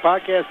of the big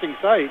podcasting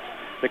sites.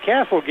 The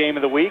Castle Game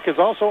of the Week is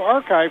also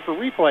archived for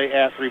replay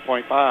at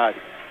 3-Point Pod.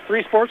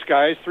 3 sports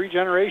guys, 3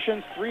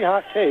 generations, 3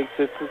 hot takes.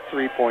 It's the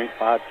 3-Point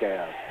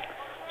Podcast.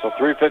 So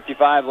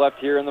 3:55 left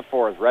here in the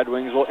fourth. Red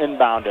Wings will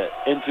inbound it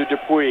into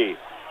Dupuy.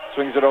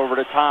 Swings it over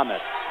to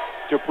Thomas.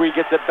 Dupuy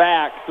gets it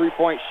back.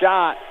 3-point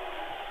shot.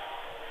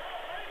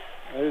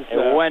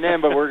 It went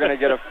in, but we're going to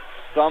get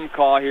some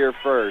call here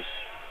first.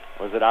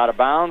 Was it out of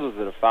bounds? Was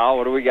it a foul?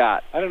 What do we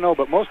got? I don't know,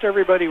 but most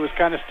everybody was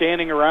kind of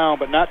standing around,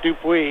 but not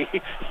Dupuy.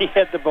 He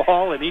had the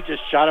ball, and he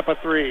just shot up a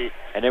 3.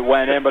 And it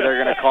went in, but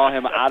they're going to call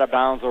him out of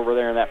bounds over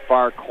there in that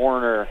far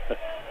corner.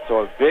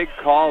 So a big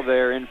call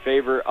there in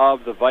favor of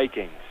the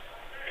Vikings.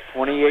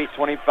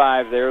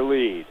 28-25, their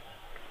lead.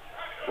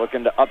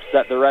 Looking to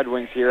upset the Red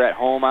Wings here at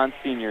home on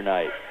senior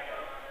night.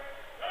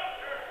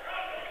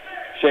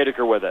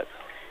 Shadeker with it.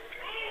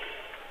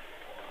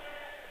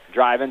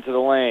 Drive into the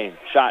lane.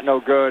 Shot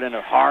no good, and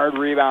a hard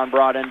rebound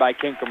brought in by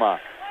Kinkema.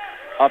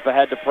 Up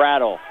ahead to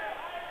Prattle.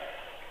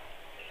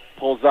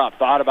 Pulls up.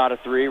 Thought about a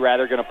 3.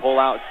 Rather going to pull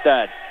out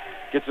instead.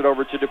 Gets it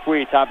over to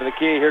Dupuy. Top of the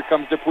key. Here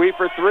comes Dupuy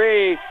for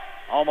 3.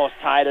 Almost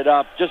tied it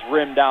up. Just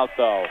rimmed out,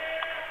 though.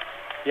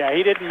 Yeah,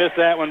 he didn't miss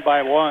that one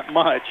by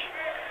much.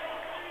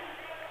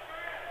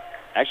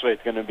 Actually,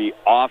 it's going to be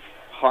off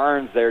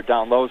Harns there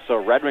down low, so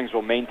Red Wings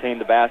will maintain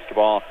the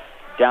basketball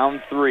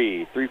Down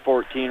 3,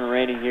 3:14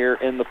 remaining here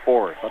in the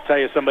fourth. I'll tell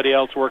you, somebody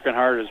else working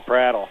hard is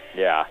Prattle.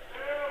 Yeah.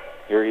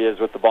 Here he is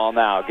with the ball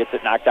now. Gets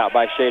it knocked out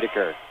by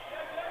Shadeker.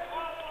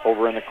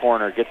 Over in the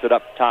corner. Gets it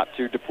up top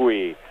to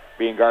Dupuis.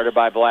 Being guarded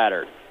by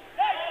Blatter.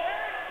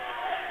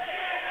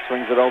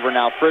 Swings it over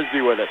now. Frisbee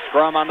with it.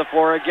 Scrum on the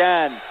floor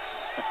again.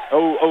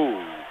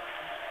 Oh.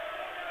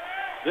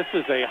 This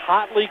is a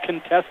hotly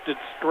contested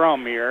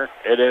scrum here.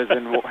 It is,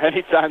 and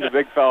anytime the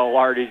big fella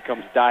Lardy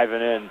comes diving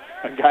in,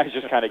 the guys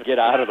just kind of get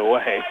out of the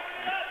way.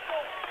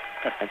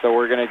 And so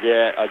we're going to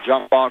get a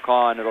jump ball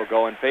call, and it'll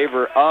go in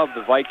favor of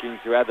the Vikings,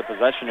 who had the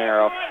possession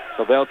arrow.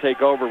 So they'll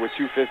take over with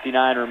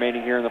 2:59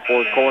 remaining here in the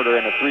fourth quarter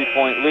and a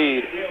 3-point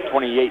lead,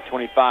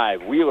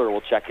 28-25. Wheeler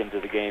will check into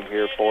the game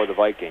here for the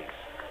Vikings.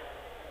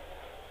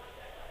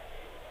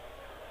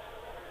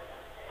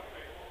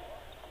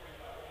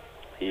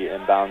 He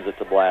inbounds it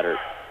to Blatter.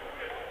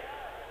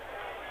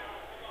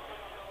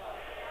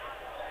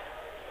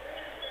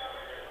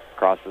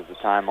 Crosses the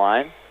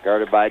timeline,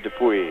 guarded by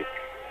Dupuis.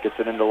 Gets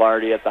it into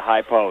Lardy at the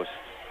high post.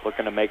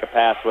 Looking to make a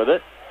pass with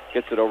it.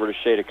 Gets it over to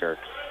Shadeker.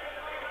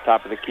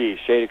 Top of the key.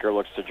 Shadeker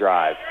looks to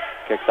drive.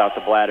 Kicks out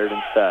to Blatter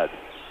instead.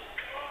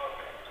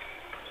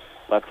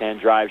 Left-hand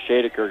drive.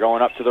 Shadeker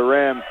going up to the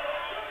rim.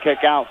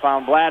 Kick out.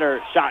 Found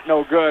Blatter. Shot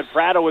no good.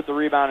 Prattle with the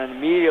rebound and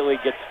immediately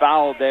gets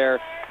fouled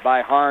there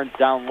by Harns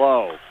down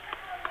low.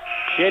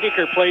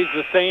 Shadeker plays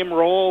the same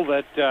role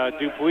that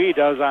Dupuis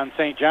does on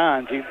St.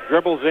 John's. He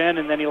dribbles in,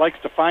 and then he likes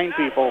to find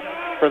people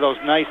for those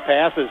nice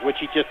passes, which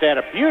he just had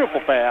a beautiful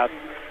pass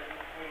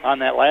on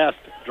that last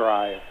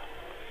drive.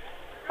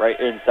 Right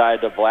inside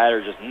the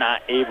Blatter, just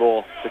not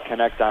able to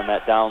connect on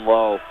that down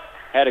low.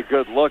 Had a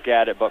good look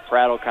at it, but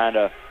Prattle kind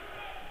of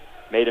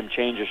made him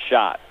change his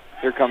shot.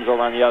 Here comes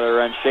over on the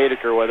other end,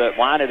 Shadeker with it.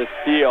 Wanted a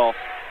steal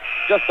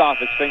just off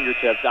his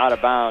fingertips, out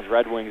of bounds.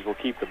 Red Wings will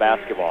keep the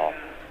basketball.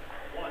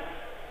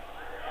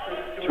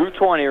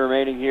 2:20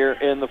 remaining here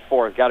in the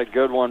fourth. Got a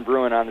good one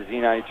brewing on the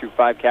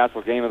Z92.5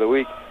 Castle Game of the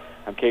Week.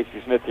 I'm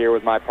Casey Smith here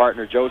with my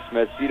partner Joe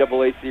Smith.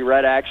 CAAC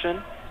Red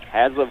action.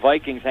 Haslett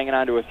Vikings hanging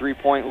on to a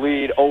 3-point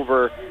lead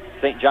over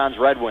St. John's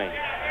Red Wings.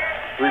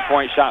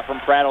 3-point shot from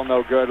Prattle,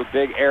 no good.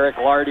 Big Eric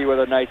Lardy with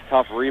a nice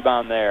tough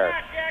rebound there.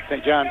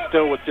 St. John's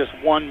still with just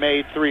one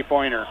made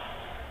 3-pointer.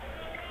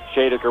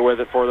 Shadeker with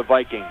it for the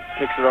Vikings.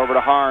 Kicks it over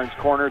to Harns.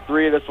 Corner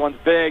 3. This one's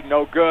big,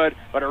 no good,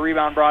 but a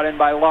rebound brought in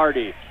by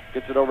Lardy.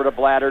 Gets it over to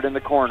Blattard in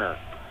the corner.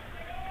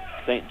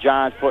 St.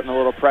 John's putting a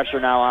little pressure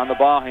now on the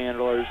ball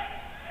handlers.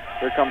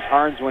 Here comes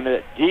Harns with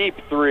it. Deep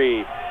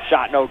 3.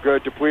 Shot no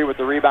good. Dupuis with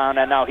the rebound,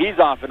 and now he's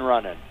off and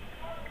running.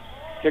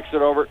 Kicks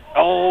it over.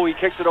 Oh, he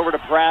kicks it over to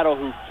Prattle,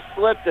 who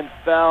slipped and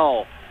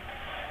fell.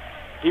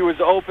 He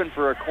was open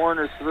for a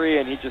corner 3,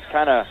 and he just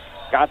kind of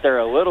got there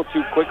a little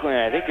too quickly,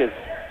 and I think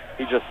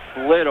he just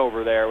slid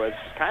over there. It was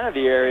kind of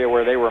the area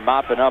where they were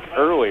mopping up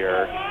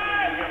earlier.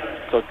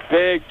 So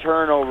big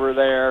turnover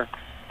there.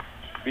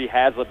 Be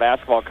Haslett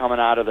basketball coming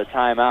out of the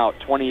timeout.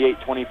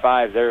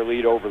 28-25, their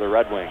lead over the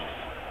Red Wings.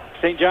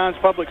 St. John's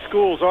Public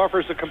Schools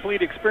offers a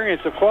complete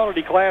experience of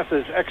quality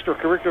classes,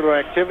 extracurricular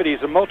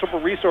activities, and multiple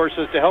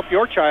resources to help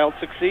your child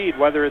succeed,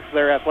 whether it's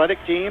their athletic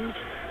teams,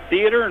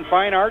 theater and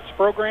fine arts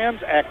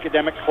programs,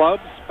 academic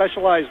clubs,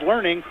 specialized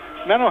learning,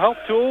 mental health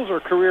tools, or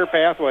career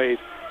pathways.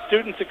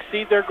 Students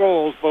exceed their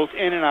goals both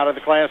in and out of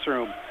the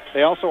classroom.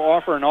 They also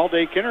offer an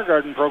all-day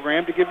kindergarten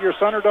program to give your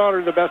son or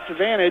daughter the best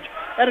advantage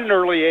at an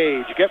early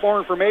age. Get more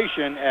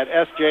information at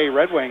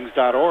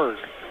sjredwings.org.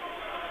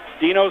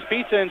 Dino's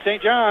Pizza in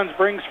St. John's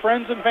brings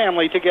friends and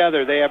family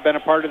together. They have been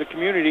a part of the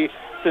community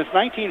since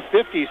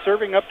 1950,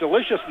 serving up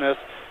deliciousness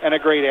and a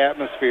great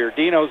atmosphere.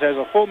 Dino's has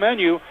a full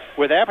menu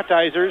with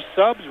appetizers,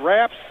 subs,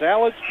 wraps,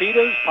 salads,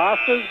 pitas,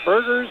 pastas,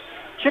 burgers,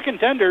 chicken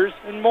tenders,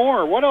 and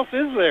more. What else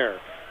is there?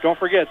 Don't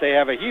forget, they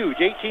have a huge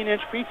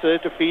 18-inch pizza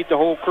to feed the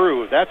whole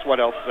crew. That's what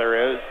else there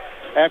is.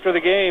 After the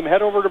game,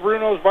 head over to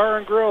Bruno's Bar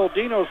and Grill,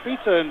 Dino's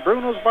Pizza and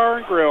Bruno's Bar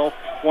and Grill,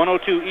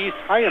 102 East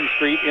Hyam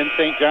Street in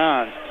St.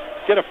 John's.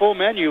 Get a full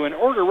menu and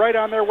order right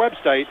on their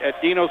website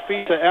at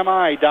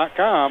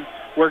dinospizzami.com,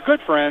 where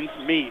good friends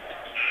meet.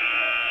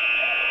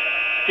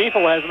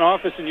 Stiefel has an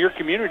office in your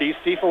community.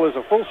 Stiefel is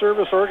a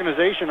full-service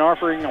organization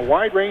offering a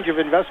wide range of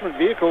investment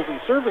vehicles and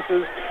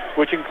services,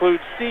 which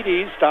includes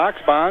CDs,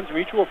 stocks, bonds,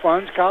 mutual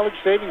funds, college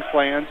savings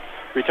plans,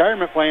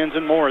 retirement plans,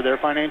 and more. Their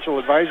financial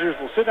advisors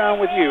will sit down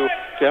with you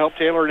to help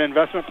tailor an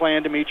investment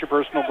plan to meet your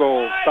personal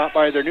goals. Stop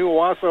by their new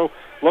Owasso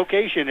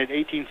location at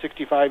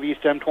 1865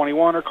 East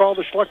M21 or call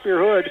the Schluckbeer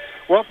Hood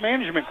Wealth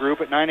Management Group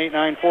at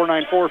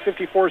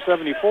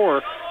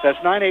 989-494-5474. That's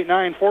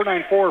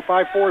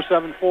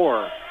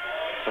 989-494-5474.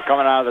 So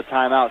coming out of the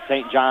timeout,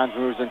 St. John's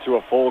moves into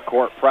a full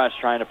court press,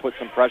 trying to put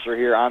some pressure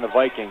here on the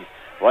Vikings.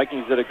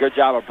 Vikings did a good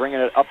job of bringing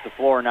it up the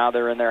floor. Now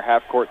they're in their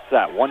half-court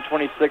set.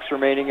 1:26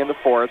 remaining in the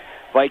fourth.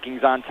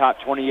 Vikings on top,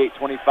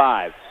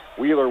 28-25.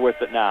 Wheeler with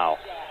it now,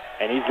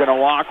 and he's going to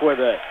walk with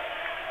it.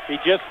 He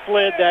just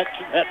slid that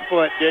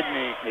foot, didn't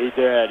he? He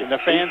did. And the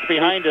fans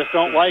behind us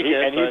don't like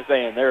it. And he's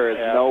saying there is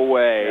no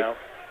way. Yeah.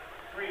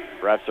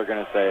 Refs are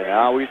going to say,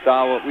 no, we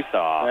saw what we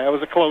saw. That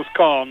was a close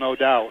call, no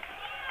doubt.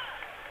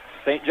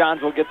 St.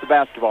 John's will get the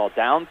basketball.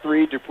 Down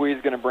 3, Dupuis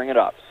is going to bring it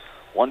up.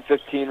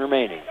 1:15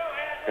 remaining.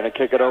 Going to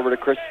kick it over to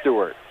Chris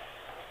Stewart.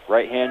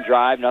 Right-hand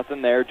drive,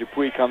 nothing there.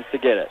 Dupuis comes to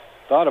get it.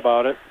 Thought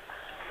about it.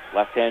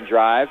 Left-hand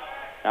drive,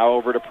 now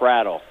over to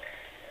Prattle.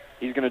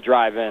 He's going to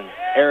drive in.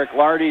 Eric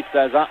Lardy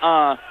says,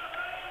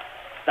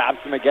 stops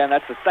him again.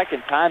 That's the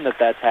second time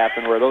that's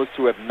happened where those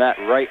two have met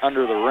right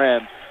under the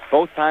rim.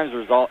 Both times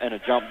result in a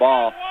jump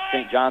ball.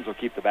 St. John's will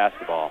keep the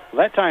basketball.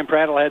 Well, that time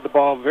Prattle had the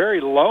ball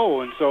very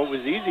low, and so it was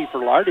easy for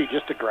Lardy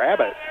just to grab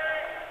it.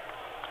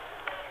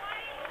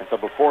 And so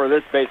before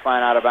this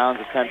baseline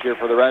out-of-bounds attempt here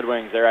for the Red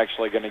Wings, they're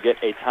actually going to get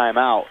a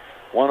timeout.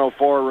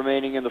 1:04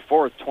 remaining in the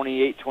fourth,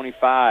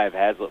 28-25,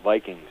 Haslett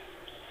Vikings.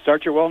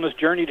 Start your wellness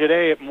journey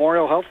today at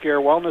Memorial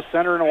Healthcare Wellness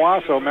Center in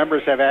Owasso.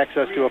 Members have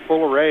access to a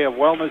full array of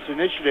wellness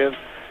initiatives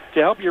to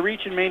help you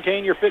reach and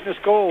maintain your fitness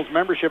goals.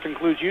 Membership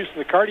includes use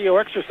of the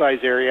cardio exercise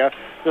area,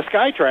 the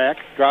Sky Track,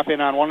 drop in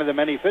on one of the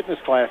many fitness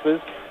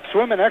classes,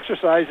 swim and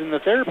exercise in the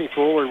therapy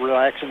pool, or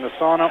relax in the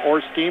sauna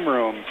or steam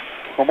rooms.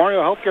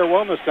 Memorial Healthcare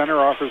Wellness Center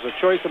offers a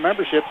choice of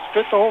memberships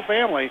fit the whole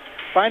family.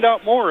 Find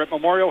out more at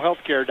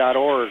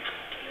memorialhealthcare.org.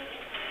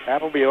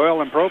 Appleby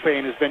Oil and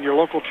Propane has been your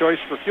local choice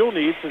for fuel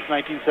needs since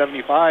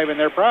 1975, and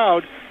they're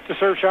proud to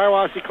serve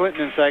Shiawassee,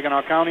 Clinton, and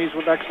Saginaw counties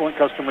with excellent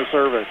customer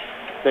service.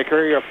 They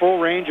carry a full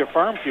range of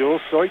farm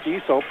fuels, soy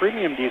diesel,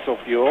 premium diesel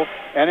fuel,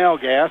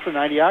 NL gas, and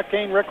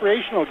 90-octane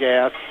recreational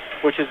gas,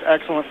 which is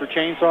excellent for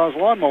chainsaws,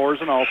 lawnmowers,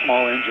 and all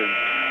small engines.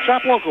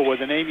 Shop local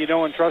with a name you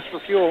know and trust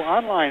for fuel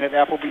online at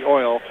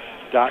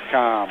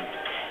ApplebyOil.com.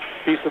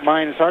 Peace of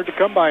mind is hard to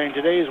come by in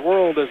today's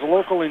world. As a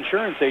local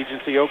insurance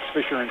agency, Oaks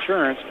Fisher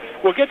Insurance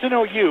will get to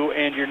know you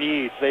and your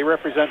needs. They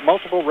represent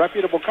multiple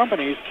reputable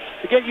companies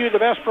to get you the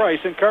best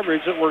price and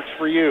coverage that works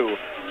for you.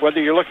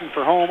 Whether you're looking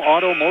for home,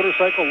 auto,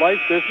 motorcycle,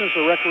 life, business,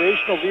 or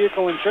recreational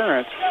vehicle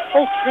insurance,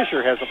 Oaks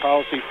Fisher has a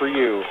policy for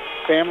you.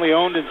 Family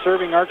owned and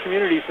serving our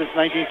community since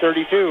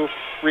 1932.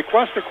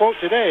 Request a quote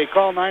today.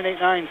 Call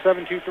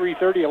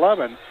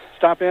 989-723-3011.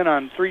 Stop in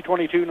on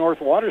 322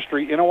 North Water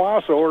Street in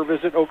Owasso or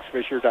visit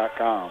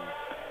oaksfisher.com.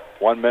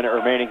 1 minute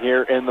remaining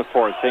here in the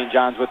fourth. St.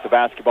 John's with the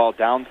basketball,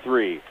 down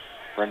 3.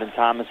 Brendan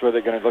Thomas with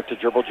it, going to look to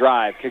dribble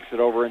drive. Kicks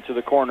it over into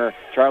the corner.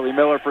 Charlie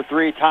Miller for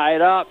 3, tie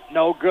it up.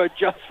 No good,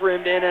 just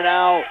rimmed in and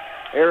out.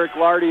 Eric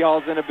Lardy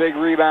hauls in a big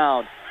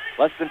rebound.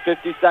 Less than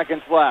 50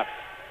 seconds left.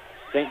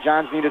 St.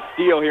 John's need a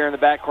steal here in the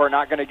backcourt.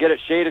 Not going to get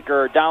it.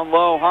 Shadeker down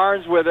low.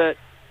 Harns with it.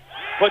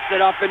 Puts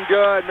it up and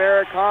good.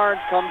 Merrick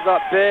Harns comes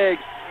up big.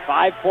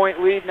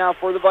 5-point lead now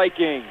for the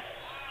Vikings.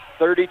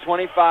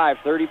 30-25,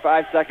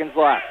 35 seconds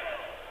left.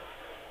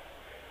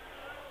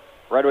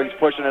 Red Wings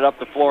pushing it up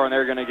the floor, and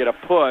they're going to get a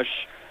push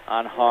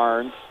on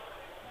Harns.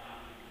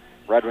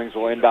 Red Wings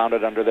will inbound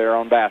it under their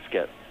own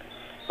basket.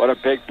 What a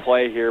big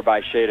play here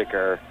by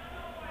Shadeker.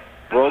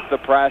 Broke the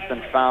press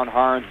and found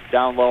Harns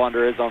down low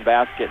under his own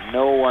basket.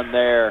 No one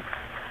there.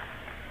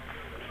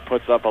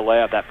 Puts up a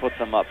layup. That puts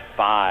them up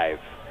 5.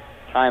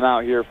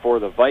 Timeout here for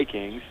the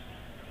Vikings.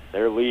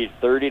 Their lead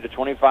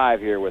 30-25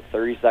 here with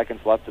 30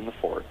 seconds left in the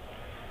fourth.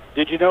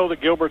 Did you know that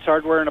Gilbert's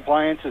Hardware and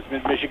Appliance is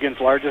Mid-Michigan's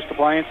largest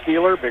appliance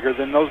dealer, bigger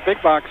than those big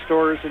box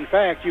stores? In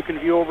fact, you can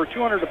view over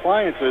 200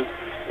 appliances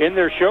in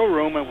their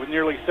showroom, and with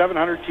nearly 700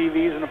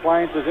 TVs and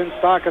appliances in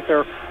stock at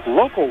their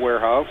local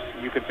warehouse,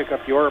 you can pick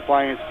up your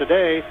appliance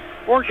today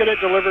or get it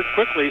delivered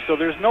quickly, so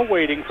there's no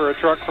waiting for a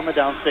truck from a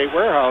downstate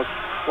warehouse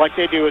like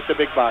they do at the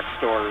big box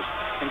stores.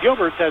 And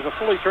Gilbert's has a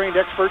fully trained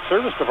expert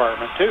service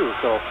department, too.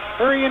 So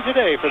hurry in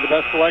today for the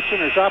best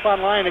selection or shop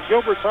online at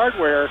Gilbert's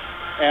Hardware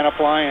and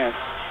Appliance.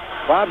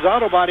 Bob's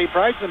Auto Body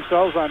prides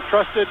themselves on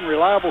trusted and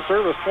reliable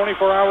service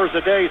 24 hours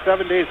a day,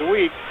 7 days a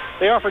week.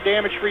 They offer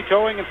damage-free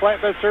towing and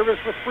flatbed service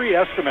with free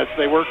estimates.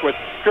 They work with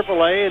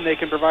AAA, and they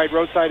can provide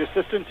roadside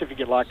assistance if you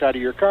get locked out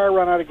of your car,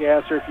 run out of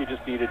gas, or if you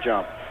just need a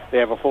jump. They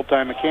have a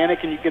full-time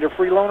mechanic, and you get a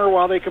free loaner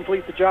while they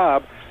complete the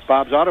job.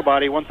 Bob's Auto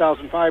Body,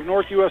 1005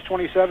 North US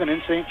 27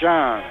 in St.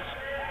 John's.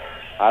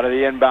 Out of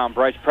the inbound,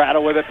 Bryce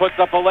Prattle with it, puts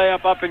up a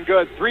layup up and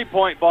good.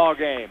 3-point ball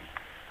game.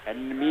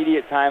 An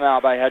immediate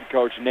timeout by head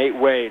coach Nate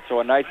Wade. So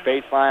a nice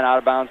baseline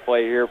out-of-bounds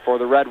play here for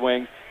the Red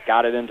Wings.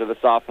 Got it into the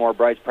sophomore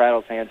Bryce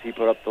Prattle's hands. He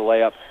put up the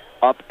layup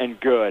up and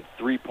good.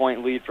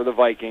 3-point lead for the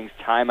Vikings.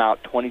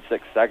 Timeout,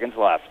 26 seconds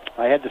left.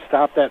 I had to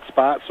stop that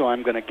spot, so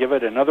I'm going to give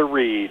it another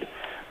read.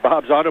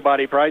 Bob's Auto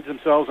Body prides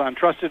themselves on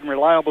trusted and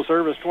reliable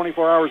service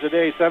 24 hours a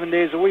day, 7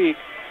 days a week.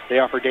 They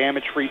offer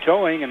damage-free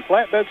towing and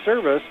flatbed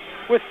service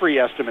with free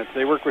estimates.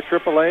 They work with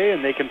AAA,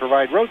 and they can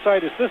provide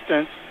roadside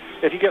assistance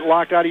if you get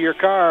locked out of your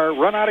car,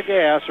 run out of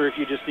gas, or if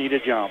you just need a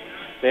jump.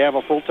 They have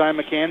a full-time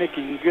mechanic,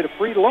 and you can get a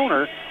free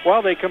loaner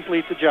while they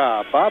complete the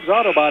job. Bob's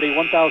Auto Body,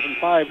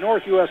 1005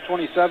 North US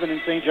 27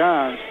 in St.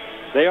 John's.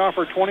 They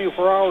offer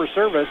 24-hour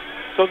service,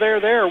 so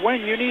they're there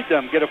when you need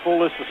them. Get a full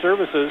list of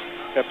services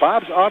at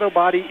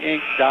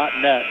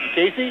bobsautobodyinc.net.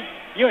 Casey,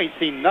 you ain't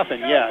seen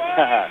nothing yet.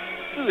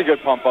 This is a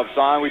good pump-up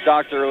song. We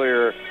talked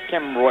earlier,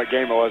 can't remember what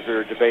game it was, we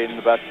were debating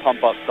the best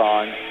pump-up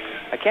song.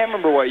 I can't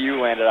remember what you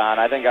landed on.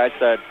 I think I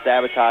said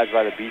Sabotage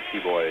by the Beastie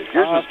Boys.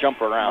 Yours was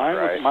Jump Around,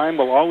 right? Mine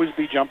will always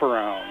be Jump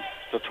Around.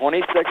 So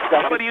 26 seconds.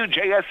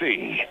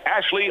 WJSZ,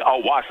 Ashley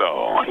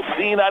Owasso.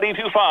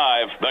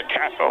 Z92.5, The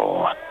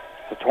Castle.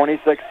 So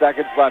 26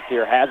 seconds left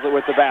here. Haslett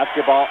with the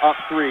basketball, up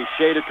 3.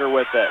 Shadeker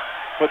with it.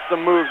 Puts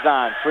some moves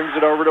on, swings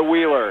it over to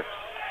Wheeler.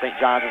 St.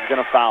 John's is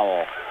going to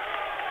foul.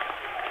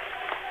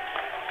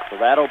 So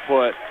that'll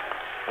put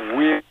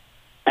Wheeler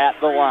at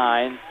the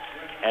line,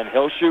 and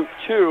he'll shoot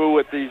 2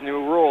 with these new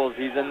rules.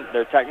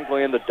 They're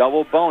technically in the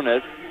double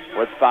bonus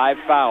with 5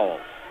 fouls.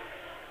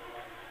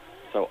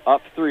 So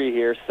up 3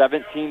 here,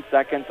 17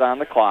 seconds on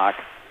the clock.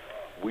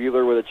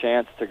 Wheeler with a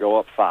chance to go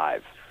up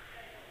 5.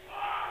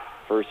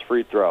 First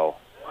free throw.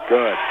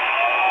 Good.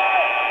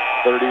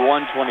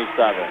 31-27.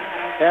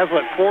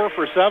 Haslett 4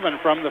 for 7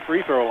 from the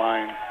free throw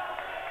line.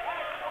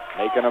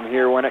 Making them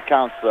here when it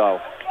counts, though.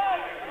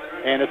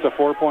 And it's a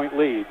 4-point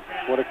lead.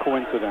 What a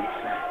coincidence.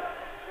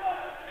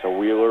 So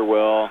Wheeler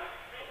will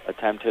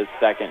attempt his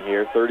second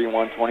here.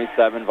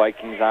 31-27,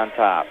 Vikings on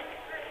top.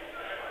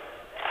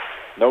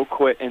 No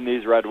quit in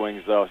these Red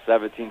Wings, though.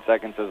 17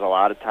 seconds is a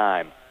lot of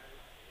time.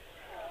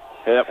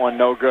 Hit that one,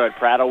 no good.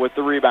 Prattle with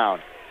the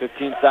rebound.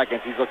 15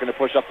 seconds. He's looking to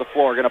push up the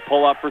floor. Going to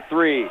pull up for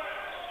 3.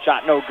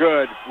 Shot no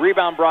good.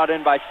 Rebound brought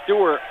in by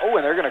Stewart. Oh,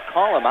 and they're going to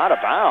call him out of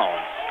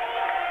bounds.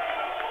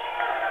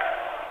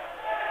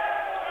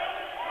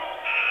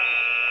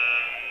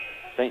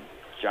 St.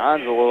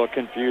 John's a little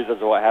confused as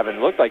to what happened.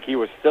 It looked like he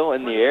was still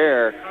in the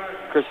air.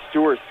 Chris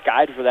Stewart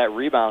skied for that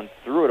rebound,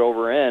 threw it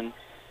over in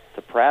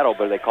to Prattle,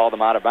 but they called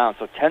him out of bounds.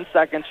 So 10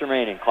 seconds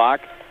remaining.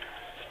 Clock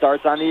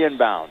starts on the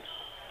inbound.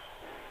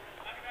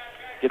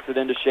 Gets it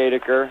into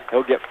Shadeker.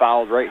 He'll get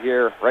fouled right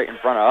here, right in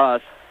front of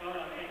us,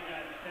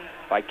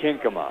 by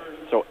Kinkema.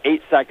 So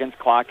 8 seconds.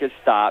 Clock is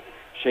stopped.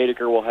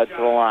 Shadeker will head to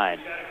the line.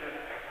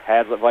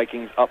 Haslett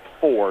Vikings up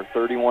 4,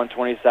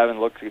 31-27,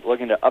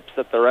 looking to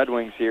upset the Red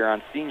Wings here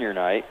on senior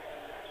night.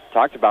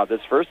 Talked about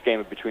this first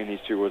game between these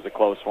two was a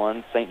close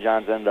one. St.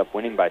 John's ended up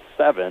winning by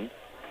 7.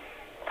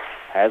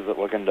 Haslett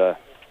looking to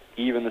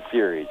even the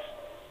series.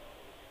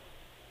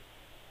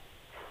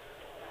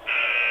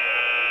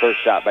 First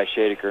shot by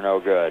Shadeker, no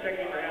good.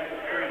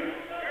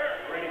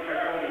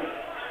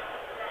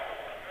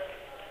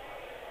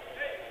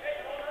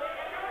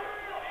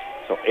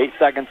 So 8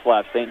 seconds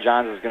left. St.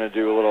 John's is going to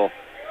do a little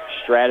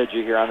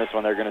strategy here on this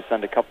one. They're going to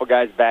send a couple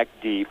guys back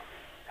deep.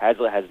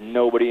 Haslett has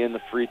nobody in the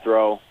free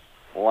throw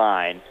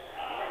line.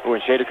 Ooh,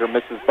 and Shadeker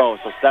misses both.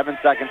 So 7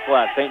 seconds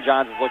left. St.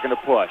 John's is looking to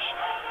push.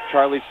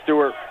 Charlie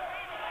Stewart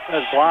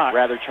is blocked.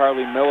 Rather,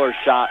 Charlie Miller's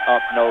shot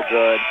up, no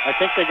good. I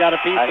think they got a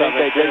piece of it. I think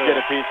they did get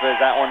a piece of it.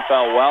 That one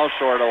fell well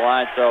short of the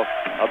line. So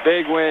a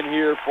big win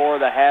here for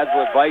the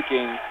Haslett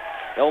Vikings.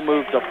 They'll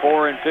move to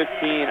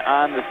 4-15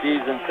 on the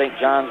season. St.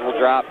 John's will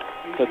drop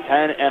to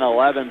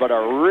 10-11, but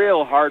a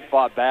real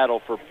hard-fought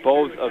battle for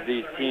both of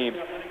these teams.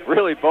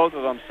 Really, both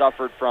of them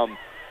suffered from,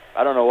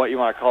 I don't know what you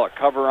want to call it,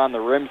 cover on the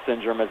rim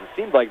syndrome, as it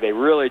seemed like they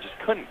really just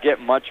couldn't get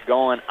much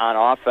going on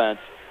offense.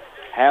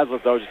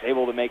 Haslett, though, just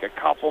able to make a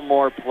couple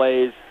more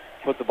plays,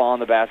 put the ball in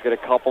the basket a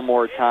couple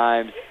more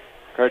times.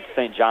 Credit to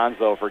St. John's,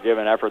 though, for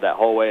giving effort that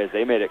whole way, as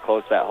they made it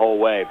close that whole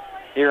way.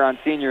 Here on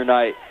senior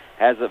night,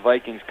 Haslett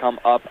Vikings come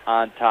up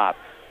on top.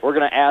 We're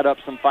going to add up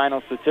some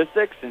final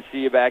statistics and see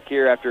you back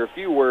here after a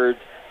few words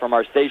from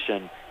our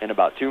station in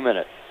about 2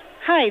 minutes.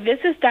 Hi, this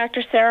is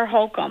Dr. Sarah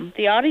Holcomb.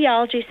 The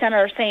Audiology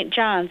Center of St.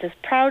 John's is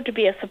proud to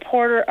be a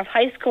supporter of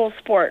high school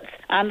sports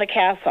on the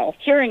Castle.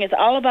 Hearing is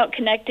all about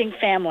connecting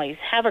families.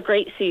 Have a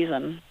great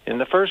season. In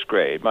the first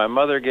grade, my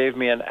mother gave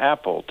me an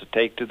apple to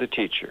take to the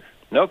teacher.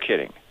 No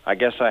kidding. I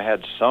guess I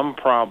had some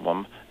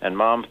problem, and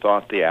Mom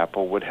thought the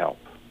apple would help.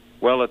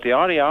 Well, at the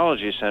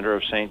Audiology Center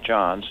of St.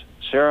 John's,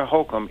 Sarah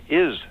Holcomb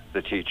is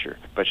the teacher,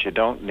 but you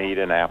don't need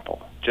an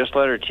apple. Just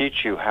let her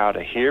teach you how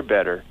to hear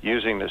better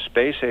using the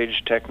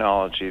space-age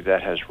technology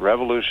that has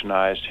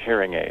revolutionized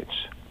hearing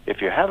aids.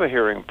 If you have a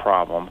hearing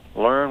problem,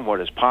 learn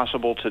what is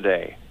possible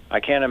today.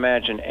 I can't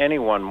imagine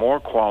anyone more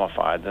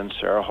qualified than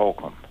Sarah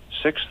Holcomb.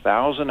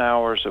 6,000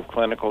 hours of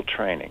clinical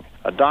training,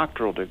 a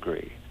doctoral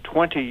degree,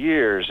 20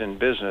 years in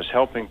business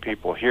helping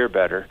people hear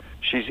better.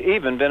 She's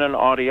even been an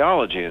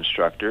audiology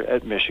instructor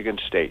at Michigan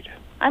State.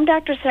 I'm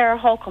Dr. Sarah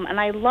Holcomb, and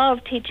I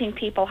love teaching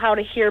people how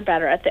to hear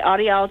better at the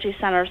Audiology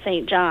Center of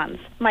St. John's.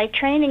 My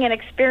training and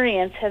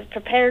experience has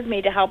prepared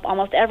me to help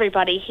almost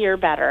everybody hear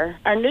better.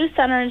 Our new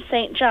center in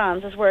St.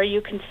 John's is where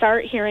you can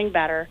start hearing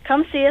better.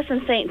 Come see us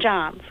in St.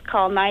 John's.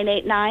 Call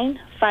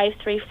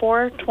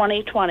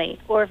 989-534-2020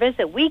 or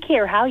visit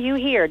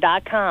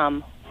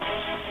WeCareHowYouHear.com.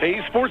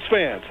 Hey, sports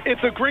fans,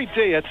 it's a great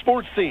day at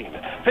Sports Scene.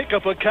 Pick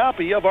up a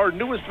copy of our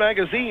newest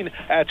magazine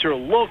at your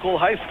local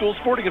high school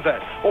sporting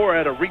event or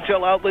at a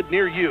retail outlet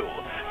near you.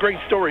 Great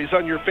stories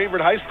on your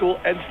favorite high school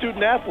and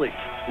student athletes.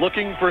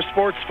 Looking for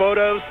sports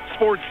photos?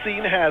 Sports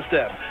Scene has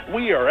them.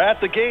 We are at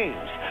the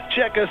games.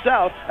 Check us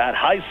out at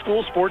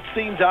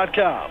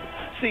highschoolsportscene.com.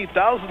 See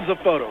thousands of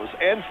photos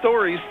and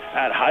stories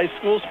at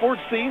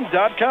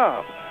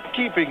highschoolsportscene.com.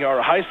 Keeping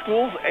our high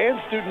schools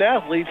and student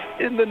athletes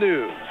in the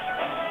news.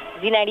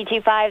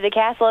 Z92.5 The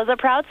Castle is a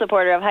proud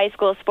supporter of high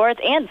school sports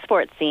and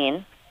Sports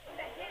Scene.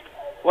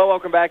 Well,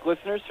 welcome back,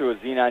 listeners, to a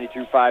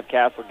Z92.5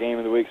 Castle Game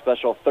of the Week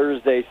special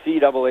Thursday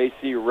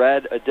CAAC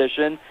Red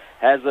Edition.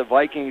 Haslett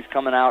Vikings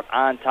coming out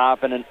on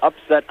top in an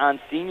upset on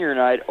senior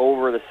night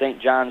over the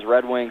St. John's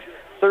Red Wings,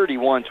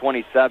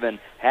 31-27.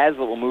 Haslett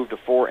will move to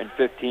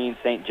 4-15.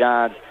 St.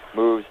 John's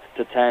moves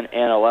to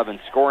 10-11.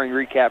 Scoring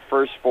recap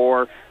first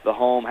for the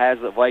home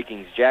Haslett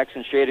Vikings.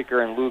 Jackson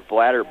Shadeker and Luke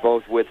Blatter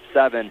both with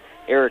 7.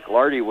 Eric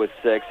Lardy with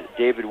 6.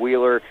 David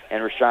Wheeler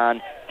and Rashawn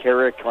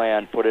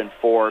Carrickland put in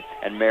 4.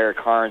 And Merrick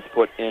Harns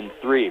put in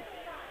 3.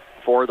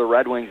 For the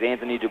Red Wings,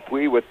 Anthony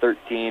Dupuis with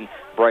 13.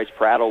 Bryce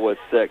Prattle with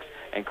 6.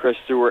 And Chris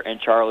Stewart and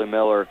Charlie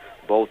Miller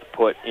both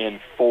put in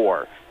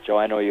 4. Joe,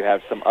 I know you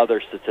have some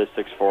other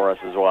statistics for us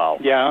as well.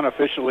 Yeah,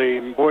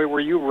 unofficially, boy,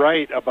 were you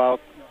right about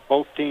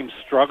both teams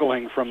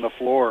struggling from the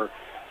floor.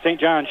 St.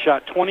 John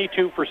shot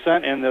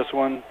 22% in this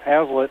one.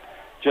 Haslett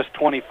just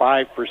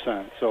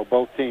 25%. So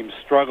both teams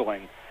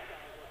struggling.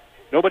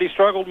 Nobody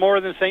struggled more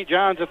than St.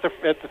 John's at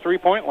the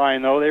three-point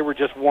line, though. They were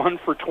just 1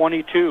 for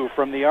 22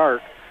 from the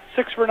arc,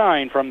 6 for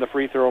 9 from the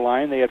free throw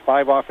line. They had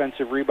 5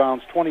 offensive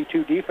rebounds,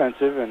 22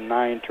 defensive, and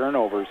 9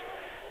 turnovers.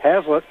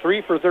 Haslett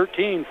 3 for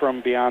 13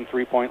 from beyond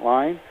three-point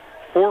line,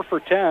 4 for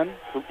 10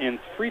 in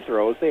free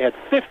throws. They had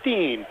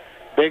 15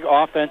 big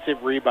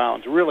offensive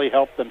rebounds, really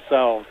helped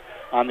themselves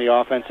on the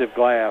offensive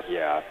glass.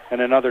 Yeah. And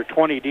another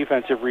 20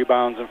 defensive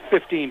rebounds and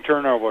 15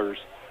 turnovers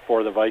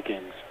for the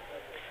Vikings.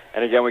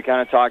 And again, we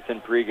kind of talked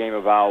in pregame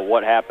about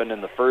what happened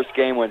in the first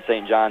game when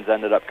St. John's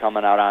ended up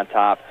coming out on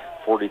top,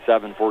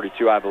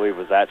 47-42, I believe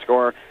was that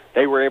score.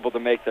 They were able to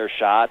make their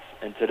shots,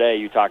 and today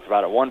you talked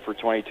about it, 1 for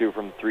 22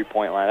 from the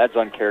three-point line. That's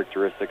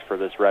uncharacteristic for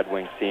this Red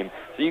Wings team.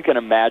 So you can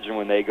imagine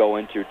when they go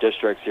into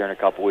districts here in a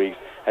couple weeks,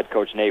 head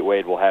coach Nate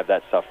Wade will have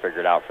that stuff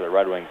figured out for the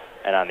Red Wings.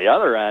 And on the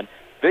other end,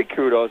 big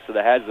kudos to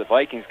the Haslett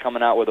Vikings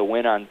coming out with a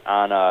win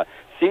on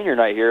senior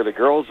night here. The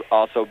girls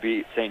also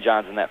beat St.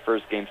 John's in that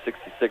first game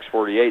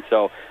 66-48,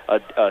 so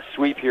a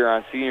sweep here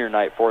on senior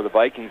night for the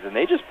Vikings, and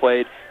they just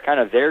played kind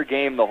of their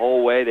game the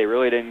whole way. They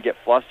really didn't get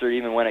flustered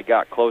even when it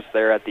got close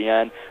there at the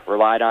end.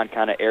 Relied on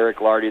kind of Eric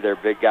Lardy, their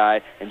big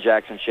guy, and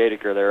Jackson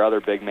Shadeker, their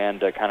other big man,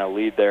 to kind of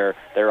lead their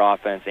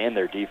offense and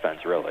their defense,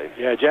 really.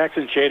 Yeah,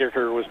 Jackson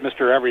Shadeker was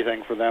Mr.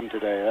 Everything for them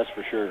today, that's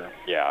for sure.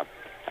 Yeah.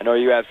 I know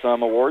you have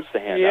some awards to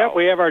hand out. Yeah,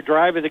 we have our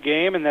drive of the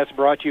game, and that's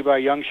brought to you by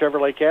Young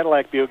Chevrolet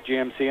Cadillac Buick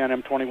GMC on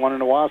M21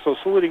 in Owasso,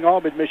 saluting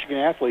all Mid-Michigan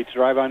athletes.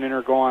 Drive on in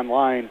or go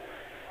online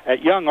at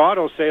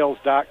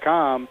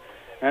youngautosales.com.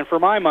 And for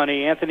my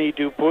money, Anthony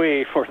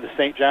Dupuis for the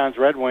St. John's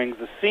Red Wings,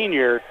 the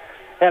senior,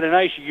 had a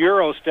nice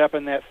Euro step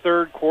in that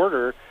third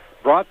quarter,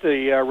 brought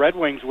the Red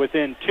Wings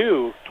within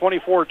 2,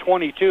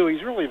 24-22.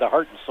 He's really the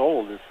heart and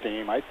soul of this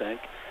team, I think.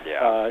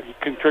 Yeah. He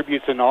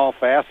contributes in all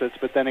facets,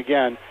 but then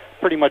again,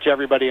 pretty much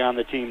everybody on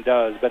the team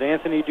does. But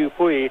Anthony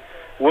Dupuis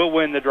will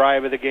win the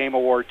Drive of the Game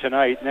award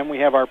tonight. And then we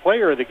have our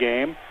Player of the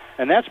Game,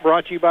 and that's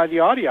brought to you by the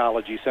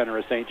Audiology Center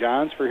of St.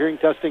 John's. For hearing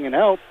testing and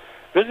help,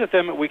 visit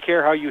them at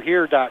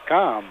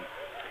wecarehowyouhear.com.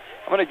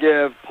 I'm going to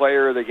give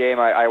Player of the Game.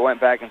 I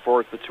went back and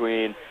forth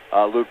between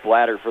Luke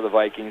Blatter for the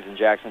Vikings and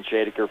Jackson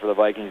Shadeker for the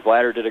Vikings.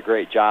 Blatter did a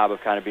great job of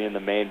kind of being the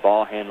main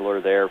ball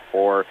handler there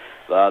for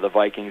the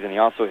Vikings, and he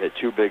also hit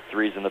 2 big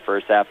threes in the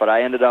first half. But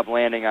I ended up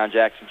landing on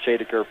Jackson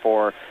Shadeker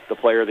for the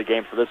Player of the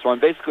Game for this one,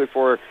 basically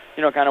for,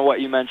 kind of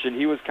what you mentioned.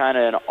 He was kind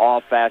of in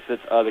all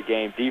facets of the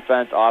game.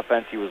 Defense,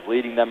 offense, he was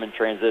leading them in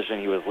transition.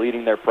 He was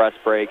leading their press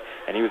break,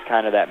 and he was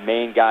kind of that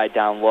main guy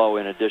down low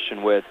in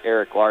addition with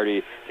Eric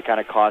Lardy to kind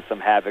of cause some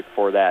havoc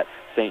for that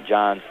St.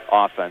 John's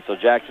offense. So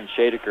Jackson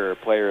Shadeker,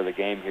 Player of the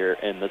Game here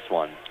in this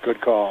one.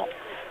 Good call.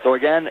 So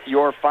again,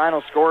 your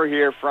final score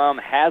here from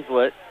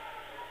Haslett.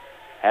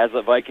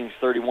 Haslett Vikings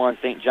 31,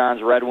 St. John's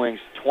Red Wings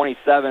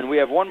 27. We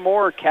have one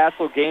more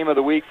Castle Game of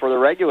the Week for the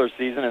regular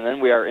season, and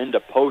then we are into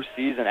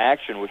postseason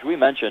action, which we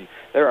mentioned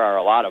there are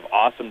a lot of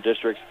awesome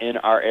districts in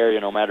our area.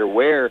 No matter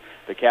where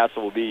the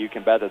Castle will be, you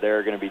can bet that there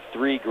are going to be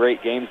 3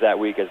 great games that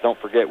week, as don't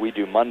forget we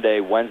do Monday,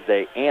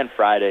 Wednesday, and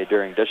Friday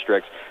during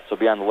districts, so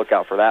be on the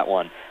lookout for that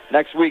one.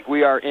 Next week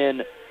we are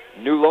in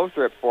New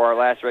Lothrop for our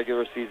last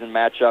regular season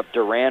matchup,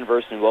 Durand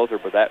versus New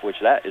Lothrop, that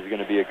is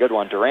going to be a good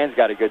one. Durand's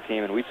got a good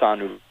team, and we saw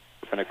New Lothrop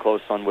in a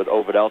close one with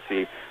Ovid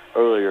Elsie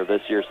earlier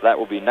this year, so that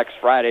will be next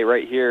Friday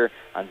right here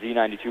on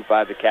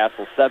Z92.5 The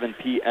Castle, 7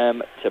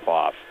 p.m.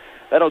 tip-off.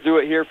 That'll do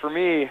it here for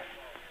me.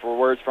 For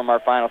words from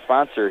our final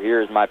sponsor, here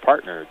is my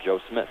partner, Joe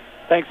Smith.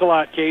 Thanks a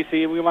lot,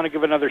 Casey. We want to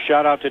give another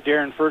shout-out to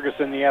Darren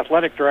Ferguson, the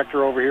athletic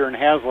director over here in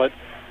Haslett,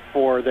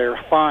 for their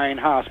fine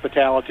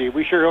hospitality.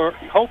 We sure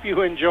hope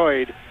you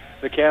enjoyed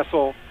the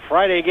Castle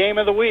Friday Game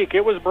of the Week.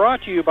 It was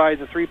brought to you by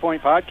the 3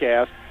 Point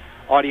Podcast,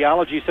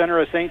 Audiology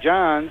Center of St.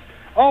 John's,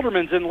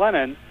 Alderman's in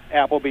Lennon,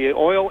 Appleby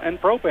Oil and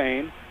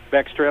Propane,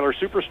 Beck's Trailer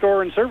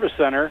Superstore and Service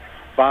Center,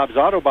 Bob's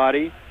Auto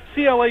Body,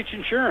 CLH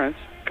Insurance,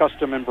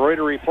 Custom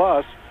Embroidery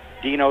Plus,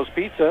 Dino's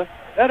Pizza,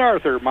 Ed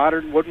Arthur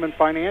Modern Woodman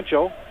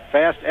Financial,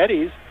 Fast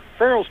Eddie's,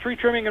 Farrell's Tree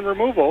Trimming and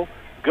Removal,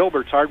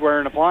 Gilbert's Hardware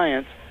and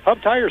Appliance, Hub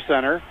Tire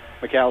Center,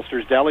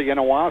 McAllister's Deli in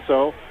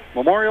Owasso,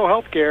 Memorial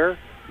Healthcare,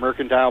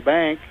 Mercantile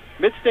Bank,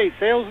 Midstate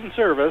Sales and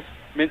Service,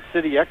 Mint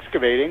City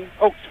Excavating,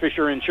 Oaks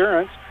Fisher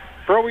Insurance,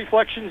 Pro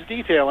Reflections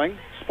Detailing,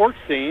 Sports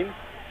Scene,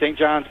 St.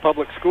 John's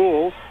Public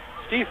Schools,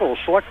 Stiefel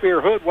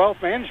Schluckbeer Hood Wealth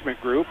Management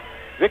Group,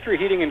 Victory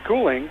Heating and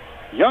Cooling,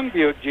 Young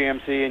Buick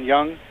GMC, and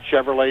Young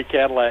Chevrolet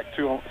Cadillac.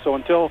 So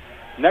until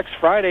next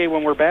Friday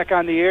when we're back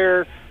on the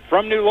air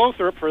from New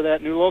Lothrop for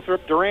that New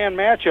Lothrop-Durand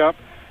matchup,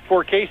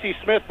 for Casey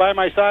Smith by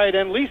my side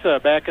and Lisa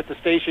back at the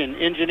station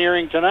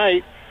engineering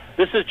tonight,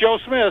 this is Joe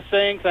Smith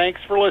saying thanks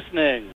for listening.